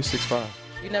 Who's 365?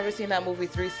 You never seen that movie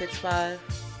 365?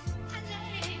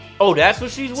 Oh, that's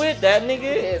what she's with. That nigga.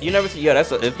 Yes. You never see? Yeah,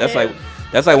 that's like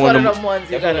That's one of of them ones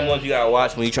you That's one of them gotta- ones you gotta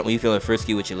watch when you feeling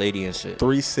frisky with your lady and shit.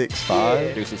 365.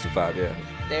 365. Yeah.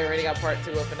 They already got part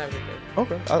 2 up and everything.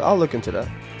 Okay, I'll look into that.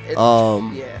 It's-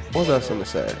 yeah. What was I gonna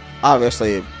say?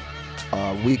 Obviously,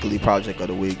 weekly project of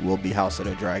the week will be House of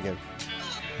the Dragon.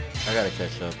 I gotta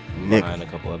catch up. Nick. Behind a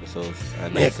couple episodes.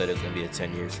 And Nick. they said it's gonna be a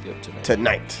 10-year skip tonight.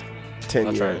 Tonight.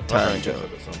 10-year I'll try time and jump. catch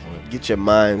up at some point. Get your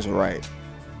minds right.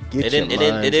 Get It your didn't.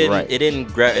 minds right. It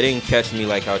didn't catch me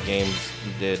like how games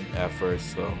did at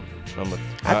first. So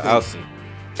I'll see.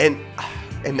 And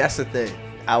that's the thing.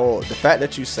 The fact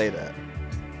that you say that,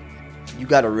 you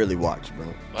gotta really watch, bro.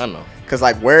 I know. Cause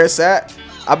like where it's at,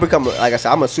 I become, like I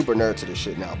said, I'm a super nerd to this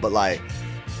shit now. But like,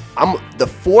 the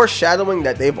foreshadowing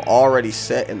that they've already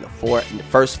set in the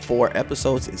first 4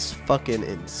 episodes is fucking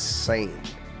insane.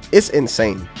 It's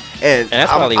insane. And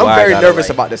that's I'm probably why I very gotta, nervous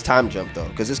like- about this time jump though,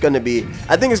 because it's gonna be.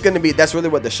 I think it's gonna be. That's really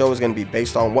what the show is gonna be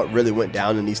based on. What really went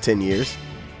down in these 10 years,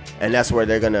 and that's where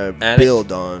they're gonna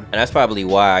build on. And that's probably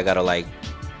why I gotta like.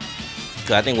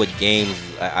 Cause I think with games,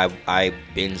 I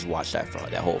binge watched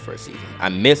that whole first season. I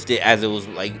missed it as it was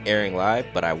like airing live,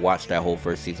 but I watched that whole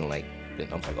first season. Like,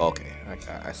 I'm like, okay,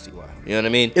 I see why. You know what I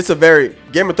mean? It's a very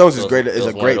Game of Thrones is Those- great. Is those a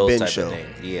one of great those binge type of show.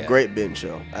 things, yeah. Great binge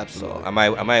show. Absolutely. So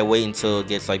I might wait until it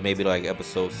gets like maybe like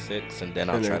episode 6, and then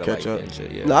I'll And try then to catch like up. binge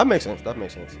it. Yeah. No, that makes sense. That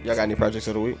makes sense. Y'all got any projects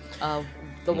of the week?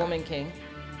 The Woman King.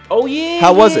 Oh yeah.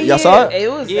 How was it? Y'all saw it?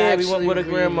 It was Yeah, we went actually with a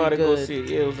grandma to go really see it.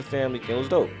 Yeah, it was a family thing. It was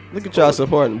dope. Look at y'all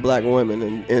supporting black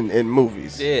women in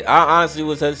movies. Yeah, I honestly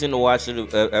was hesitant to watch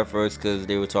it at first because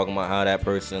they were talking about how that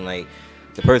person, like,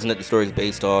 the person that the story is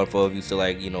based on, used to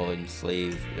like,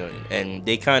 enslave, and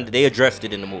they addressed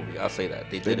it in the movie. I'll say that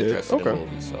they did address it in the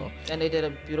movie. So And they did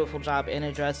a beautiful job in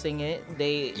addressing it.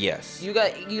 yes, You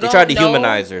they don't tried to know-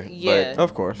 humanize her. Yeah. But,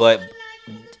 Of course. But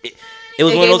it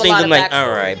was It one of gave those a things. lot I'm of like, backstory.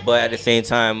 all right, but at the same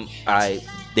time,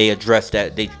 they addressed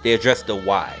that. They addressed the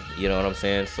why. You know what I'm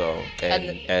saying? So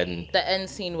and The end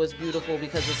scene was beautiful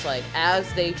because it's like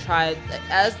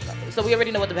so we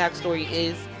already know what the backstory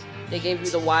is. They gave you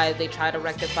the why. They try to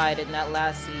rectify it in that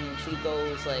last scene. She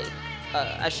goes like,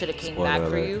 "I should have came back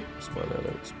for you." Spoiler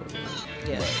alert.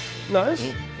 Yeah. No,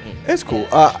 it's cool.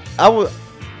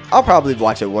 I'll probably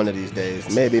watch it one of these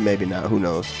days. Maybe not. Who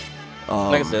knows?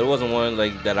 Like I said, it wasn't one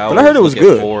like that I but was I heard it was looking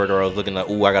good. forward, or I was looking like,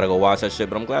 ooh, I gotta go watch that shit.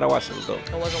 But I'm glad I watched it. It was dope.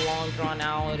 It wasn't long drawn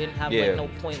out. It didn't have Yeah. like no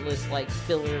pointless like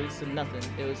fillers and nothing.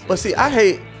 It was. But see, I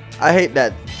hate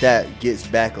that gets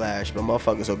backlash, but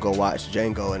motherfuckers will go watch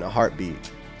Django in a heartbeat.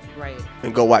 Right.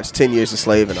 And go watch 10 Years a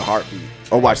Slave in a heartbeat.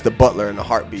 Or watch The Butler in a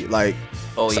heartbeat. Like,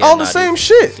 it's yeah, all the same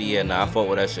shit. See, yeah, I fought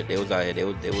with that shit. They was out here. They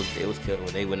was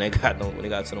killing when they got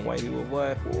to the white people.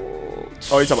 Boy,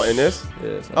 Oh, you talking about in this?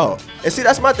 Yeah. Oh, and see,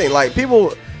 that's my thing. Like,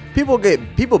 people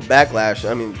backlash.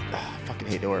 I mean, I fucking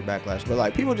hate the word backlash, but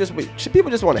like, people just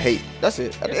want to hate. That's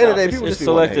it. At the end of the day, people it's just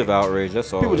be wanting to selective hate. outrage.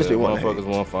 That's all. People just be wanting to motherfuckers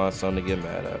want to find something to get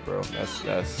mad at, bro. That's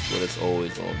what it's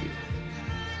always gonna be.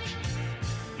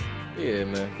 Yeah,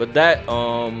 man. But that I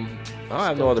don't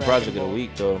have no other project of the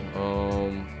week though.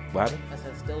 What happened? I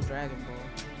said still Dragon Ball.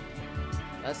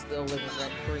 That's still living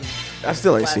rent free. I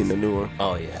still ain't seen the new one.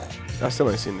 Oh yeah. I still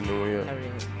ain't seen the new one yet.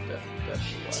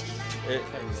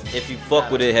 If you fuck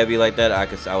with it heavy like that,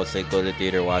 I would say go to the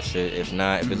theater, watch it. If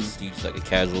not, if it's just like a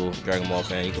casual Dragon Ball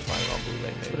fan, you can find it on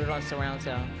Blu-ray. Put it on surround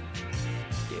sound.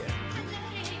 Yeah.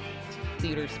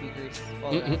 Theater speakers.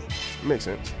 All Mm-mm. that. Makes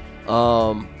sense.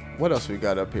 What else we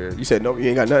got up here? You said no, you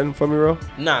ain't got nothing for me, Ro?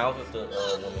 Nah, I was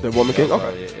just The Woman King?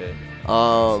 Okay.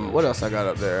 What else I got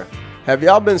up there? Have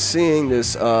y'all been seeing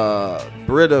this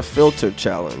Brita filter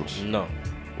challenge? No.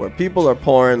 where people are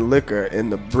pouring liquor in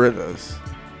the Britas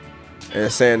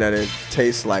and saying that it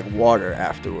tastes like water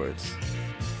afterwards.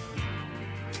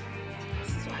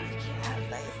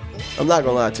 I'm not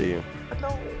gonna lie to you.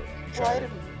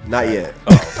 Not yet.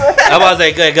 I was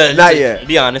like, good. Not yet.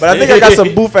 Be honest. But I think I got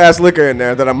some boof ass liquor in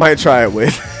there that I might try it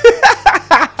with.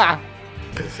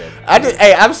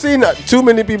 I've seen too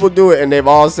many people do it, and they've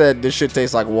all said this shit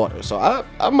tastes like water. So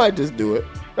I might just do it.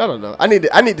 I don't know. I need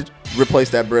to replace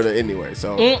that Brita anyway.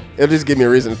 So it'll just give me a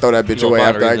reason to throw that bitch away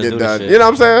after I get done. You know what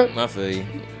I'm saying? I feel you.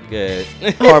 Good.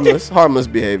 harmless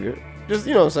behavior. Just,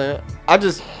 you know what I'm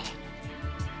saying?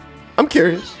 I'm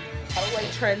curious. I don't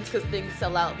like trends because things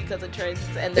sell out because of trends.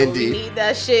 And then when we need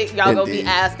that shit, y'all gonna be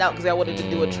asked out because y'all wanted to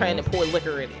do a trend and pour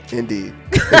liquor in it. Indeed.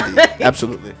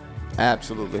 Absolutely.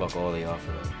 Fuck all they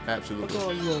offer.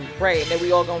 Absolutely. Right, and then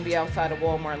we all gonna be outside of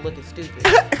Walmart looking stupid.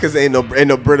 Because ain't no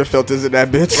Brita filters in that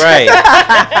bitch. Right.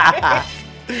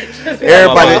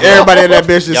 everybody in that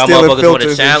bitch is y'all stealing motherfuckers filters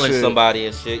wanna challenge and shit. Somebody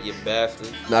and shit, you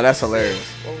bastards. No, that's hilarious.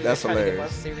 That's Trying to get my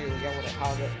hilarious. cereal, y'all wanna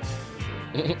hog up.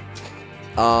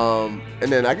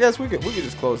 And then I guess we could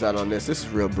just close out on this. This is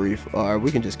real brief, or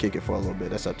we can just kick it for a little bit.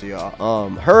 That's up to y'all.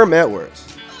 Herm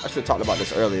Edwards. I should have talked about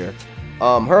this earlier.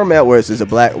 Herm Edwards was a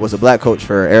black coach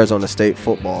for Arizona State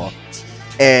football,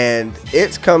 and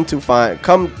it's come to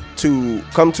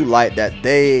light that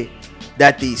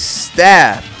the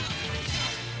staff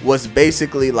was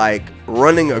basically like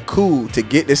running a coup to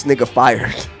get this nigga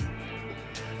fired.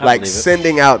 Like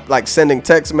sending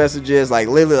text messages, like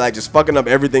literally like just fucking up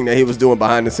everything that he was doing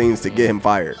behind the scenes to get him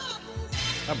fired.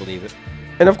 I believe it.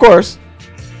 And of course,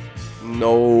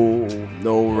 no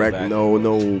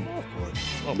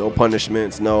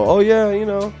punishments, no. Oh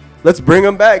yeah, let's bring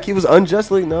him back. He was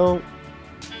unjustly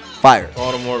fired.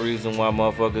 All the more reason why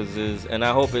motherfuckers is, and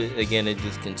I hope it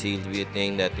just continues to be a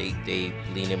thing that they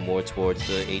leaning more towards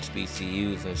the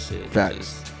HBCUs and shit.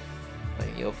 Facts.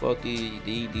 Like, yo, fuck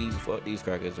these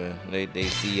crackers, man. They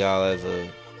see y'all as a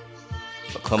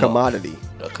commodity.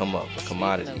 A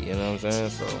commodity. You know what I'm saying?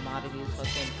 So commodity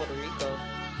fucking Puerto Rico.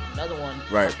 Another one.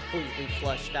 Right. Completely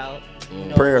flushed out.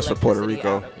 Prayers for Puerto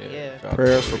Rico. Yeah.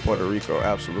 Prayers for Puerto Rico.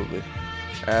 Absolutely.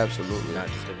 Not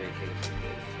just a vacation.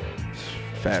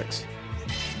 Facts.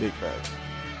 Big facts.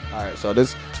 All right, so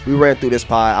we ran through this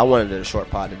pod. I wanted a short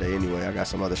pod today anyway. I got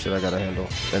some other shit I gotta handle,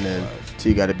 and then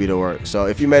T got to be to work. So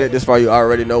if you made it this far, you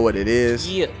already know what it is.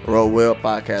 Yeah. Roll Will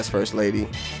Podcast First Lady,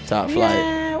 Top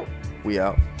Flight. We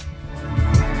out.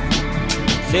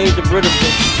 Save the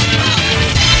British.